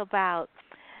talk about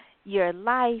your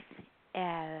life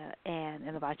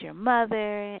and about your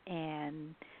mother.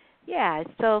 And, yeah,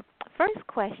 so first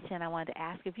question I wanted to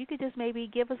ask, if you could just maybe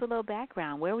give us a little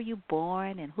background. Where were you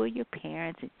born, and who are your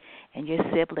parents and your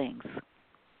siblings?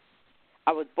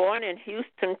 I was born in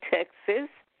Houston, Texas,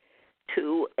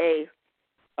 to a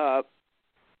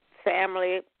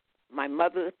family. My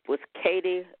mother was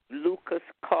Katie Lucas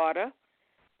Carter.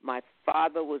 My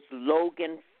father was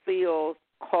Logan Field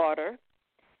Carter,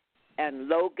 and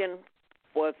Logan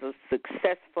was a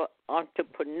successful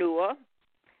entrepreneur,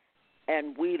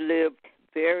 and we lived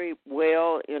very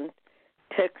well in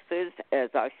Texas. As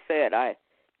I said, I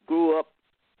grew up,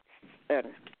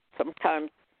 and sometimes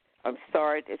I'm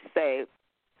sorry to say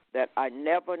that I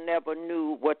never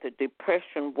knew what the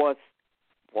Depression was.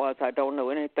 I don't know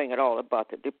anything at all about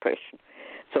the Depression.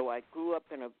 So I grew up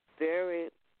in a very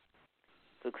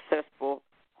successful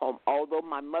home. Although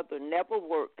my mother never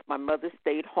worked, my mother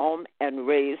stayed home and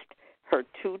raised her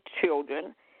 2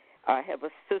 children. I have a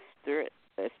sister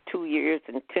that's 2 years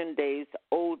and 10 days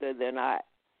older than I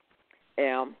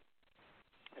am.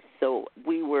 So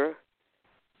we were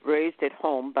raised at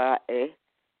home by a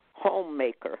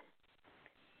homemaker.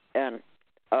 And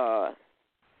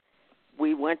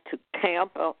we went to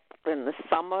camp up in the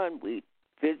summer, and we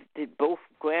visited both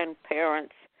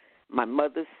grandparents, my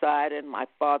mother's side and my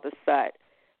father's side.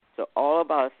 So all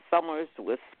of our summers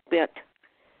were spent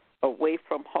away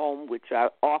from home, which I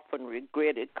often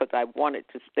regretted because I wanted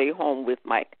to stay home with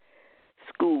my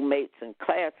schoolmates and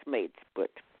classmates.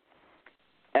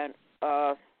 And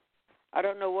I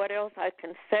don't know what else I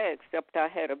can say except I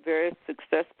had a very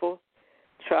successful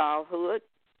childhood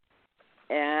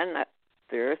and a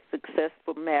very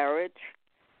successful marriage.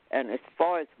 And as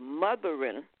far as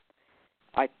mothering,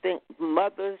 I think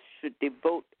mothers should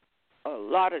devote a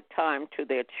lot of time to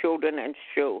their children and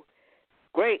show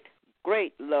great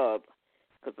love,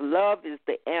 because love is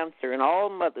the answer, and all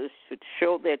mothers should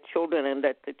show their children and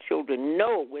let the children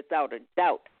know without a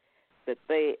doubt that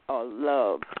they are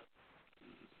loved.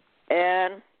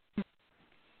 And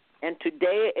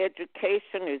today,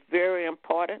 education is very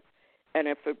important, and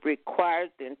if it requires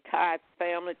the entire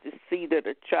family to see that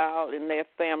a child in their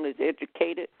family is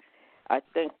educated, I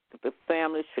think the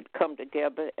family should come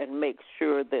together and make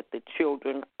sure that the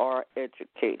children are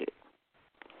educated.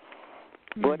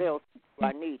 What else do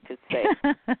I need to say?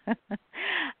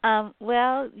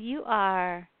 Well, you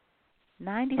are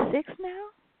 96 now?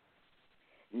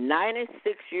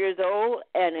 96 years old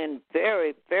and in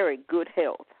very, very good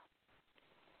health.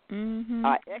 Mm-hmm.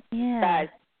 I exercise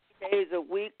 3 days a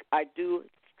week. I do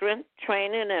strength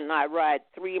training, and I ride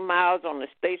 3 miles on a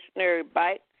stationary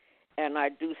bike, and I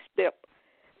do step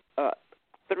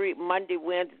 3 Monday,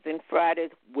 Wednesdays, and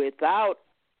Fridays without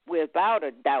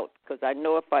a doubt, because I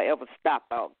know if I ever stop,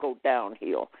 I'll go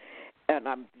downhill. And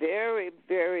I'm very,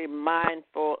 very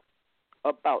mindful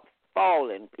about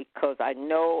falling, because I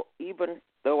know even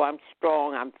though I'm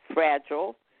strong, I'm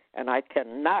fragile, and I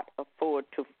cannot afford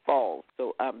to fall.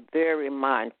 So I'm very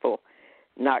mindful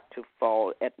not to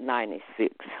fall at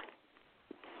 96.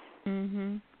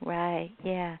 Right.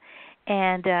 Yeah.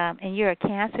 And you're a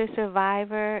cancer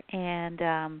survivor,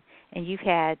 and you've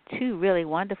had 2 really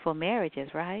wonderful marriages,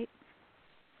 right?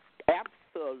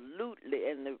 Absolutely,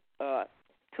 and the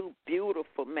 2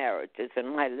 beautiful marriages.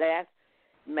 And my last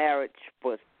marriage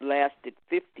lasted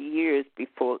 50 years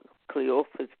before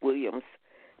Cleophas Williams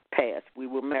passed. We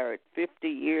were married 50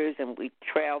 years, and we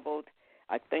traveled.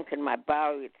 I think in my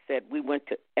bio it said we went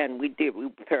to, and we did. We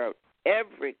traveled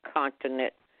every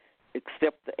continent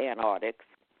except the Antarctic,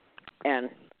 and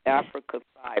Africa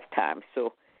 5 times.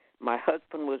 So my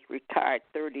husband was retired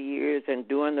 30 years, and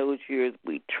during those years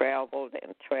we traveled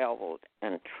and traveled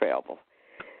and traveled.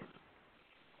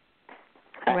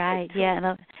 Right,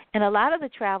 yeah, and a lot of the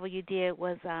travel you did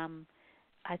was,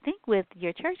 I think, with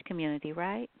your church community,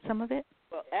 right? Some of it.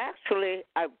 Well, actually,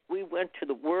 we went to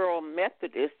the World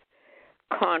Methodist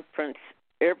Conference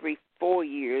every 4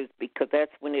 years because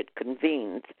that's when it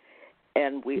convenes,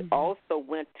 and we also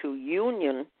went to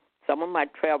Union. Some of my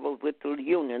travels with the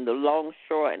Union, the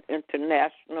Longshore and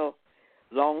International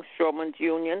Longshoremen's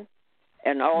Union,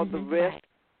 and all the rest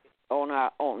on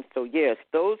our own. So yes,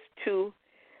 those 2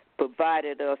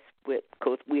 provided us with,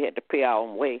 because we had to pay our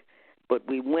own way, but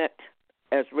we went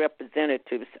as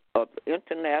representatives of the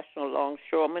International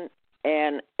Longshoremen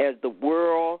and as the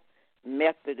World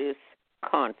Methodist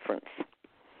Conference.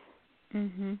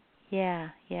 Yeah,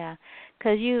 yeah.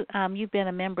 Because you've been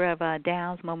a member of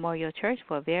Downs Memorial Church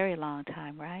for a very long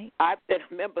time, right? I've been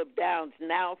a member of Downs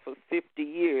now for 50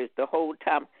 years. The whole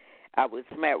time I was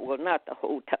married, well, not the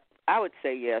whole time. I would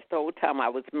say yes, the whole time I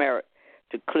was married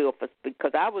to Cleophas,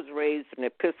 because I was raised an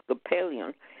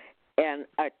Episcopalian, and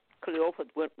Cleophas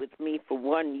went with me for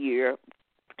 1 year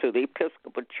to the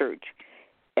Episcopal Church,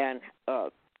 and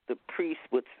the priest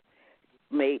was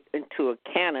made into a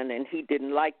canon, and he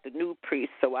didn't like the new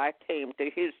priest, so I came to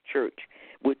his church,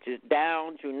 which is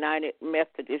Downs United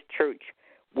Methodist Church,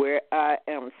 where I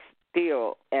am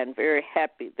still and very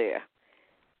happy there.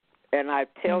 And I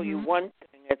tell you one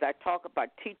thing, as I talk about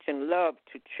teaching love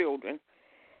to children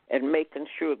and making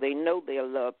sure they know they're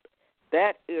loved,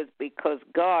 that is because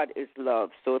God is love.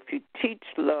 So if you teach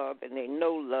love and they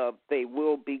know love, they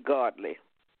will be godly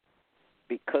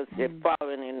because they're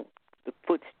following in the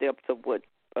footsteps of what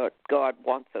God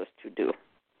wants us to do.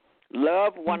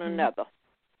 Love one another.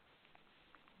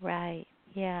 Right,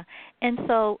 yeah. And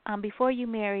so before you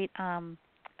married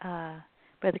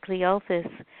Brother Cleophas,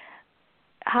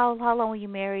 how long were you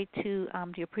married to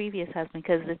your previous husband?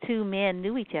 Because the 2 men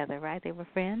knew each other, right? They were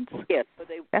friends? Yes. So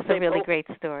that's a really great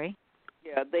story.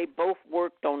 Yeah, they both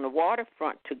worked on the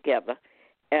waterfront together,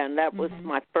 and that was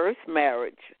my first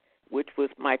marriage, which was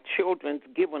my children's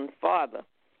given father.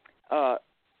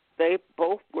 They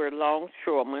both were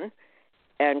longshoremen,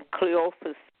 and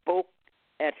Cleophas spoke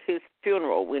at his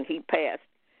funeral when he passed,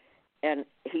 and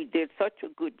he did such a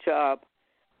good job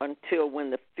until when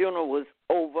the funeral was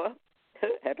over,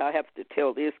 and I have to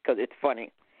tell this because it's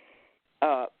funny,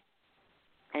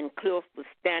 and Cleophas was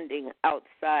standing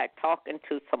outside talking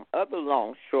to some other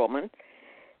longshoremen.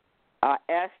 I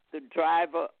asked the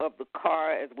driver of the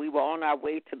car as we were on our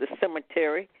way to the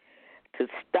cemetery to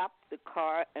stop the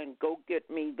car and go get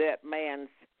me that man's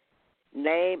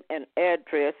name and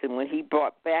address. And when he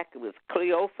brought back, it was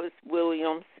Cleophas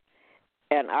Williams,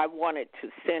 and I wanted to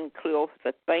send Cleophas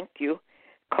a thank you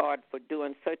card for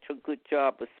doing such a good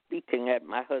job of speaking at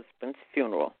my husband's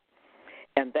funeral.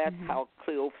 And that's how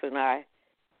Cleophas and I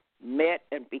met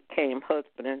and became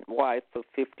husband and wife for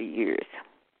 50 years.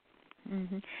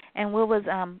 And what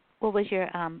was your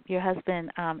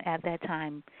husband at that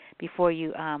time before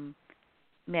you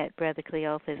met Brother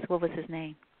Cleophas? What was his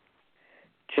name?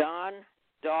 John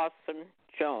Dawson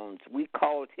Jones. We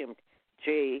called him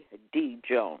J.D.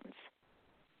 Jones.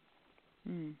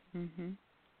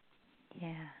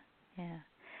 Yeah.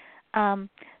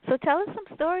 So tell us some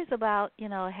stories about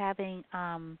having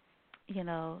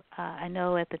I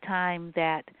know at the time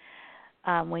that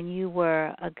when you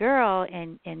were a girl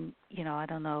and I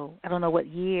don't know what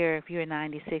year, if you're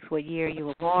 96, what year you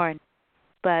were born,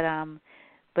 but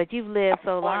you've lived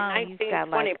so long. You've got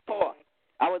like 1924.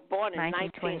 I was born in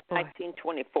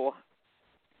 1924.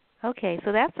 Okay,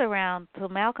 so that's around. So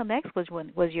Malcolm X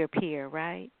was your peer,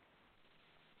 right?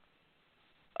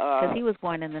 Because he was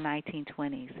born in the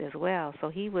 1920s as well.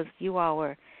 So you all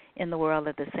were in the world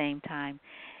at the same time.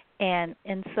 And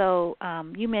so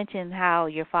you mentioned how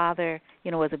your father,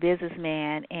 was a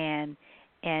businessman, and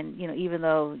even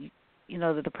though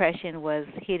the Depression was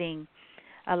hitting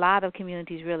a lot of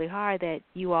communities really hard that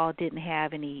you all didn't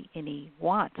have any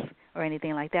wants or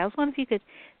anything like that. I was wondering if you could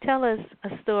tell us a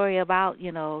story about,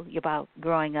 about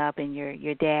growing up and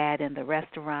your dad and the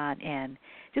restaurant, and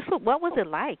just what was it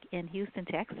like in Houston,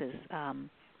 Texas,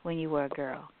 when you were a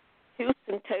girl?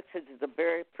 Houston, Texas is a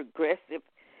very progressive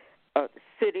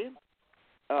city.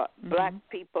 Black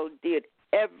people did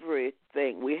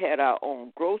everything. We had our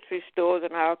own grocery stores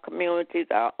in our communities,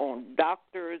 our own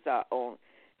doctors, our own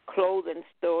clothing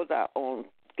stores, our own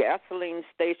gasoline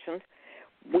stations.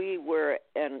 We were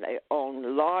in our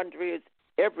own laundries,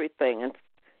 everything. And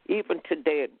even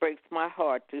today it breaks my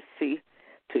heart to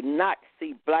not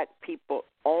see black people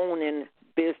owning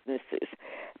businesses,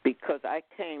 because I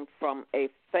came from a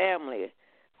family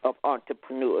of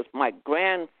entrepreneurs. My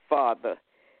grandfather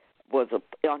was an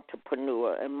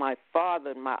entrepreneur, and my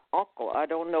father and my uncle. I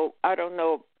don't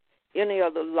know any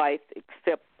other life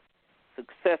except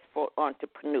successful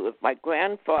entrepreneurs. My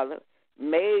grandfather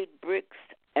made bricks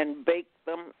and baked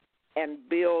them and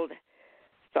built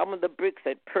some of the bricks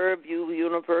at Purdue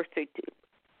University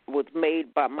was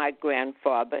made by my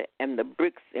grandfather, and the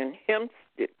bricks in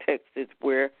Hempstead, Texas,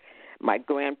 where my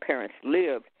grandparents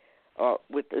lived,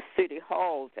 with the city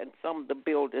halls and some of the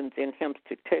buildings in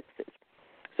Hempstead, Texas.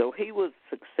 So he was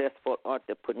a successful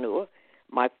entrepreneur.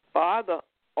 My father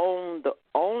owned the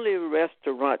only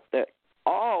restaurant that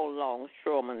all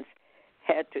longshoremen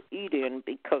had to eat in,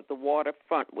 because the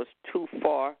waterfront was too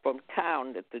far from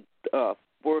town that the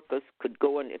workers could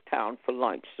go into town for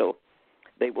lunch. So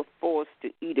they were forced to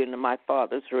eat in my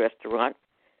father's restaurant.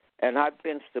 And I've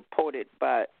been supported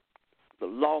by the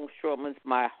longshoremen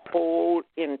my whole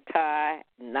entire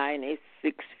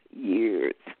 96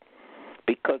 years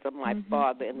because of my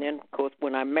father. And then, of course,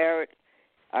 when I married,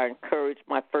 I encouraged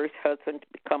my first husband to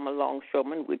become a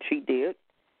longshoreman, which he did.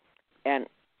 And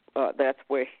that's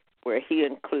where he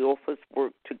and Cleophas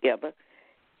worked together.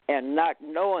 And not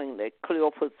knowing that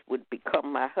Cleophas would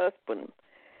become my husband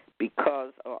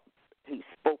because he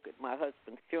spoke at my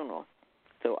husband's funeral.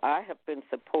 So I have been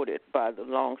supported by the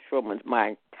longshoremen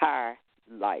my entire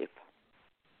life.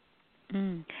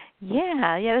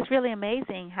 Yeah, that's really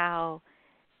amazing how,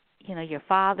 your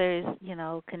father's,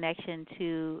 connection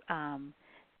to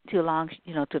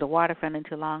to the waterfront and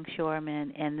to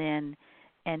longshoremen, and then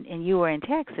and you were in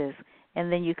Texas,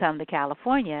 and then you come to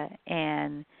California,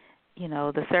 and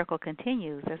the circle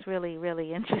continues. That's really,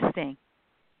 really interesting.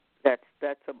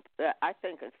 I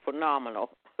think it's phenomenal.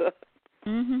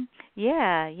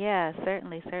 Yeah,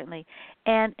 certainly.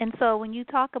 And so when you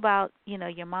talk about,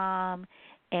 your mom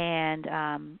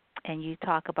and you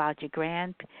talk about your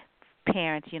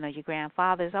grandparents, your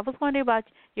grandfathers, I was wondering about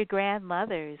your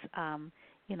grandmothers,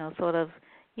 sort of,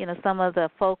 some of the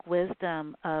folk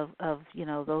wisdom of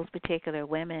those particular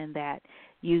women that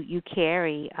you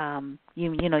carry.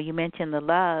 You mentioned the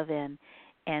love,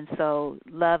 and so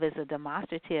love is a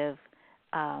demonstrative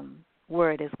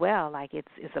word as well, like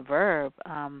it's a verb,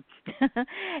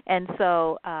 and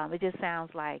so it just sounds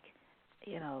like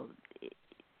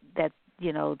that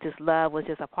just love was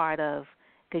just a part of,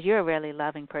 because you're a really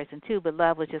loving person too, but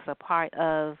love was just a part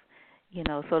of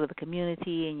sort of the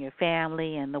community and your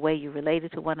family and the way you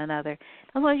related to one another.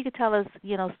 I was wondering if you could tell us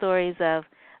stories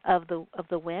of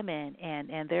the women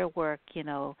and their work,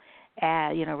 raising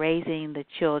the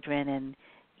children and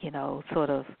sort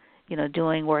of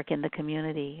doing work in the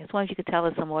community. I was wondering if you could tell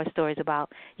us some more stories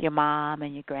about your mom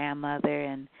and your grandmother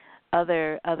and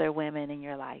other women in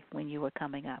your life when you were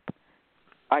coming up.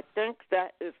 I think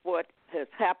that is what has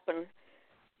happened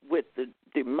with the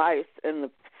demise and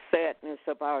the sadness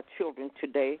of our children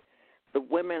today. The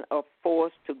women are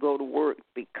forced to go to work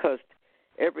because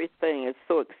everything is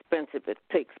so expensive. It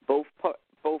takes both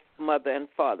mother and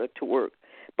father to work.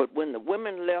 But when the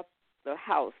women left the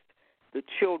house, the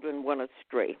children went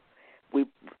astray.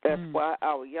 That's why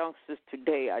our youngsters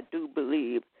today, I do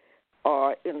believe,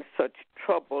 are in such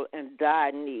trouble and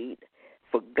dire need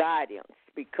for guidance,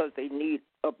 because they need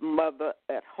a mother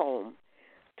at home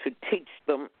to teach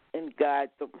them and guide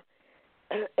them.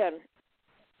 And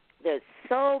there's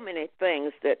so many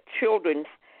things that children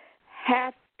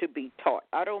have to be taught.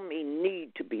 I don't mean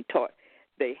need to be taught.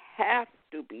 They have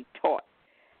to be taught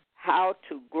how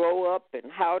to grow up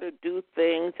and how to do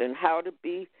things and how to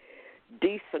be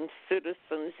decent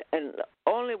citizens. And the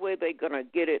only way they're going to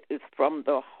get it is from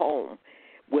the home,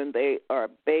 when they are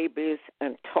babies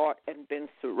and taught and been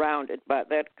surrounded by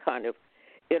that kind of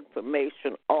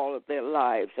information all of their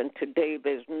lives. And today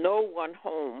there's no one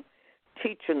home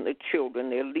teaching the children.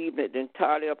 They're leaving it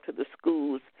entirely up to the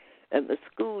schools, and the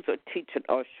schools are teaching,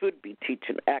 or should be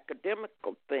teaching,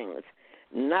 academical things,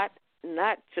 not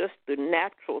just the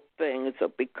natural things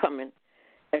of becoming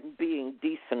and being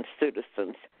decent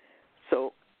citizens.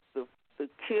 So the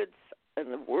kids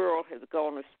and the world has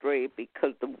gone astray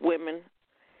because the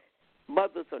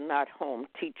mothers are not home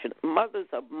teaching. Mothers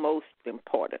are most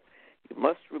important. You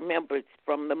must remember it's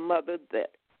from the mother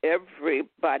that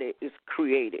everybody is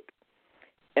created.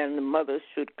 And the mother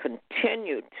should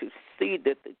continue to see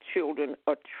that the children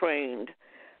are trained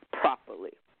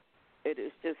properly. It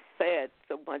is just sad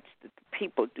so much that the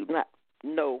people do not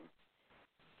know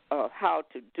how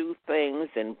to do things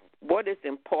and what is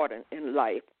important in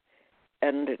life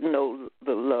and know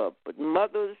the love. But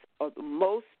mothers are the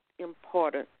most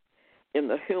important in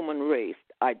the human race,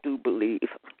 I do believe.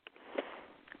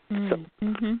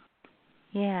 Mm-hmm.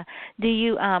 Yeah. Do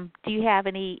you have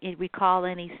recall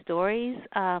any stories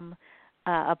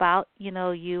about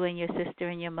you and your sister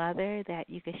and your mother that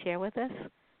you could share with us?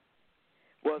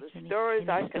 Well, the stories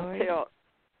I can tell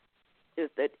is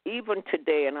that even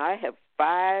today, and I have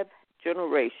 5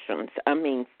 generations,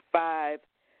 5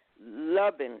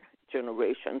 loving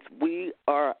generations. We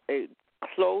are a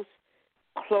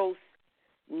close-knit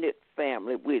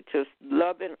family. We're just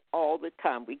loving all the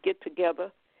time. We get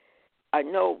together. I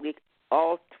know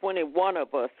all 21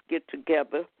 of us get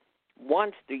together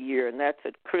once a year, and that's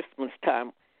at Christmas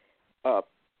time.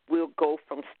 We'll go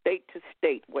from state to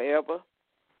state, wherever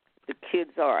the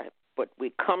kids are, but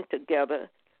we come together,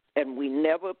 and we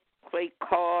never play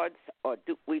cards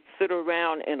we sit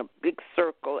around in a big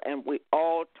circle, and we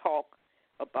all talk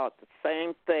about the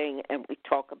same thing, and we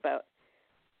talk about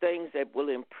things that will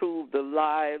improve the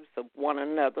lives of one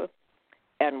another,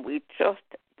 and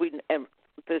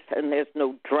and there's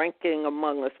no drinking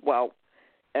among us.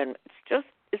 And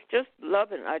it's just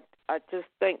loving. I just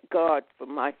thank God for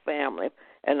my family,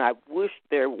 and I wish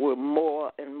there were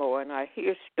more and more. And I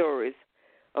hear stories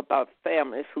about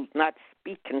families who's not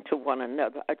speaking to one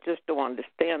another. I just don't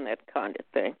understand that kind of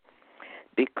thing,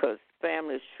 because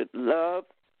families should love.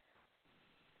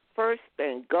 First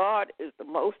thing, God is the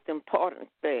most important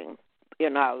thing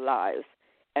in our lives,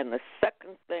 and the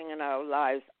second thing in our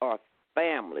lives are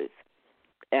families.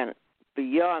 And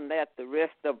beyond that, the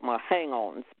rest of them are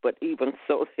hang-ons, but even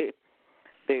so,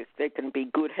 they can be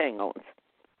good hang-ons.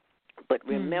 But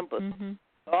remember,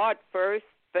 God first,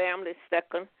 family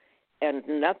second, and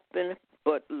nothing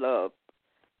but love.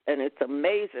 And it's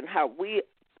amazing how we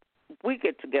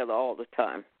get together all the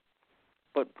time.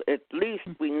 But at least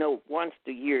we know once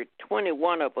a year,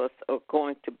 21 of us are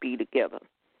going to be together.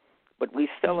 But we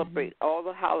celebrate all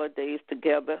the holidays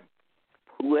together,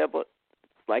 whoever.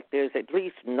 Like there's at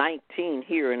least 19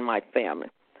 here in my family.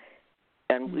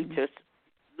 And we just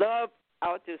love,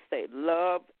 I'll just say,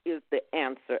 love is the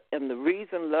answer. And the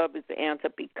reason love is the answer,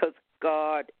 because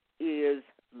God is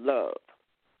love.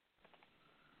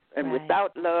 And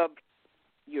without love,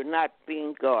 you're not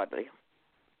being godly.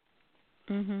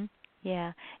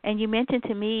 Yeah. And you mentioned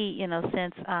to me,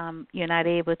 since you're not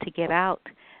able to get out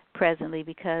presently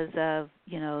because of,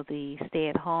 the stay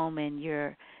at home, and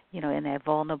you're, in that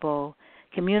vulnerable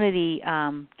community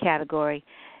category,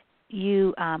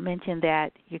 you mentioned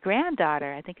that your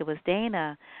granddaughter, I think it was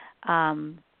Dana,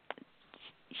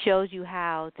 shows you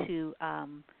how to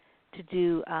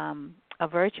do a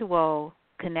virtual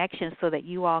connection so that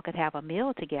you all could have a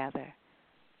meal together.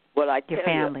 Well, I tell your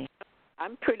family. You,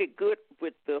 I'm pretty good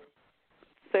with the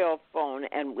cell phone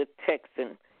and with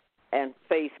texting and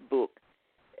Facebook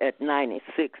at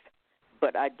 96,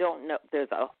 but I don't know. There's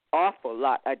an awful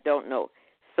lot I don't know.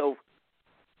 So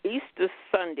Easter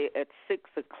Sunday at 6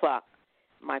 o'clock,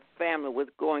 my family was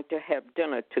going to have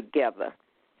dinner together.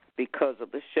 Because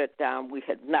of the shutdown, we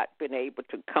had not been able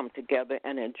to come together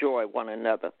and enjoy one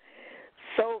another.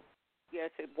 So,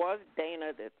 yes, it was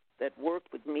Dana that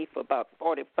worked with me for about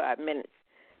 45 minutes,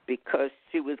 because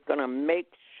she was going to make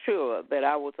sure that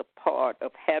I was a part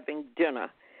of having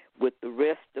dinner with the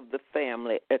rest of the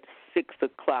family at 6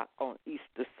 o'clock on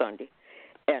Easter Sunday.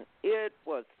 And it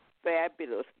was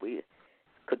fabulous. We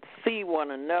could see one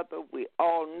another. We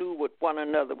all knew what one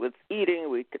another was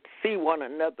eating. We could see one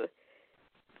another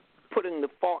putting the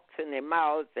forks in their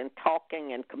mouths and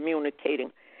talking and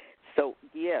communicating. So,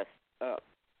 yes,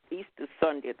 Easter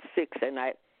Sunday at 6. And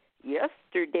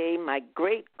yesterday, my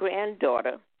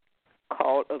great-granddaughter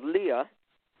Aaliyah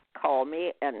called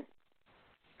me and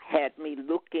had me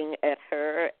looking at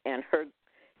her and her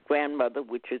grandmother,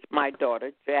 which is my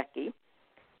daughter, Jackie.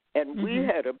 And we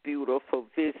had a beautiful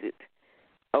visit.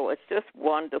 Oh, it's just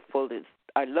wonderful.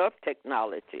 I love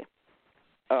technology,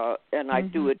 and I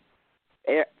do it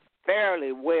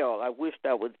fairly well. I wished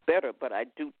I was better, but I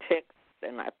do text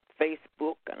and I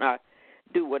Facebook and I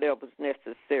do whatever's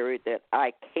necessary that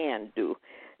I can do.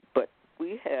 But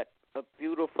we had a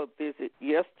beautiful visit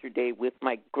yesterday with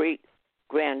my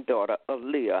great-granddaughter,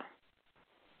 Aaliyah.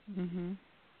 Mhm.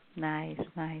 Nice.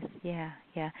 Yeah.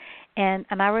 And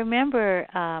I remember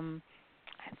I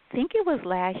think it was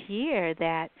last year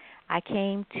that I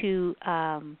came to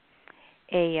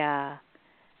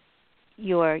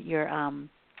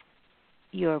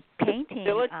your painting.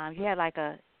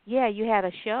 You had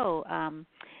a show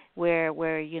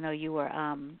where you were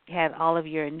had all of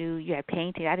your you had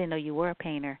painting. I didn't know you were a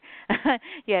painter.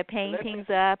 You had paintings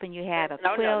up, and you had a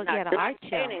quilt. You had an art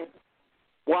paintings. show.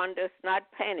 Wanda, it's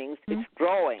not paintings. It's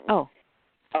drawing. Oh,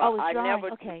 it's I drawing.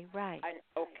 never Okay, right.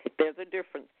 Okay, there's a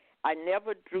difference. I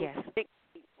never drew stick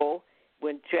people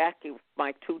when Jackie,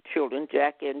 my two children,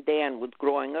 Jackie and Dan, was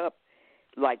growing up.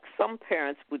 Like some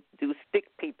parents would do stick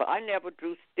people. I never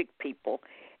drew stick people.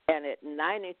 And at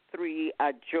 93,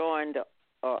 I joined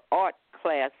an art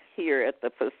class here at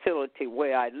the facility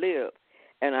where I live.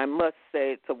 And I must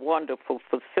say it's a wonderful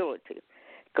facility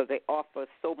because they offer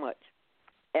so much.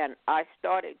 And I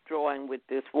started drawing with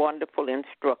this wonderful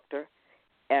instructor,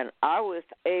 and I was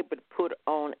able to put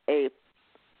on a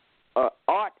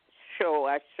art show.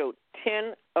 I showed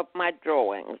 10 of my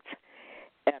drawings,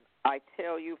 and I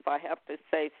tell you, if I have to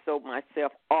say so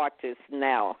myself, artist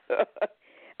now.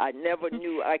 I never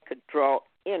knew I could draw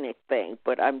anything,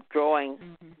 but I'm drawing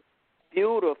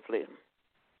beautifully,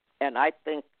 and I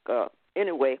think,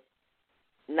 anyway,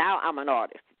 now I'm an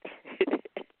artist.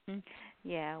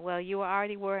 Yeah, well, you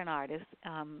already were an artist,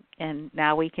 and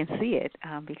now we can see it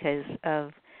because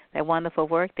of that wonderful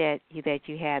work that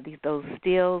you had. Those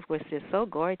stills were just so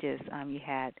gorgeous. You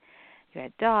had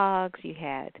dogs, you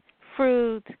had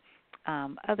fruit,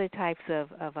 other types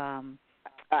of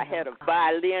I had a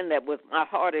violin that was my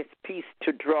hardest piece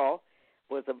to draw.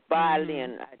 Was a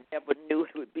violin. I never knew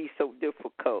it would be so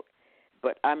difficult,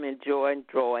 but I'm enjoying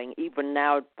drawing even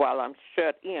now while I'm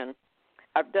shut in.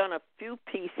 I've done a few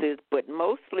pieces, but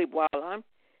mostly while I'm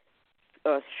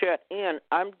shut in,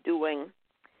 I'm doing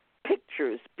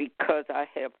pictures because I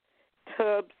have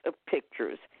tubs of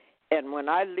pictures. And when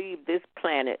I leave this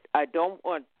planet, I don't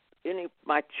want any of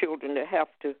my children to have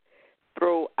to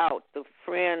throw out the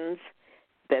friends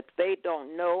that they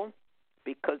don't know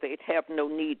because they'd have no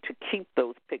need to keep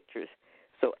those pictures.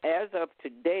 So as of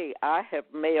today, I have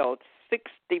mailed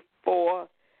 64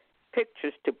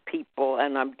 pictures to people,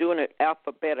 and I'm doing it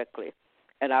alphabetically.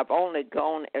 And I've only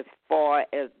gone as far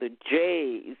as the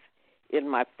J's in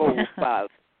my folder file.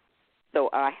 So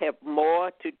I have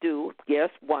more to do. Yes,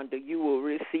 Wanda, you will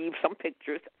receive some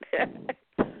pictures. And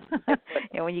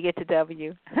when you get to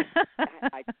W.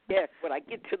 Yes, when I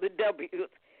get to the W's.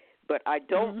 But I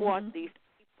don't want these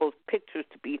people's pictures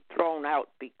to be thrown out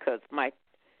because my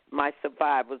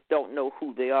survivors don't know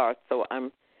who they are. So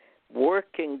I'm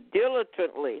working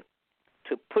diligently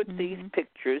to put these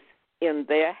pictures in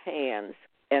their hands,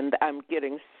 and I'm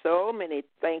getting so many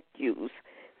thank yous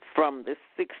from the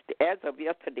 60. As of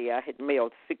yesterday, I had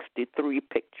mailed 63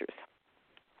 pictures.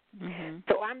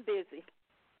 So I'm busy.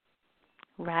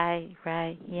 Right,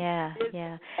 yeah, Busy.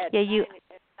 yeah.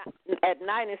 At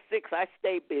 96, I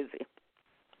stay busy.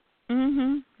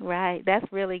 Right,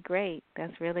 that's really great.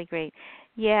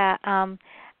 Yeah,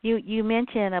 you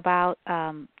mentioned about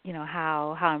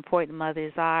how important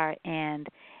mothers are, and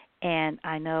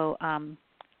I know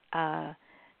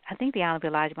I think the Honorable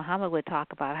Elijah Muhammad would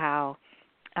talk about how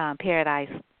paradise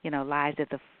lies at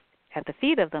the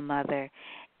feet of the mother,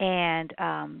 and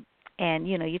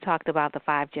you talked about the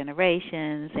 5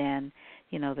 generations and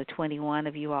the 21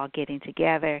 of you all getting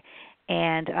together,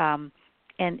 and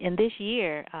this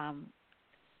year I'm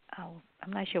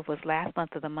not sure if it was last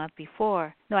month or the month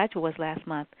before. No, actually it was last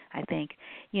month, I think.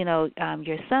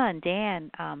 Your son, Dan,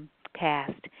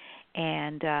 passed.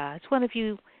 And I just wonder if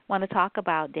you want to talk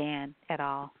about Dan at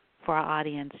all for our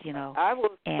audience, I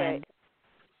will say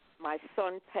my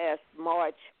son passed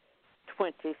March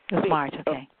 26th. It was March,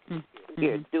 okay.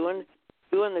 Yeah, doing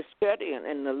the study, and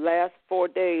in the last 4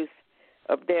 days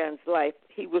of Dan's life,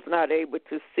 he was not able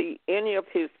to see any of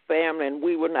his family, and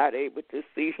we were not able to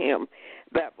see him.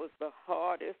 That was the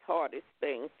hardest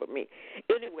thing for me.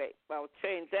 Anyway, I'll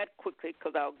change that quickly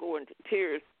because I'll go into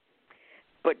tears.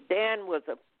 But Dan was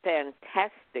a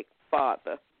fantastic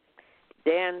father.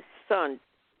 Dan's son,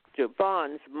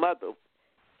 Javon's mother,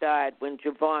 died when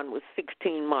Javon was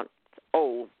 16 months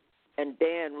old, and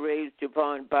Dan raised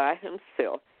Javon by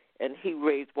himself. And he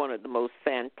raised one of the most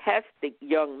fantastic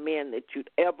young men that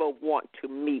you'd ever want to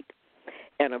meet,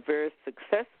 and a very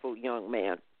successful young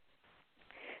man.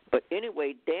 But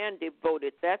anyway, Dan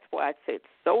devoted, that's why I said it's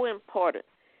so important.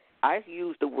 I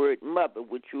use the word mother,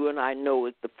 which you and I know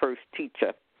is the first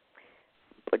teacher.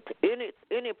 But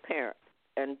any parent,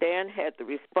 and Dan had the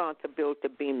responsibility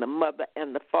of being the mother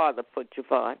and the father for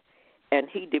Javon, and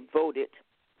he devoted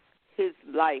his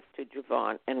life to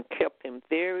Javon and kept him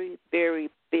very, very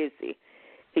busy.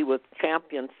 He was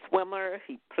champion swimmer.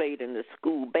 He played in the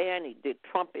school band. He did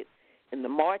trumpet in the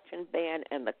marching band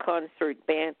and the concert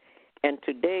band. And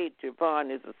today,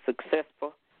 Javon is a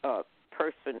successful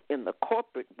person in the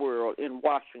corporate world in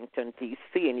Washington,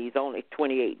 D.C., and he's only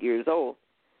 28 years old.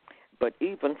 But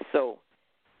even so,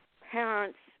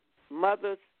 parents,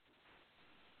 mothers,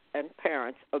 and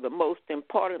parents are the most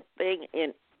important thing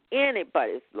in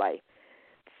anybody's life.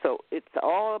 So it's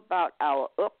all about our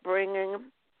upbringing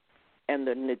and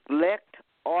the neglect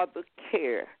or the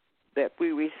care that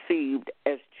we received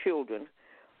as children,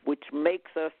 which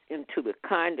makes us into the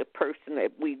kind of person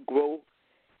that we grow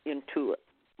into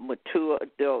mature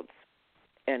adults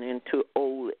and into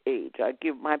old age. I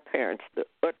give my parents the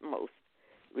utmost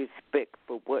respect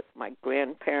for what my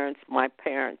grandparents, my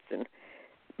parents, and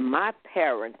my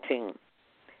parenting,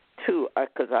 too,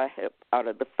 because I have, out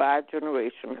of the 5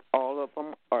 generations, all of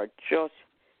them are just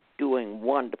doing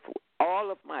wonderful.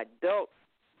 All of my adult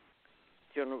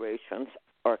generations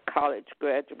are college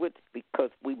graduates because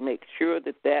we make sure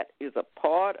that that is a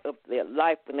part of their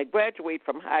life. When they graduate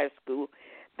from high school,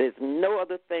 there's no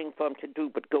other thing for them to do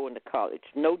but go into college.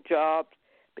 No jobs,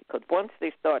 because once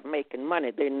they start making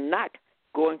money, they're not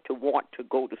going to want to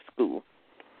go to school.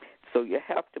 So you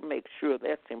have to make sure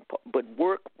that's important. But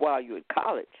work while you're in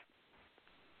college.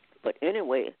 But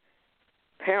anyway,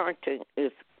 parenting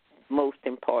is most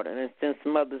important. And since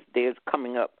Mother's Day is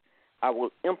coming up, I will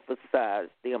emphasize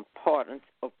the importance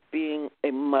of being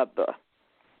a mother.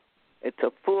 It's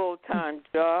a full-time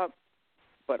job,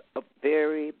 but a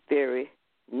very, very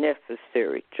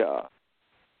necessary job.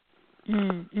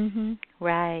 Mm-hmm.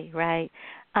 Right.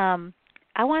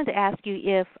 I wanted to ask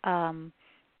you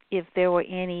if there were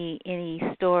any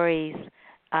stories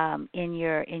in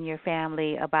your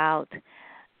family about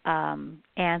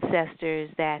ancestors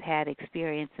that had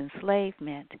experienced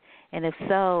enslavement, and if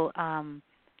so,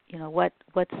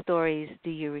 what stories do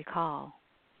you recall?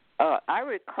 I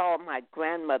recall my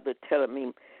grandmother telling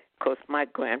me, because my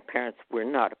grandparents were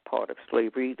not a part of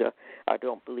slavery either, I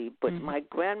don't believe, but my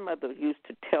grandmother used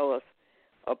to tell us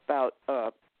about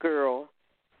a girl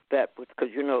that was, because,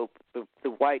 the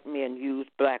white men used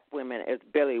black women as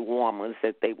belly warmers,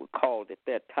 as they were called at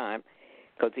that time,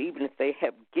 because even if they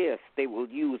have guests, they will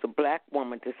use a black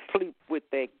woman to sleep with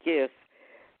their guests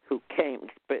who came,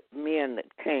 but men that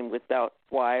came without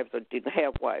wives or didn't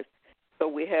have wives. So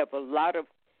we have a lot of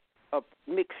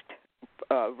mixed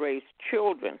race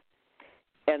children.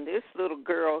 And this little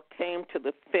girl came to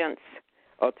the fence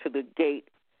or to the gate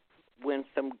when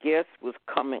some guest was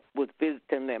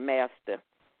visiting their master.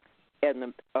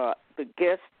 And the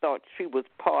guest thought she was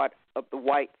part of the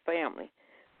white family.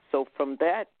 So from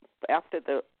that, after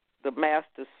the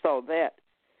master saw that,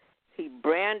 he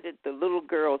branded the little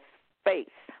girl's face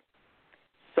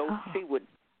so she would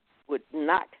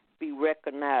not be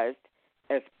recognized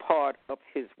as part of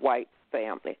his white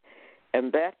family.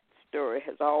 And that story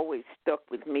has always stuck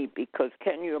with me because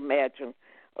can you imagine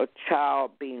a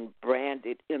child being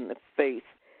branded in the face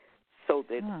so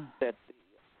that the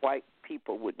white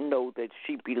people would know that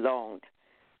she belonged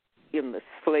in the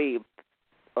slave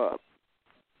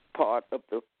part of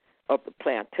the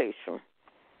plantation.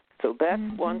 So that's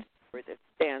one story that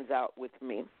stands out with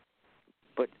me.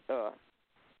 But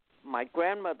my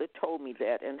grandmother told me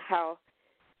that, and how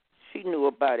she knew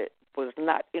about it was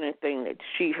not anything that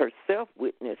she herself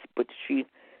witnessed, but she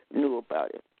knew about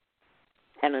it.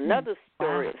 And another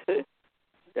story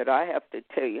that I have to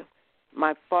tell you,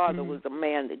 my father was a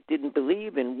man that didn't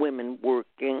believe in women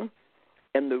working,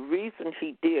 and the reason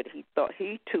he did,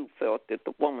 he too felt that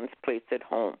the woman's place at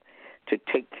home to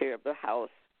take care of the house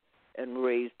and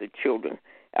raise the children.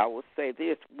 I will say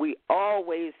this, we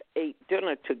always ate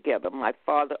dinner together. My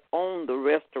father owned the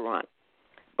restaurant,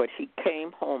 but he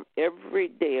came home every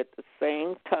day at the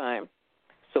same time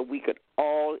so we could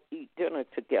all eat dinner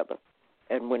together.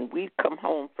 And when we come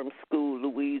home from school,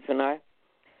 Louise and I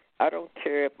don't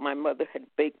care if my mother had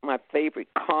baked my favorite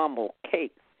caramel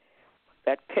cake.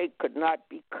 That cake could not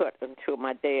be cut until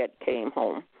my dad came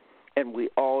home, and we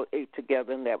all ate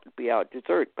together, and that would be our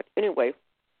dessert. But anyway,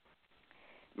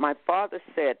 my father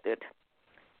said that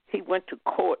he went to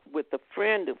court with a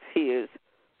friend of his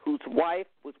whose wife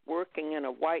was working in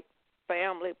a white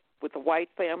family, with a white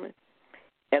family,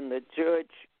 and the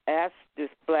judge asked this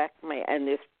black man, and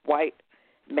this white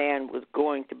man was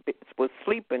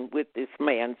sleeping with this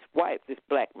man's wife, this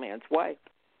black man's wife.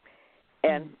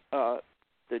 And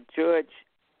the judge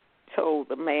told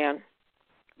the man,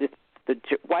 the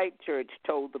white judge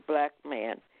told the black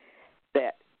man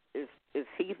that is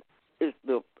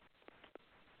the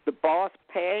boss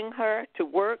paying her to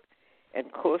work? And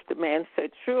of course the man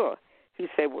said sure. He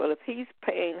said, well, if he's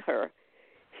paying her,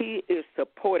 he is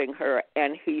supporting her,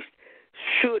 and he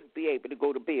should be able to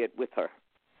go to bed with her.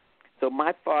 So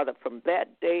my father, from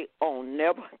that day on,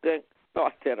 never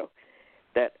thought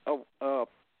that a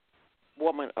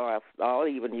woman, or I'll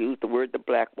even use the word the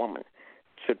black woman,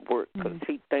 should work, because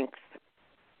he thinks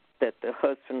that the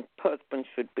husband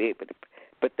should be able to.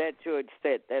 But that judge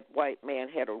said that white man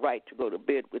had a right to go to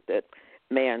bed with that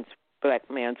black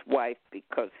man's wife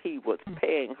because he was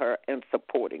paying her and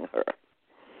supporting her.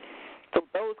 So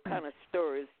those kind of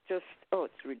stories, just,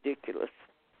 it's ridiculous.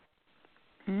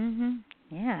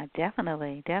 Yeah,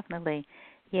 definitely.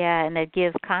 Yeah, and it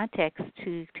gives context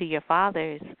to your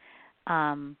father's,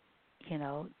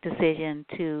 decision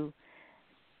to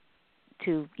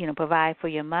provide for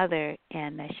your mother,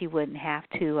 and that she wouldn't have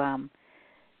to,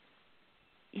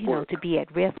 to be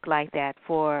at risk like that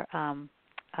for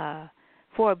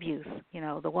abuse.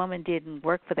 The woman didn't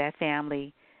work for that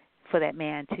family, for that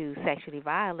man to sexually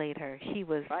violate her. She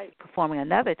was performing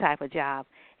another type of job,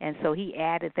 and so he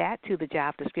added that to the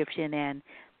job description, and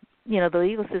the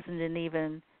legal system didn't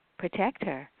even protect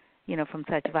her, from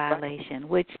such violation,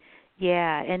 which,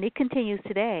 and it continues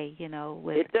today,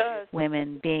 with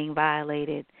women being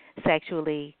violated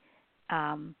sexually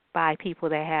by people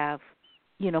that have,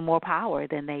 more power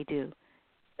than they do.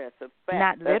 That's a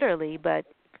fact. Not literally, but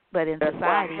in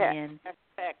society.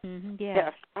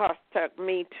 Hashtag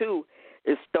Me Too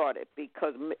is started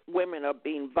because women are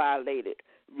being violated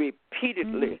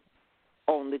repeatedly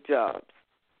on the jobs.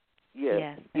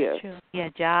 Yes, that's true. Yeah,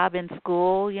 job in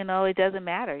school, it doesn't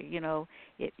matter.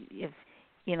 If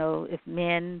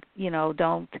men,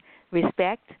 don't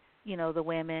respect, the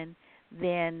women,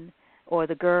 then, or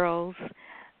the girls,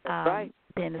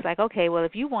 then it's like, okay, well,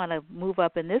 if you want to move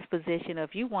up in this position, or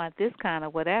if you want this kind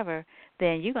of whatever,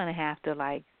 then you're going to have to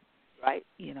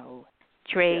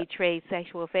trade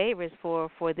sexual favors for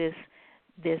this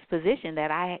position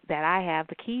that I have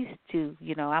the keys to.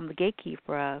 I'm the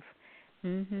gatekeeper of.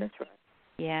 That's right.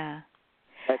 Yeah.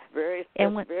 That's very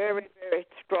very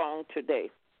strong today.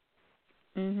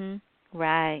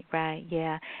 Right.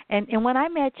 Yeah. And when I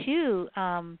met you,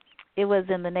 it was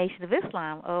in the Nation of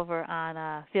Islam over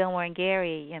on Fillmore and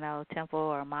Gary, Temple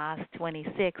or Mosque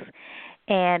 26,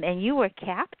 and you were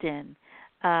captain,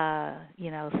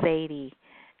 Sadie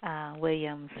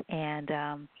Williams, and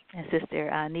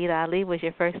Sister Nita Ali was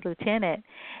your first lieutenant,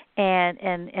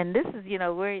 and this is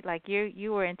we're like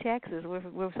you were in Texas,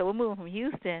 we're moving from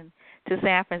Houston to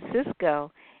San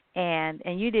Francisco, and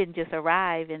you didn't just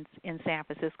arrive in San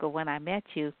Francisco when I met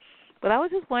you, but I was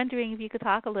just wondering if you could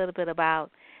talk a little bit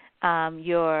about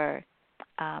your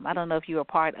I don't know if you were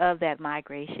part of that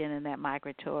migration and that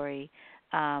migratory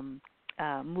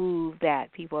move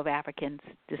that people of African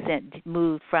descent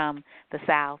moved from the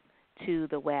South to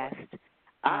the West.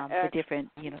 The different,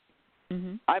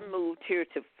 I moved here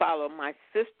to follow my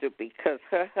sister because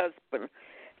her husband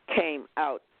came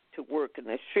out to work in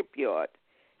the shipyard,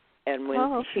 and when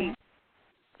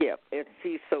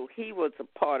so he was a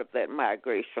part of that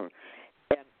migration,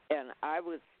 and I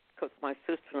was, because my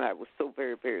sister and I were so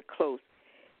very, very close.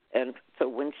 And so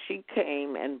when she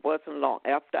came, and wasn't long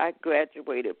after I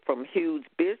graduated from Hughes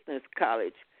Business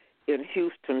College in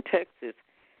Houston, Texas,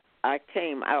 I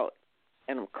came out.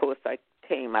 And, of course, I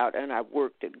came out and I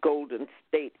worked at Golden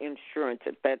State Insurance.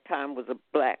 At that time was a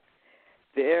black,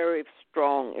 very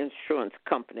strong insurance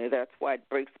company. That's why it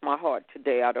breaks my heart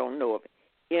today. I don't know of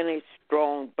any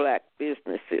strong black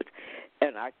businesses.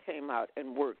 And I came out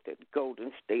and worked at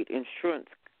Golden State Insurance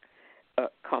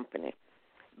Company.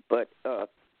 But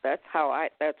that's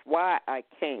why I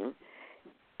came.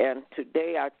 And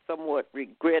today I somewhat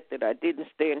regret that I didn't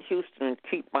stay in Houston and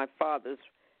keep my father's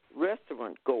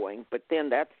restaurant going. But then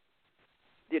that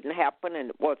didn't happen, and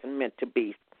it wasn't meant to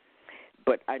be.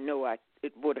 But I know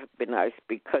it would have been nice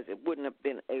because it wouldn't have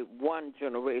been a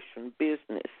one-generation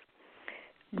business.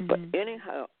 But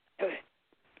anyhow,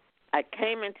 I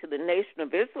came into the Nation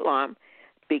of Islam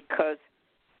because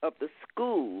of the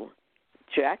school.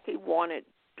 Jackie wanted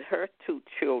her two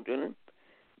children,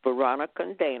 Veronica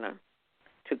and Dana,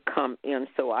 to come in,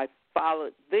 so I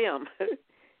followed them.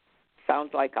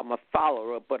 Sounds like I'm a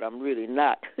follower, but I'm really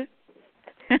not.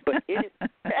 But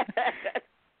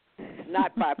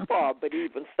not by far, but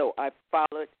even so, I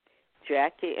followed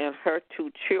Jackie and her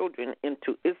two children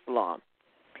into Islam,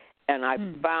 and I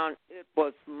found it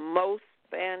was most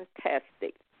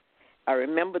fantastic. I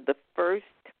remember the first,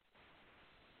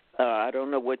 I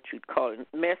don't know what you'd call it,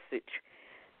 message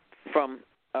from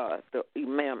the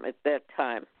imam at that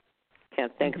time.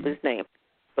 Can't think of his name.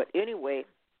 But anyway,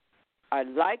 I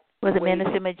liked Was it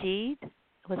Minister Majid?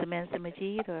 Was it Minister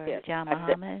Majid or yes, John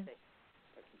Muhammad?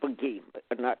 Magee,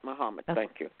 not Muhammad,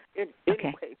 Thank you.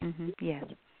 Okay. Anyway, Yes.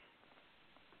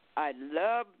 I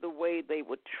loved the way they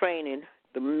were training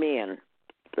the men,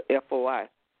 the FOI.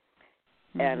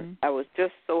 And I was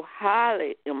just so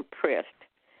highly impressed.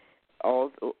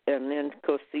 Also, and then, of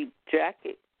course, see,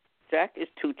 Jackie's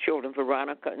two children,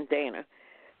 Veronica and Dana,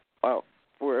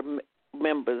 were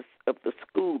members of the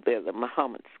school there, the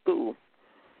Muhammad School.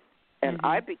 And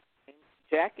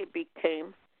Jackie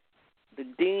became the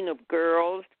dean of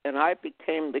girls, and I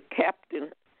became the captain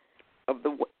of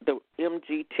the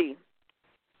MGT.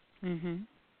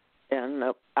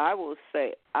 And I will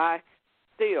say I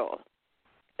still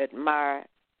admire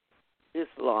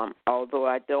Islam, although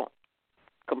I don't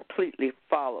completely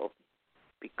follow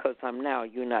because I'm now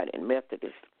United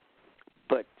Methodist.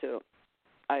 But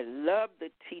I love the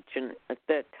teaching at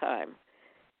that time,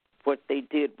 what they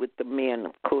did with the men.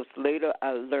 Of course, later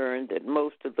I learned that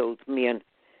most of those men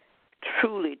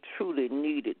truly, truly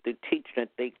needed the teaching that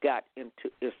they got into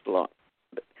Islam.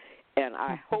 And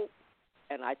I hope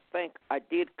and I think I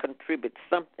did contribute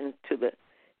something to the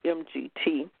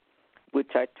MGT,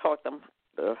 which I taught them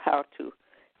how to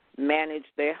manage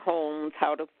their homes,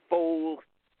 how to fold.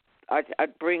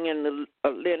 I'd bring in the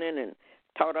linen and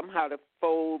taught them how to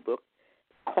fold the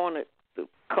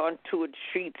contoured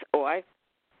sheets. I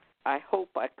hope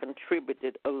I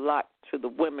contributed a lot to the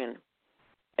women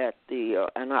at the,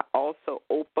 and I also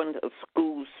opened a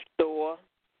school store.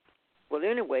 Well,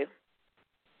 anyway,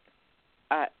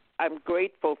 I'm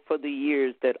grateful for the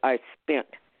years that I spent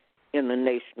in the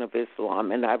Nation of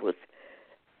Islam, and I was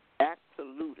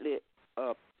absolutely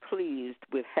pleased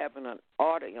with having an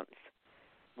audience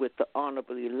with the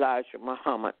Honorable Elijah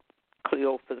Muhammad.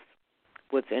 Cleophas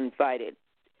was invited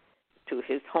to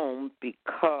his home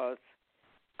because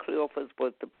Cleophas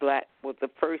was the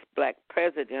first black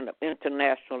president of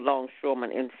International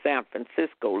Longshoremen in San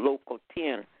Francisco, Local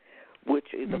 10,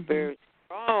 which is a very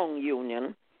strong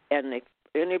union. And if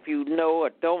any of you know or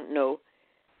don't know,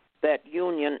 that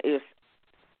union is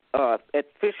at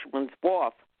Fisherman's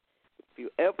Wharf. If you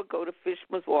ever go to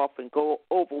Fisherman's Wharf and go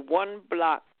over one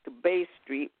block to Bay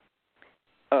Street,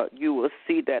 you will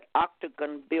see that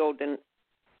octagon building,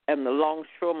 and the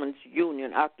Longshoremen's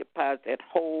Union occupies that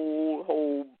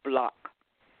whole block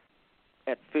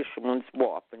at Fisherman's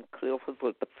Wharf, and Cleophas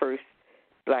was the first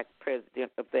black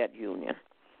president of that union.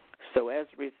 So as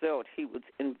a result, he was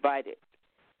invited.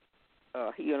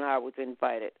 He and I was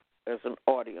invited as an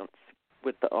audience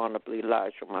with the Honorable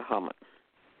Elijah Muhammad.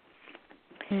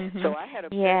 So I had a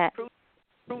very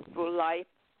fruitful life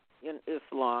in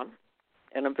Islam,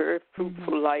 and a very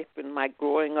fruitful life in my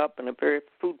growing up, and a very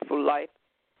fruitful life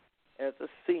as a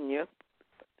senior.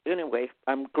 Anyway,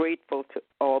 I'm grateful to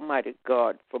Almighty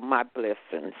God for my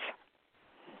blessings.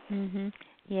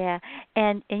 Yeah,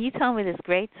 and you told me this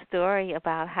great story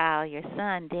about how your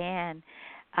son Dan,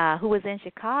 who was in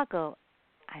Chicago,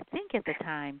 I think at the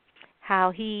time,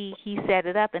 how he set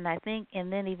it up, and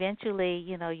then eventually,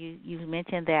 you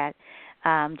mentioned that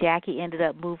Jackie ended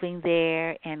up moving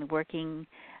there and working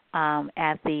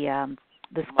at the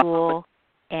school.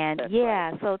 And That's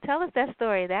right. Right. So tell us that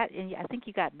story. And I think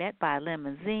you got met by a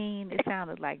limousine. It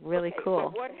sounded like really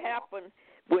cool. So what happened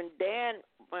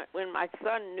when my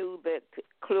son knew that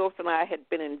Cleo and I had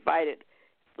been invited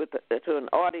to an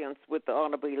audience with the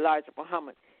Honorable Elijah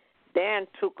Muhammad, Dan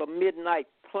took a midnight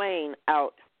plane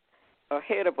out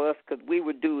ahead of us because we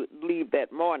would leave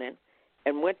that morning,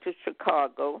 and went to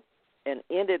Chicago and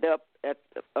ended up at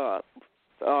the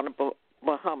Honorable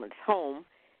Muhammad's home,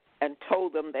 and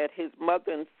told them that his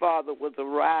mother and father was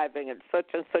arriving at such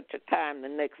and such a time the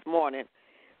next morning.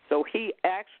 So he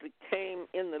actually came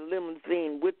in the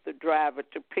limousine with the driver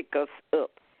to pick us up.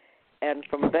 And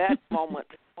from that moment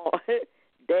on,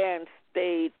 Dan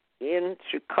stayed in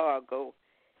Chicago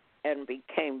and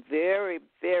became very,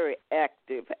 very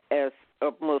active as a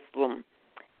Muslim.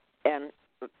 And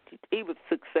he was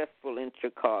successful in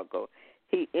Chicago.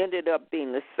 He ended up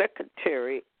being the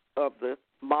secretary of the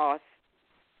mosque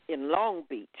in Long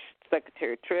Beach,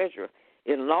 Secretary-Treasurer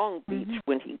in Long Beach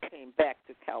when he came back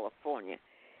to California.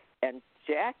 And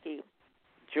Jackie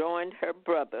joined her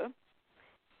brother,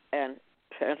 and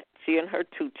she and her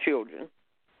two children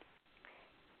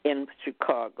in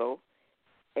Chicago,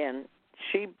 and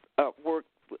she worked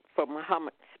for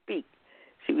Muhammad Speak.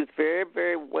 She was very,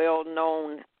 very well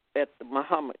known at the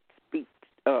Muhammad Speak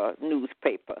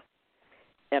newspaper.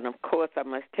 And, of course, I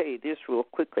must tell you this real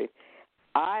quickly.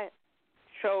 I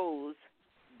chose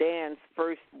Dan's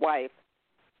first wife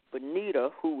Benita,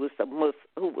 who was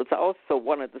also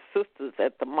one of the sisters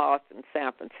at the mosque in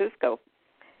San Francisco,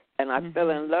 and I fell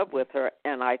in love with her,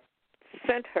 and I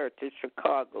sent her to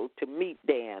Chicago to meet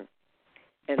Dan,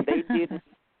 and they didn't,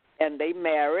 and they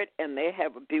married, and they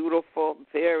have a beautiful,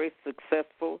 very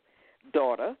successful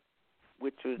daughter,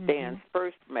 which was Dan's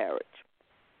first marriage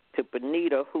to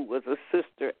Benita, who was a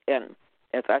sister, and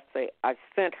as I say, I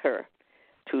sent her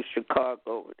to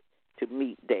Chicago to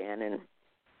meet Dan, and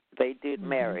they did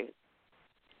marry.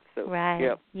 So,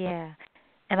 right. Yeah.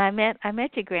 And I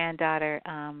met your granddaughter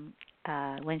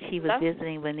when she was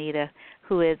visiting Benita,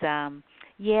 who is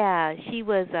she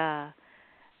was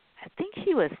I think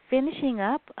she was finishing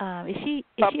up. Is she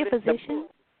a physician?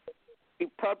 She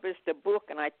published a book,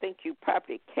 and I think you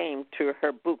probably came to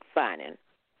her book signing.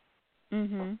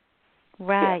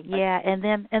 Right, yeah. And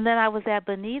then I was at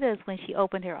Benita's when she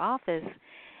opened her office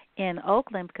in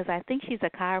Oakland, because I think she's a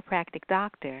chiropractic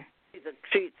doctor.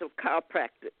 She's a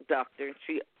chiropractic doctor, and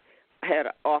she had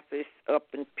an office up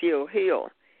in Peel Hill,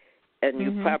 and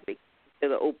you probably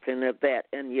did the opening of that.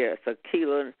 And yes,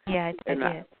 Akila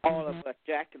and all of us,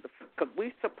 Jackie, because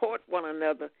we support one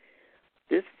another.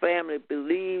 This family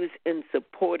believes in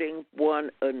supporting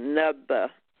one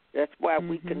another. That's why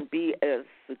we can be as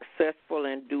successful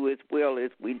and do as well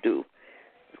as we do,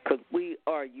 because we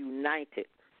are united.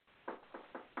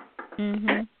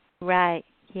 Right,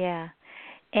 yeah.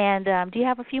 And do you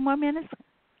have a few more minutes?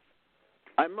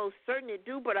 I most certainly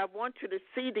do, but I want you to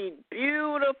see these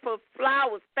beautiful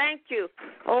flowers. Thank you.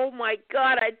 Oh, my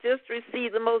God, I just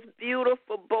received the most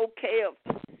beautiful bouquet of...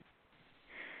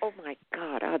 Oh, my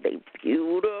God, are they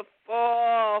beautiful?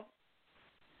 Oh,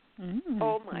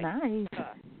 my nice.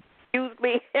 God. Excuse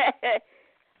me.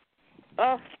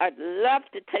 Oh, I'd love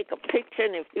to take a picture,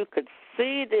 and if you could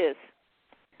see this.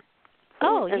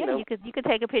 Oh, yeah, you could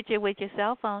take a picture with your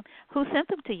cell phone. Who sent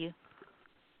them to you?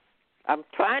 I'm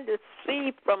trying to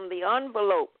see from the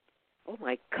envelope. Oh,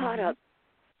 my God,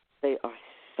 they are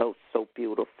so, so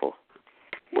beautiful.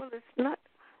 Well, it's not.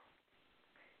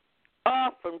 Oh,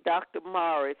 from Dr.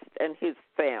 Morris and his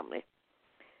family.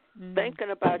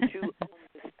 Thinking about you on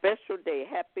this special day.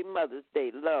 Happy Mother's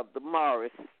Day. Love, the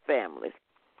Morris family.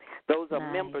 Those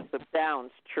are members of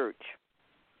Downs Church.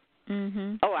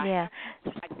 Oh, I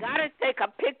got to take a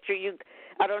picture.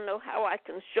 I don't know how I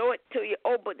can show it to you.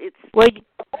 Oh, but it's... Well,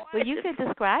 you can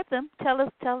describe them. Tell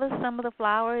us some of the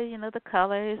flowers, the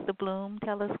colors, the bloom.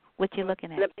 Tell us what you're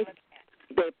looking at.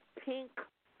 They're pink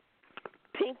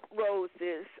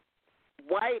roses,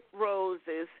 white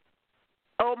roses.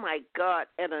 Oh, my God.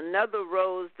 And another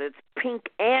rose that's pink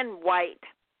and white.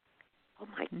 Oh,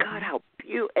 my God, how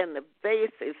beautiful. And the vase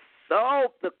is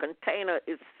the container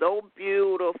is so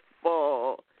beautiful.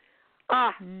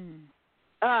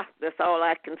 That's all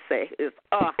I can say is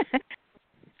But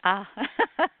I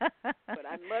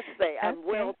must say, I'm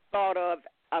well thought of,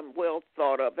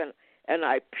 and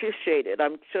I appreciate it.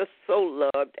 I'm just so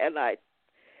loved, and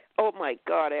oh my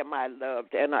God, am I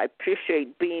loved, and I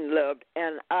appreciate being loved,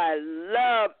 and I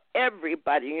love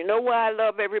everybody. You know why I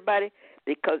love everybody?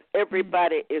 Because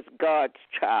everybody is God's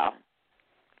child.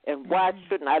 And why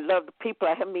shouldn't I love the people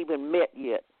I haven't even met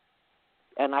yet?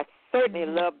 And I certainly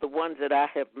love the ones that I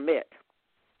have met.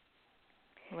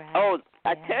 Right. Oh,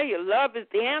 I tell you, love is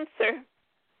the answer.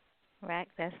 Right,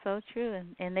 that's so true.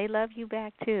 And they love you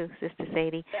back too, Sister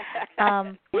Sadie.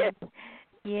 Yes.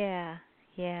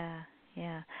 Yeah.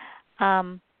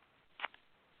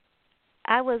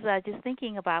 I was just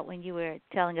thinking about when you were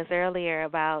telling us earlier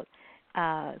about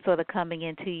sort of coming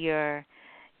into your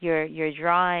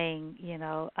drawing,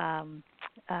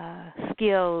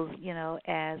 skills,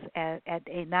 as at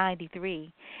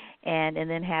 93, and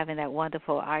then having that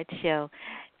wonderful art show.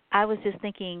 I was just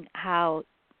thinking how,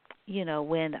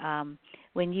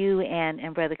 when you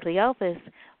and Brother Cleophas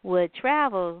would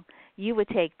travel, you would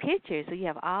take pictures. So you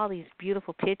have all these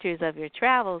beautiful pictures of your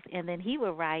travels, and then he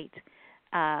would write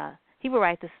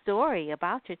the story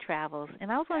about your travels.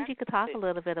 And I was wondering if you could talk a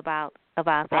little bit about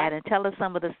that and tell us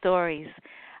some of the stories,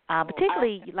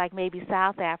 particularly like maybe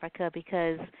South Africa,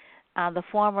 because the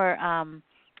former,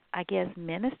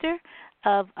 minister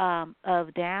of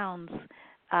Downs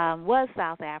was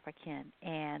South African.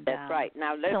 And that's right.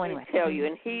 Now let me tell you,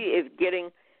 and he is getting.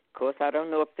 Of course, I don't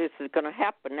know if this is going to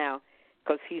happen now,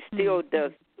 because he still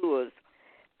does tours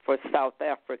for South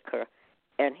Africa,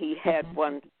 and he had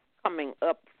one coming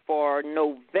up for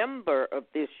November of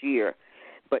this year.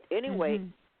 But anyway,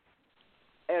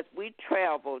 as we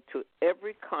travel to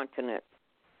every continent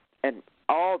and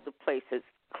all the places,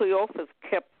 Cleophas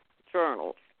kept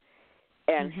journals,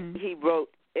 and he wrote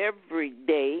every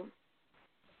day,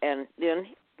 and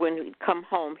then when he'd come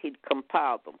home, he'd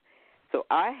compile them. So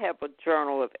I have a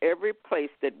journal of every place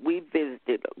that we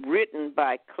visited, written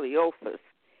by Cleophas.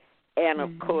 And,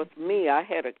 of course, me, I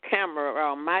had a camera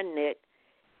around my neck,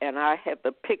 and I have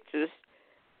the pictures,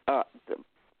 the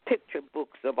picture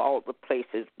books of all the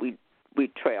places we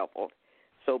traveled.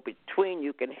 So between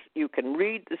you can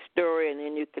read the story, and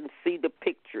then you can see the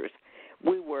pictures.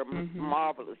 We were a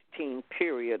marvelous team,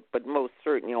 period, but most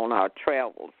certainly on our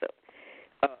travels.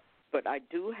 But I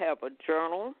do have a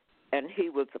journal, and he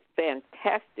was a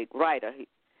fantastic writer.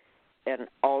 And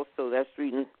also that's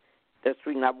reason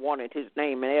I wanted his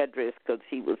name and address, because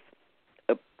he was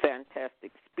a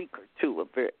fantastic speaker, too, a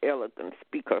very elegant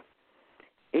speaker.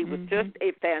 He was just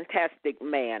a fantastic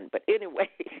man. But anyway,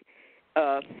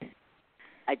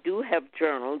 I do have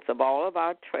journals of all of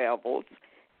our travels,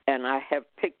 and I have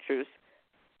pictures,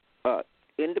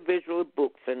 individual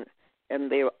books, and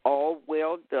they're all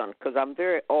well done, because I'm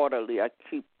very orderly. I'm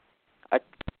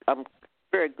a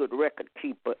very good record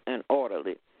keeper and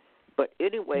orderly. But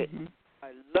anyway,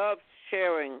 I love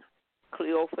sharing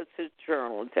Cleophas'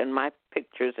 journals and my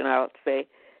pictures, and I'll say,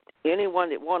 anyone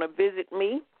that want to visit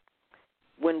me,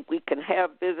 when we can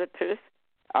have visitors,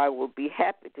 I will be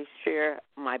happy to share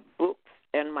my books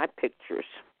and my pictures.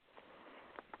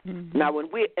 Now,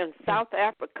 when we in South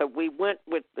Africa, we went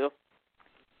with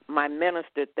my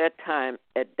minister at that time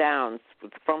at Downs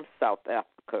was from South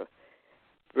Africa,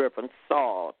 Reverend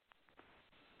Saul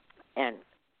and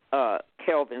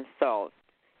Kelvin Saul.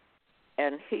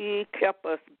 And he kept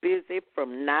us busy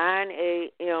from 9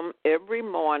 a.m. every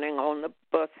morning on the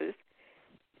buses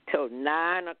till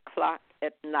 9 o'clock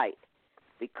at night,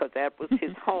 because that was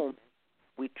his home.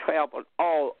 We traveled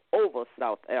all over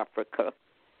South Africa,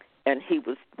 and he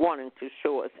was wanting to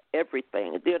show us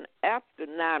everything. Then after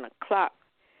 9 o'clock,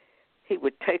 he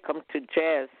would take them to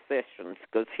jazz sessions,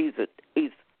 because he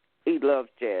loves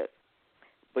jazz.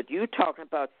 But you talking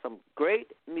about some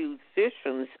great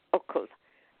musicians. Of course,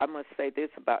 I must say this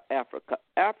about Africa.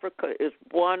 Africa is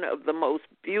one of the most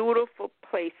beautiful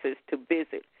places to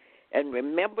visit. And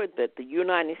remember that the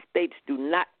United States do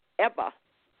not ever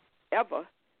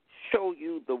show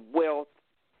you the wealth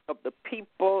of the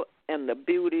people and the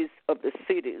beauties of the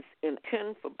cities.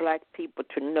 Intend for black people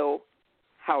to know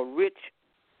how rich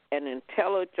and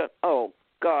intelligent, oh,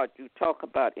 God, you talk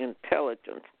about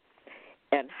intelligence,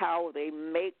 and how they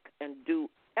make and do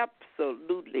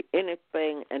absolutely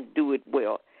anything and do it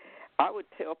well. I would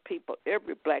tell people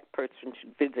every black person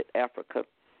should visit Africa.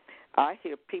 I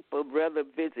hear people rather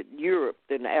visit Europe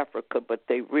than Africa, but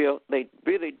they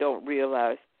really don't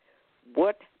realize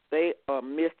what they are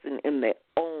missing in their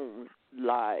own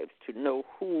lives to know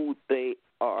who they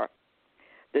are.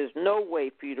 There's no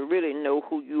way for you to really know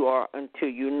who you are until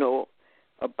you know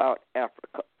about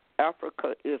Africa.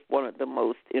 Africa is one of the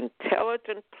most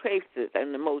intelligent places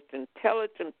and the most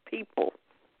intelligent people.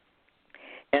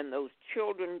 And those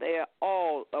children there,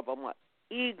 all of them are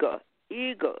eager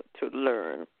to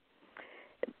learn.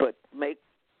 But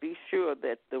be sure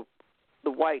that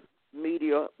the white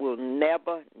media will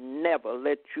never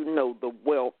let you know the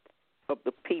wealth of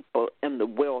the people and the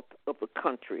wealth of the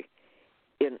country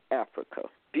in Africa.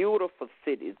 Beautiful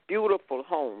cities, beautiful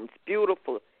homes,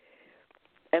 beautiful,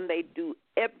 and they do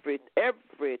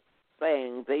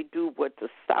everything. They do what the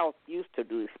South used to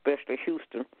do, especially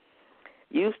Houston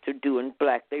used to do in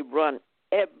black. They run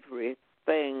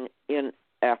everything in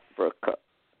Africa.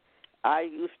 I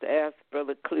used to ask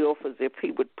Brother Cleophas if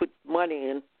he would put money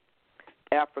in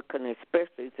Africa, and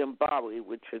especially Zimbabwe,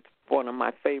 which is one of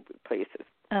my favorite places.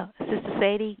 Oh, Sister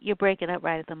Sadie, you're breaking up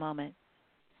right at the moment.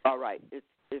 All right. Is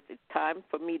it time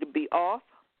for me to be off?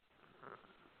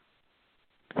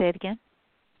 Say it again.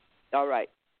 All right.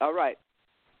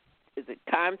 Is it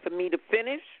time for me to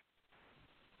finish?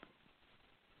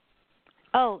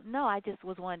 Oh, no, I just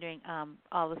was wondering,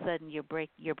 all of a sudden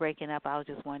you're breaking up. I was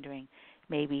just wondering,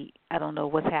 maybe, I don't know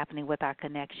what's happening with our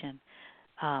connection.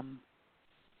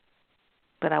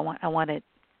 But I wanted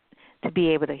to be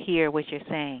able to hear what you're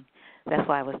saying. That's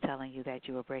why I was telling you that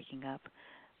you were breaking up.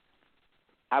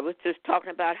 I was just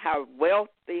talking about how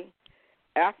wealthy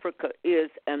Africa is,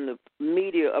 and the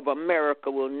media of America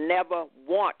will never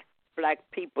want black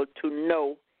people to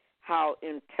know how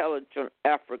intelligent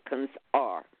Africans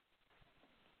are.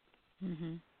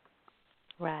 Mhm.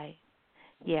 Right.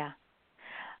 Yeah.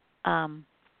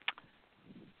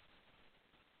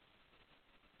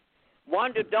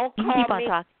 Wanda, don't you call keep on me.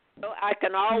 Talking. So I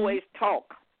can always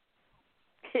talk.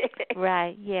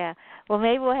 Right. Yeah. Well,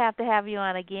 maybe we'll have to have you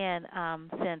on again,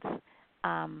 since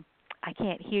I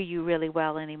can't hear you really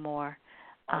well anymore.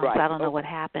 Right. So I don't know what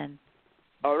happened.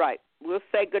 All right. We'll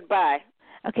say goodbye.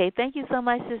 Okay, thank you so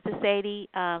much, Sister Sadie,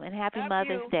 and happy Love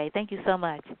Mother's you. Day. Thank you so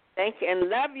much. Thank you, and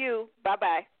love you.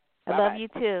 Bye-bye. I love you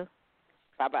too.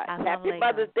 Bye-bye. Assalamu Happy alaikum.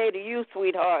 Mother's Day to you,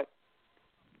 sweetheart.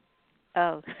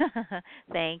 Oh,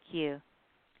 thank you.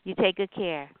 You take good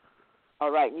care.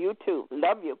 All right, you too.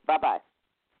 Love you. Bye-bye.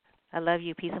 I love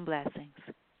you. Peace and blessings.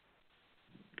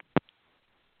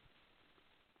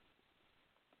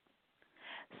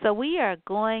 So we are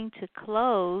going to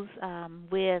close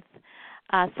with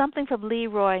something from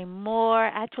Leroy Moore.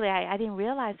 Actually, I didn't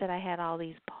realize that I had all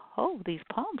these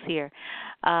poems here.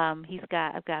 I've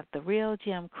got The Real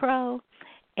Jim Crow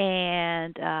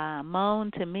and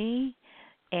Moan to Me,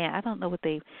 and I don't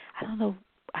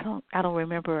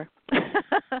remember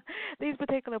these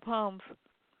particular poems.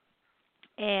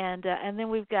 And then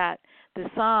we've got the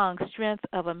song Strength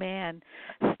of a Man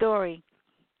story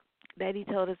that he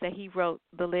told us that he wrote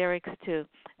the lyrics to.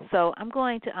 So I'm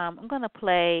going to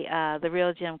play The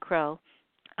Real Jim Crow,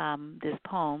 this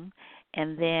poem,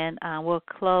 and then we'll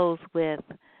close with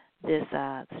this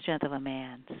Strength of a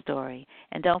Man story.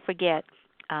 And don't forget,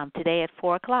 today at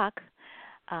 4 o'clock,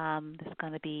 there's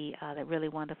going to be that really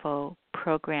wonderful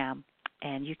program,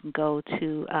 and you can go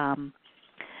to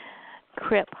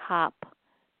Crip Hop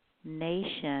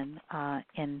Nation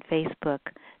in Facebook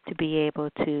to be able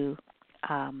to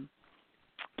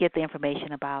get the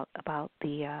information about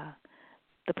the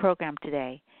program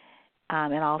today,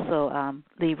 and also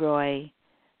Leroy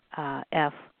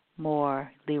F.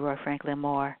 Moore, Leroy Franklin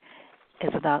Moore,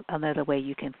 is another way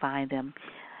you can find them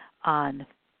on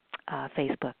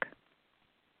Facebook.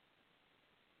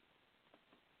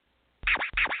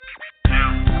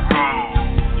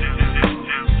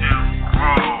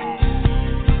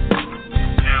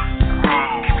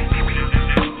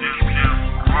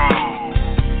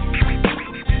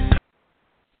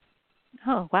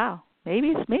 Oh, wow. Maybe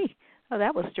it's me. Oh,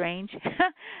 that was strange.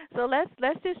 So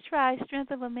let's just try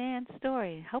Strength of a Man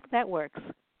story. Hope that works.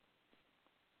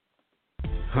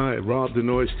 Hi, Rob the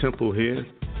Noise Temple here,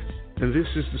 and this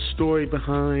is the story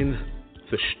behind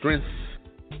The Strength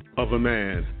of a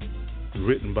Man,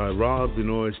 written by Rob the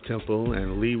Noise Temple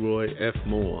and Leroy F.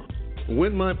 Moore.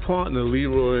 When my partner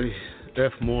Leroy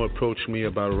F. Moore approached me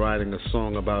about writing a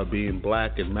song about being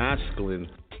black and masculine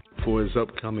for his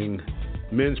upcoming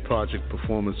Men's Project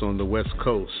performance on the West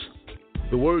Coast,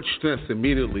 the word strength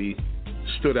immediately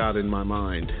stood out in my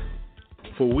mind.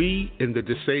 For we in the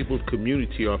disabled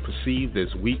community are perceived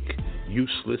as weak,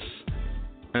 useless,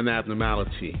 and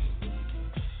abnormality.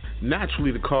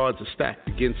 Naturally, the cards are stacked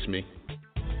against me.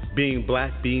 Being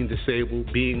black, being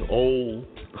disabled, being old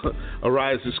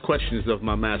arises questions of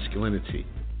my masculinity.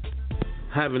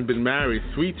 Having been married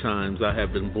 3 times, I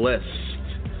have been blessed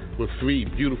with 3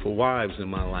 beautiful wives in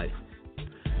my life.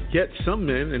 Yet some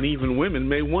men and even women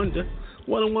may wonder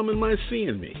what a woman might see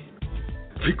in me.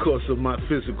 Because of my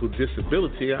physical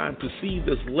disability, I am perceived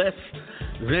as less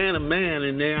than a man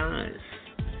in their eyes.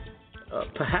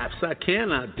 Perhaps I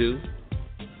cannot do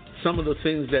some of the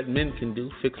things that men can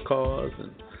do, fix cars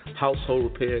and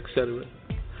household repair, etc.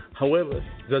 However,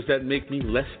 does that make me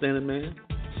less than a man?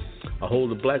 I hold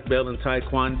a black belt in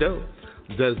Taekwondo.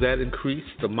 Does that increase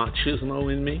the machismo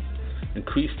in me?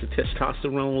 Increase the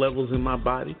testosterone levels in my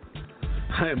body?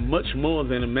 I am much more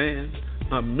than a man.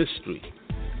 I'm mystery,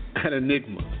 an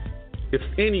enigma. If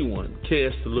anyone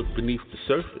cares to look beneath the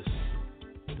surface,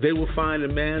 they will find a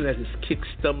man that has kicked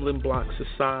stumbling blocks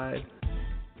aside,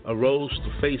 arose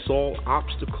to face all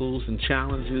obstacles and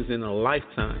challenges in a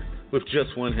lifetime with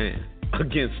just one hand,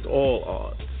 against all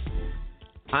odds.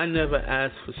 I never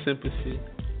asked for sympathy,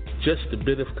 just a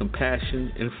bit of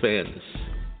compassion and fairness.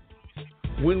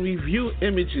 When we view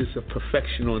images of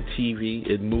perfection on TV,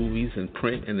 in movies, and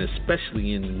print, and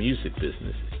especially in the music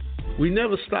business, we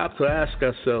never stop to ask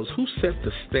ourselves who set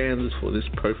the standards for this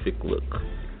perfect look,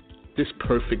 this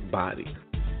perfect body,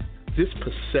 this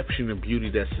perception of beauty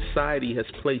that society has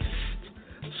placed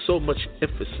so much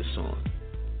emphasis on.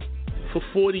 For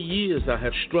 40 years, I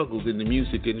have struggled in the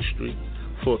music industry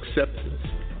for acceptance,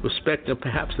 respect, and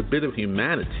perhaps a bit of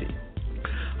humanity.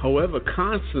 However,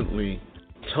 constantly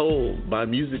told by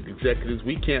music executives,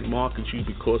 we can't market you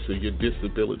because of your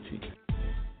disability.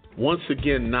 Once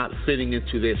again, not fitting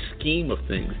into their scheme of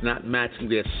things, not matching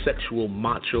their sexual,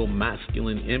 macho,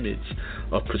 masculine image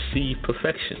of perceived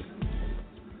perfection.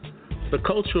 The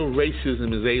cultural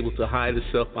racism is able to hide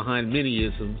itself behind many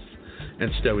isms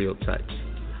and stereotypes.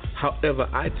 However,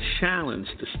 I challenge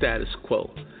the status quo,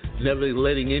 never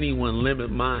letting anyone limit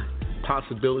my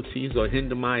possibilities or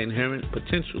hinder my inherent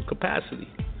potential capacity.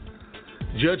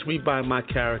 Judge me by my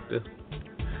character,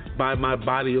 by my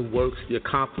body of works, the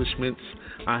accomplishments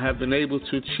I have been able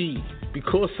to achieve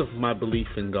because of my belief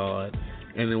in God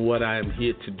and in what I am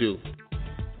here to do.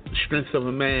 The strength of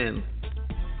a man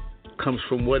comes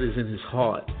from what is in his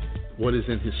heart, what is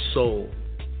in his soul.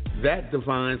 That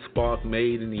divine spark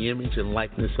made in the image and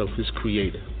likeness of his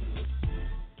creator.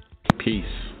 Peace.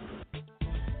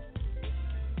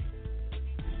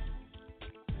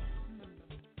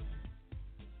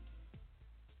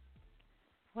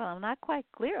 Well, I'm not quite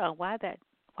clear on why the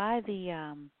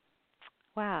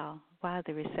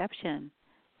reception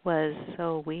was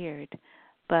so weird,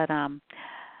 but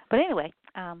anyway,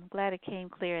 I'm glad it came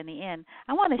clear in the end.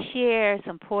 I want to share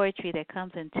some poetry that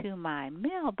comes into my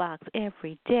mailbox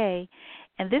every day,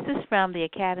 and this is from the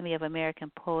Academy of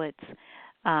American Poets,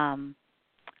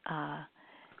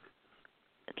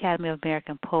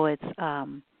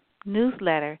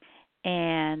 newsletter,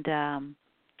 and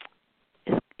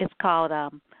it's called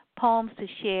Poems to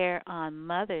Share on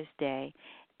Mother's Day,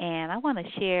 and I want to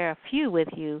share a few with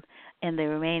you in the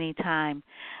remaining time.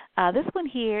 This one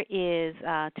here is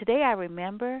Today I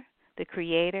Remember the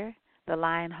Creator, the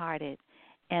Lion-Hearted,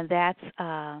 and that's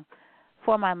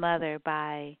For My Mother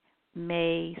by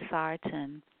May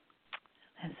Sarton.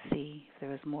 Let's see if there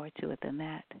was more to it than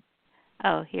that.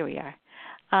 Oh, here we are.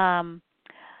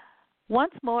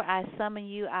 Once more I summon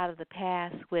you out of the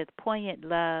past with poignant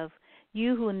love,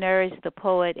 you who nourish the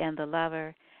poet and the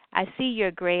lover. I see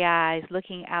your gray eyes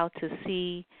looking out to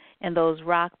sea in those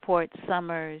Rockport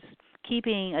summers,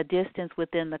 keeping a distance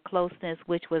within the closeness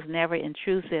which was never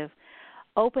intrusive,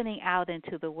 opening out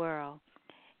into the world.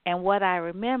 And what I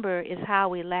remember is how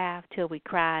we laughed till we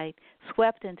cried,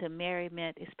 swept into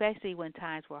merriment, especially when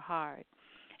times were hard.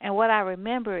 And what I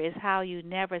remember is how you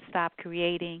never stopped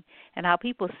creating and how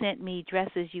people sent me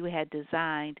dresses you had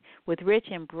designed with rich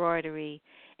embroidery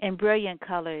and brilliant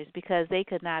colors because they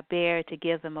could not bear to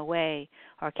give them away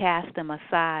or cast them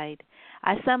aside.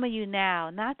 I summon you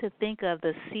now not to think of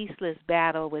the ceaseless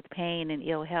battle with pain and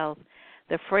ill health,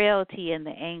 the frailty and the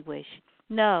anguish.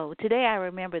 No, today I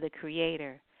remember the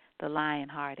Creator, the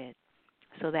Lion-Hearted.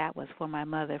 So that was For My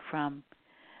Mother from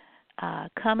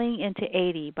Coming into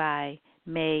 80 by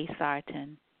May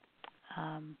Sarton.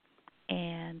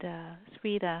 And let's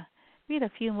read a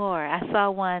few more. I saw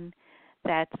one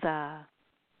that's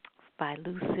by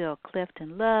Lucille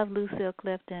Clifton. Love Lucille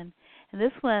Clifton. And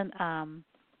this one, and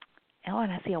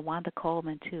I see a Wanda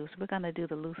Coleman too. So we're going to do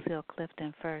the Lucille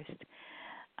Clifton first.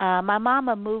 My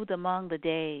mama moved among the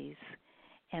days,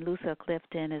 and Lucille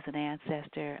Clifton is an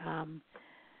ancestor.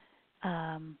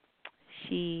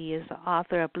 She is the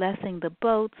author of Blessing the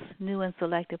Boats, New and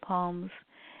Selected Poems,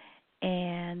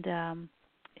 and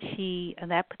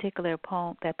that particular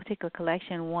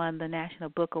collection won the National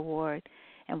Book Award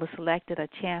and was selected a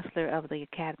Chancellor of the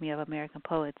Academy of American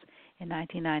Poets in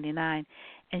 1999.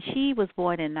 And she was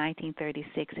born in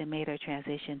 1936 and made her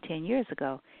transition 10 years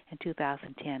ago in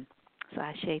 2010. So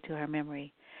I shade to her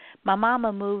memory. My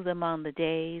mama moved among the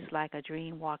days like a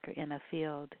dream walker in a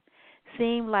field.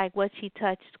 Seemed like what she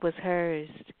touched was hers.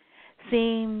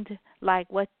 Seemed like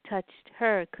what touched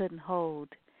her couldn't hold.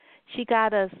 She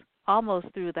got us almost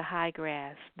through the high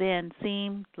grass. Then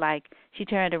seemed like she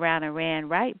turned around and ran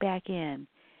right back on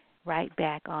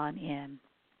in.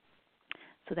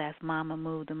 So that's Mama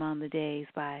Moved Among the Days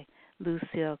by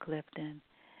Lucille Clifton.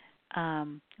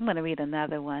 I'm going to read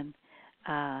another one,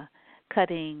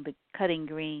 Cutting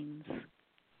Greens.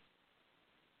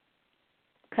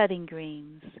 Cutting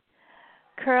greens.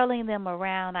 Curling them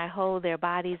around, I hold their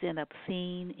bodies in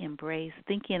obscene embrace,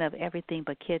 thinking of everything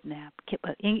but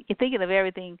thinking of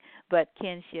everything but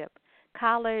kinship.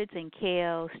 Collards and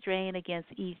kale strain against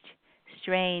each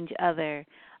strange other,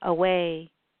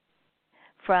 away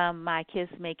from my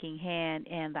kiss-making hand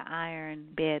and the iron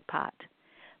bed pot.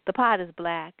 The pot is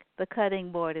black, the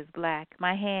cutting board is black,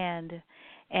 my hand,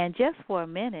 and just for a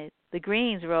minute, the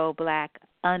greens roll black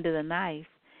under the knife,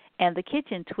 and the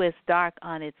kitchen twists dark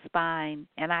on its spine,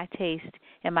 and I taste,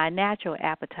 in my natural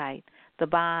appetite, the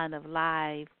bond of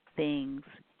live things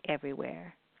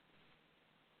everywhere.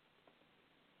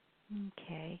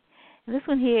 Okay. And this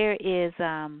one here is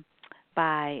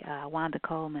by Wanda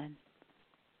Coleman.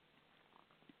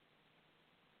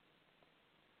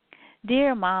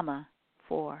 Dear Mama,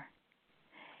 4.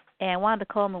 And Wanda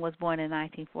Coleman was born in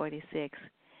 1946,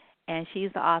 and she's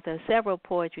the author of several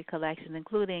poetry collections,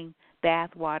 including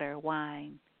Bathwater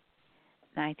Wine,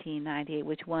 1998,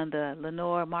 which won the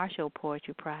Lenore Marshall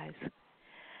Poetry Prize.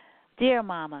 Dear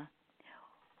Mama,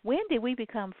 when did we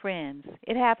become friends?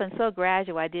 It happened so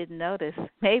gradual I didn't notice.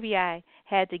 Maybe I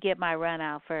had to get my run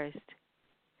out first.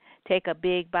 Take a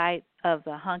big bite of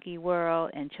the hunky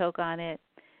world and choke on it.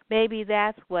 Maybe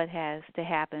that's what has to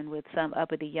happen with some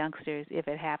uppity youngsters, if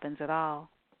it happens at all.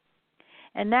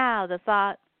 And now the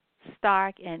thought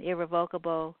stark and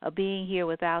irrevocable, a being here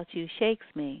without you shakes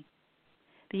me.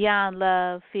 Beyond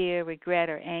love, fear, regret,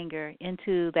 or anger,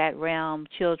 into that realm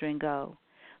children go,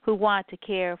 who want to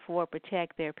care for,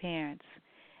 protect their parents,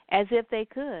 as if they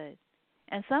could,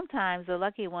 and sometimes the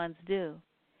lucky ones do,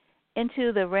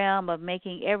 into the realm of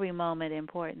making every moment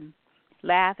important,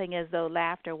 laughing as though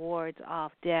laughter wards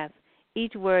off death,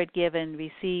 each word given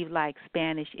received like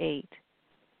Spanish 8,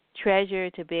 treasure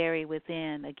to bury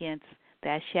within against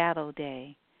that shadow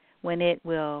day, when it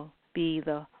will be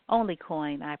the only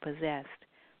coin I possessed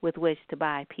with which to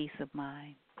buy peace of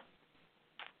mind.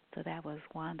 So that was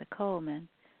Wanda Coleman.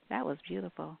 That was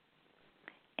beautiful.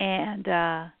 And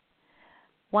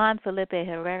Juan Felipe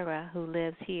Herrera, who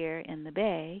lives here in the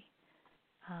Bay,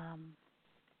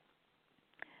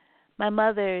 my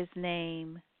mother's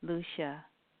name, Lucia,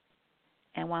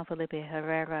 and Juan Felipe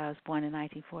Herrera was born in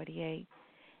 1948.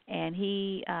 And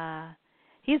he's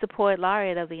a poet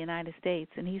laureate of the United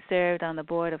States, and he served on the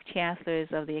board of chancellors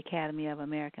of the Academy of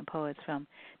American Poets from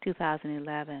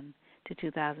 2011 to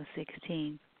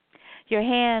 2016. Your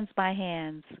hands, my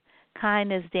hands,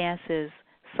 kindness dances,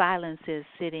 silences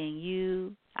sitting,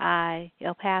 you, I,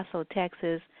 El Paso,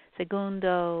 Texas,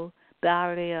 Segundo,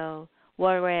 Barrio,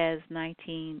 Juarez,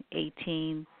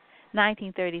 1918,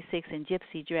 1936 in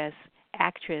gypsy dress,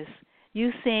 actress.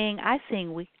 You sing, I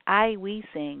sing, we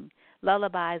sing,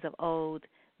 lullabies of old,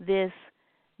 this,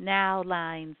 now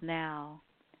lines now,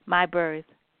 my birth,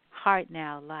 heart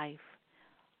now, life,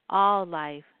 all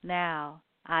life, now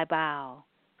I bow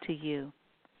to you.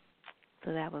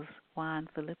 So that was Juan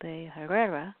Felipe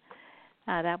Herrera.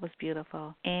 That was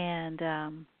beautiful. And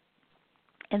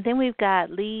then we've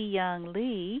got Lee Young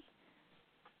Lee.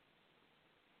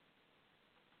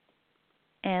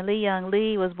 And Lee Young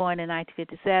Lee was born in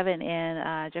 1957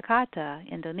 in Jakarta,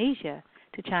 Indonesia,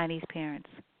 to Chinese parents.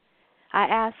 I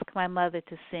asked my mother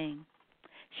to sing.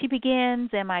 She begins,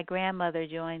 and my grandmother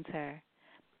joins her.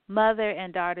 Mother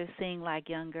and daughter sing like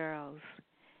young girls.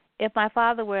 If my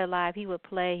father were alive, he would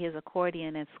play his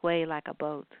accordion and sway like a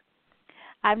boat.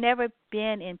 I've never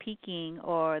been in Peking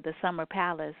or the Summer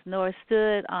Palace, nor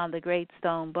stood on the great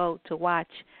stone boat to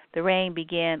watch the rain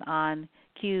begin on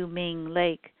Ming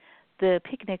Lake, the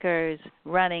picnickers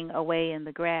running away in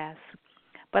the grass.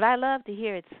 But I love to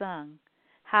hear it sung,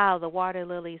 how the water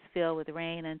lilies fill with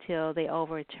rain until they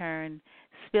overturn,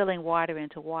 spilling water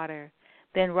into water,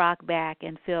 then rock back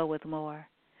and fill with more.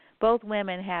 Both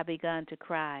women have begun to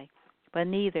cry, but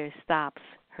neither stops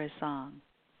her song.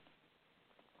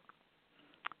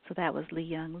 So that was Lee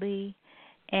Young Lee.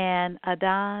 And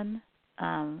Ada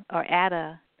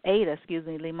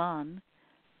Limon.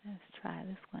 Let's try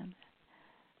this one.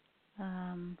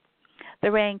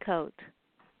 The Raincoat,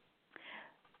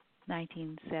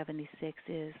 1976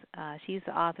 is, she's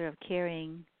the author of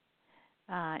Carrying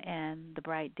and The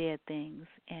Bright Dead Things,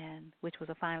 and which was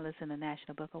a finalist in the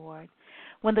National Book Award.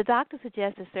 When the doctor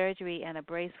suggested surgery and a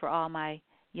brace for all my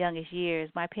youngest years,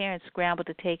 my parents scrambled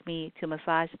to take me to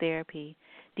massage therapy,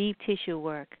 deep tissue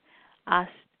work,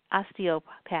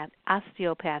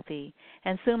 osteopathy,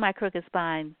 and soon my crooked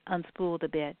spine unspooled a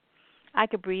bit. I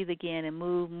could breathe again and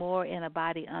move more in a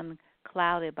body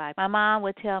unclouded by. My mom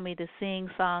would tell me to sing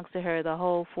songs to her the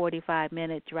whole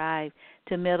 45-minute drive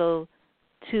to Middle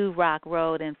 2 Rock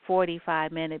Road and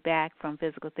 45-minute back from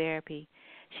physical therapy.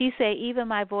 She'd say even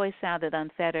my voice sounded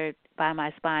unfettered by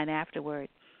my spine afterward.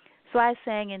 So I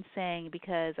sang and sang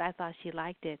because I thought she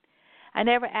liked it. I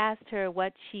never asked her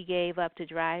what she gave up to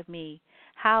drive me,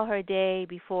 how her day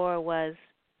before was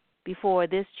before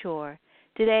this chore.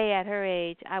 Today, at her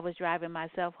age, I was driving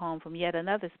myself home from yet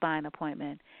another spine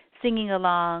appointment, singing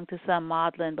along to some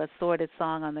maudlin but sordid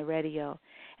song on the radio.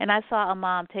 And I saw a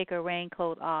mom take her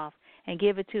raincoat off and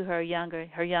give it to her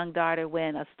young daughter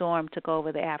when a storm took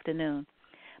over the afternoon.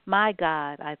 My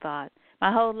God, I thought,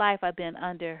 my whole life I've been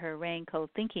under her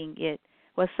raincoat thinking it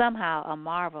was somehow a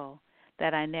marvel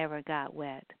that I never got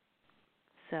wet.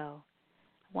 So I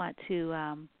want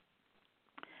to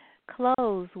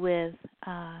close with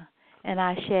an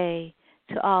ashe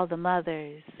to all the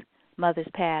mothers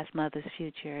past, mothers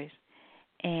futures,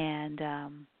 and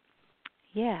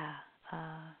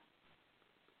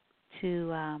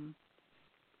to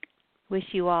wish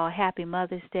you all happy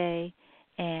Mother's Day,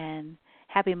 and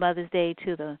happy Mother's Day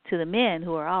to the men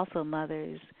who are also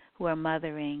mothers, who are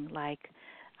mothering, like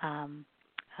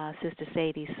Sister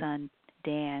Sadie's son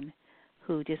Dan,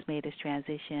 who just made his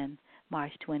transition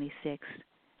March 26,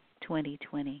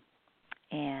 2020.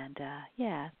 And,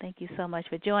 thank you so much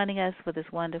for joining us for this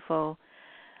wonderful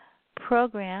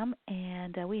program.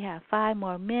 And we have 5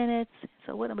 more minutes.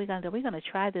 So what are we going to do? We're going to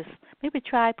try this, maybe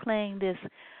try playing this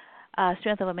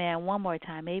Strength of a Man one more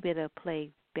time. Maybe it'll play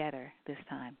better this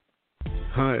time.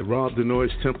 Hi, Rob the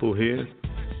Noise Temple here,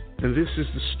 and this is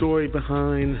the story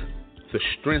behind The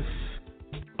Strength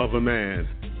of a Man,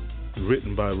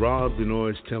 written by Rob the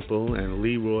Noise Temple and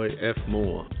Leroy F.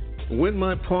 Moore. When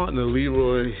my partner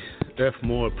Leroy F.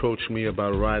 Moore approached me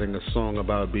about writing a song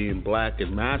about being black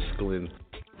and masculine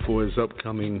for his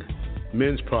upcoming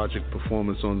Men's Project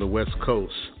performance on the West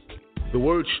Coast, the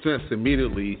word strength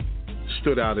immediately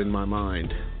stood out in my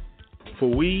mind. For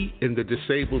we in the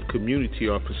disabled community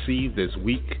are perceived as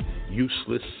weak,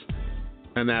 useless,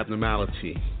 and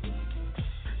abnormality.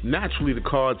 Naturally, the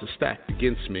cards are stacked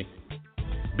against me.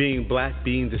 Being black,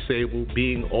 being disabled,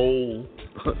 being old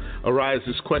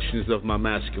arises questions of my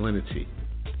masculinity.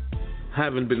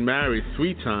 Having been married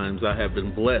 3 times, I have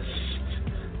been blessed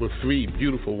with 3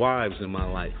 beautiful wives in my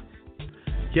life.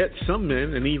 Yet some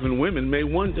men and even women may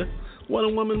wonder what a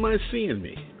woman might see in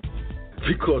me.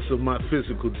 Because of my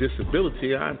physical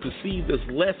disability, I am perceived as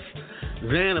less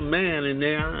than a man in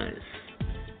their eyes.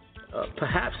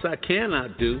 Perhaps I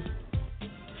cannot do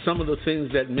some of the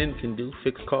things that men can do,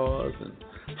 fix cars and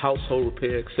household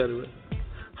repair, etc.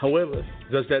 However,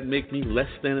 does that make me less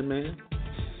than a man?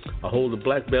 I hold a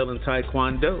black belt in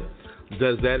Taekwondo.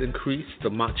 Does that increase the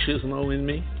machismo in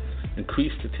me?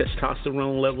 Increase the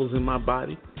testosterone levels in my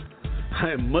body? I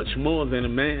am much more than a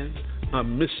man.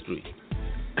 I'm mystery,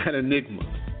 an enigma.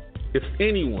 If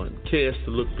anyone cares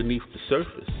to look beneath the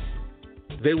surface,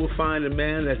 they will find a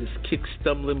man that has kicked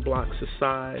stumbling blocks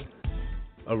aside,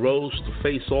 arose to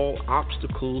face all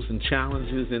obstacles and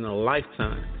challenges in a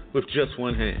lifetime with just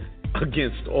one hand,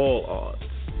 against all odds.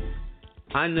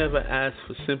 I never asked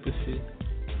for sympathy,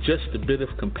 just a bit of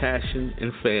compassion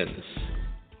and fairness.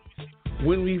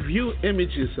 When we view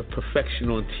images of perfection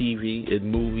on TV, in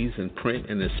movies, and print,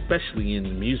 and especially in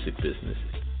the music business,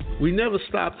 we never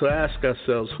stop to ask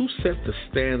ourselves who set the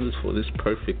standards for this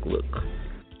perfect look,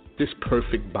 this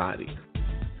perfect body,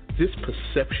 this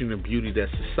perception of beauty that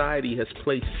society has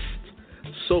placed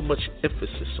so much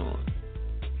emphasis on.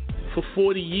 For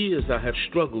 40 years, I have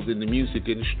struggled in the music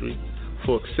industry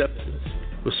for acceptance,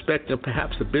 respect, and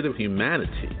perhaps a bit of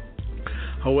humanity.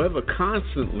 However,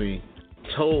 constantly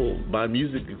told by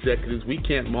music executives, we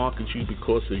can't market you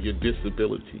because of your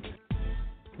disability.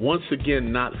 Once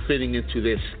again, not fitting into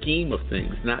their scheme of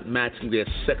things, not matching their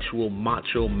sexual,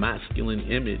 macho, masculine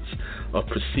image of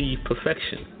perceived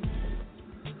perfection.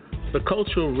 The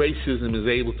culture of racism is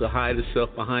able to hide itself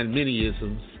behind many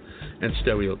isms and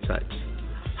stereotypes.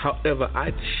 However,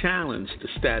 I challenge the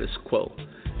status quo,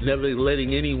 never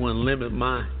letting anyone limit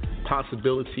my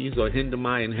possibilities or hinder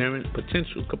my inherent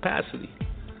potential capacity.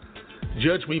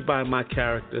 Judge me by my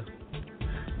character,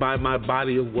 by my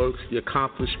body of works, the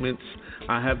accomplishments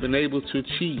I have been able to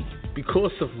achieve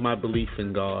because of my belief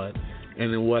in God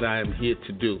and in what I am here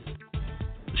to do.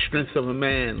 The strength of a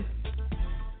man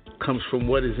comes from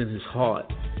what is in his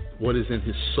heart, what is in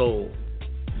his soul.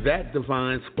 That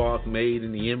divine spark made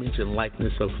in the image and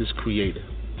likeness of his Creator.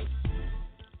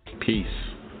 Peace.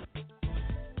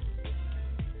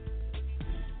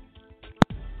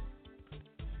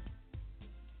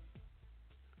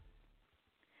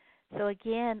 So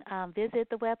again, visit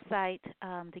the website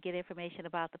to get information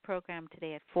about the program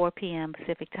today at 4 p.m.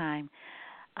 Pacific Time.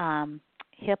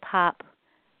 Crip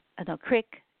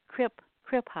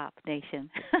Hop Nation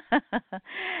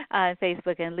on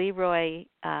Facebook, and Leroy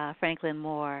Franklin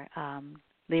Moore,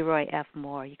 Leroy F.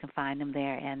 Moore. You can find him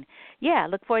there. And, yeah,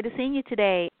 look forward to seeing you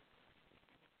today.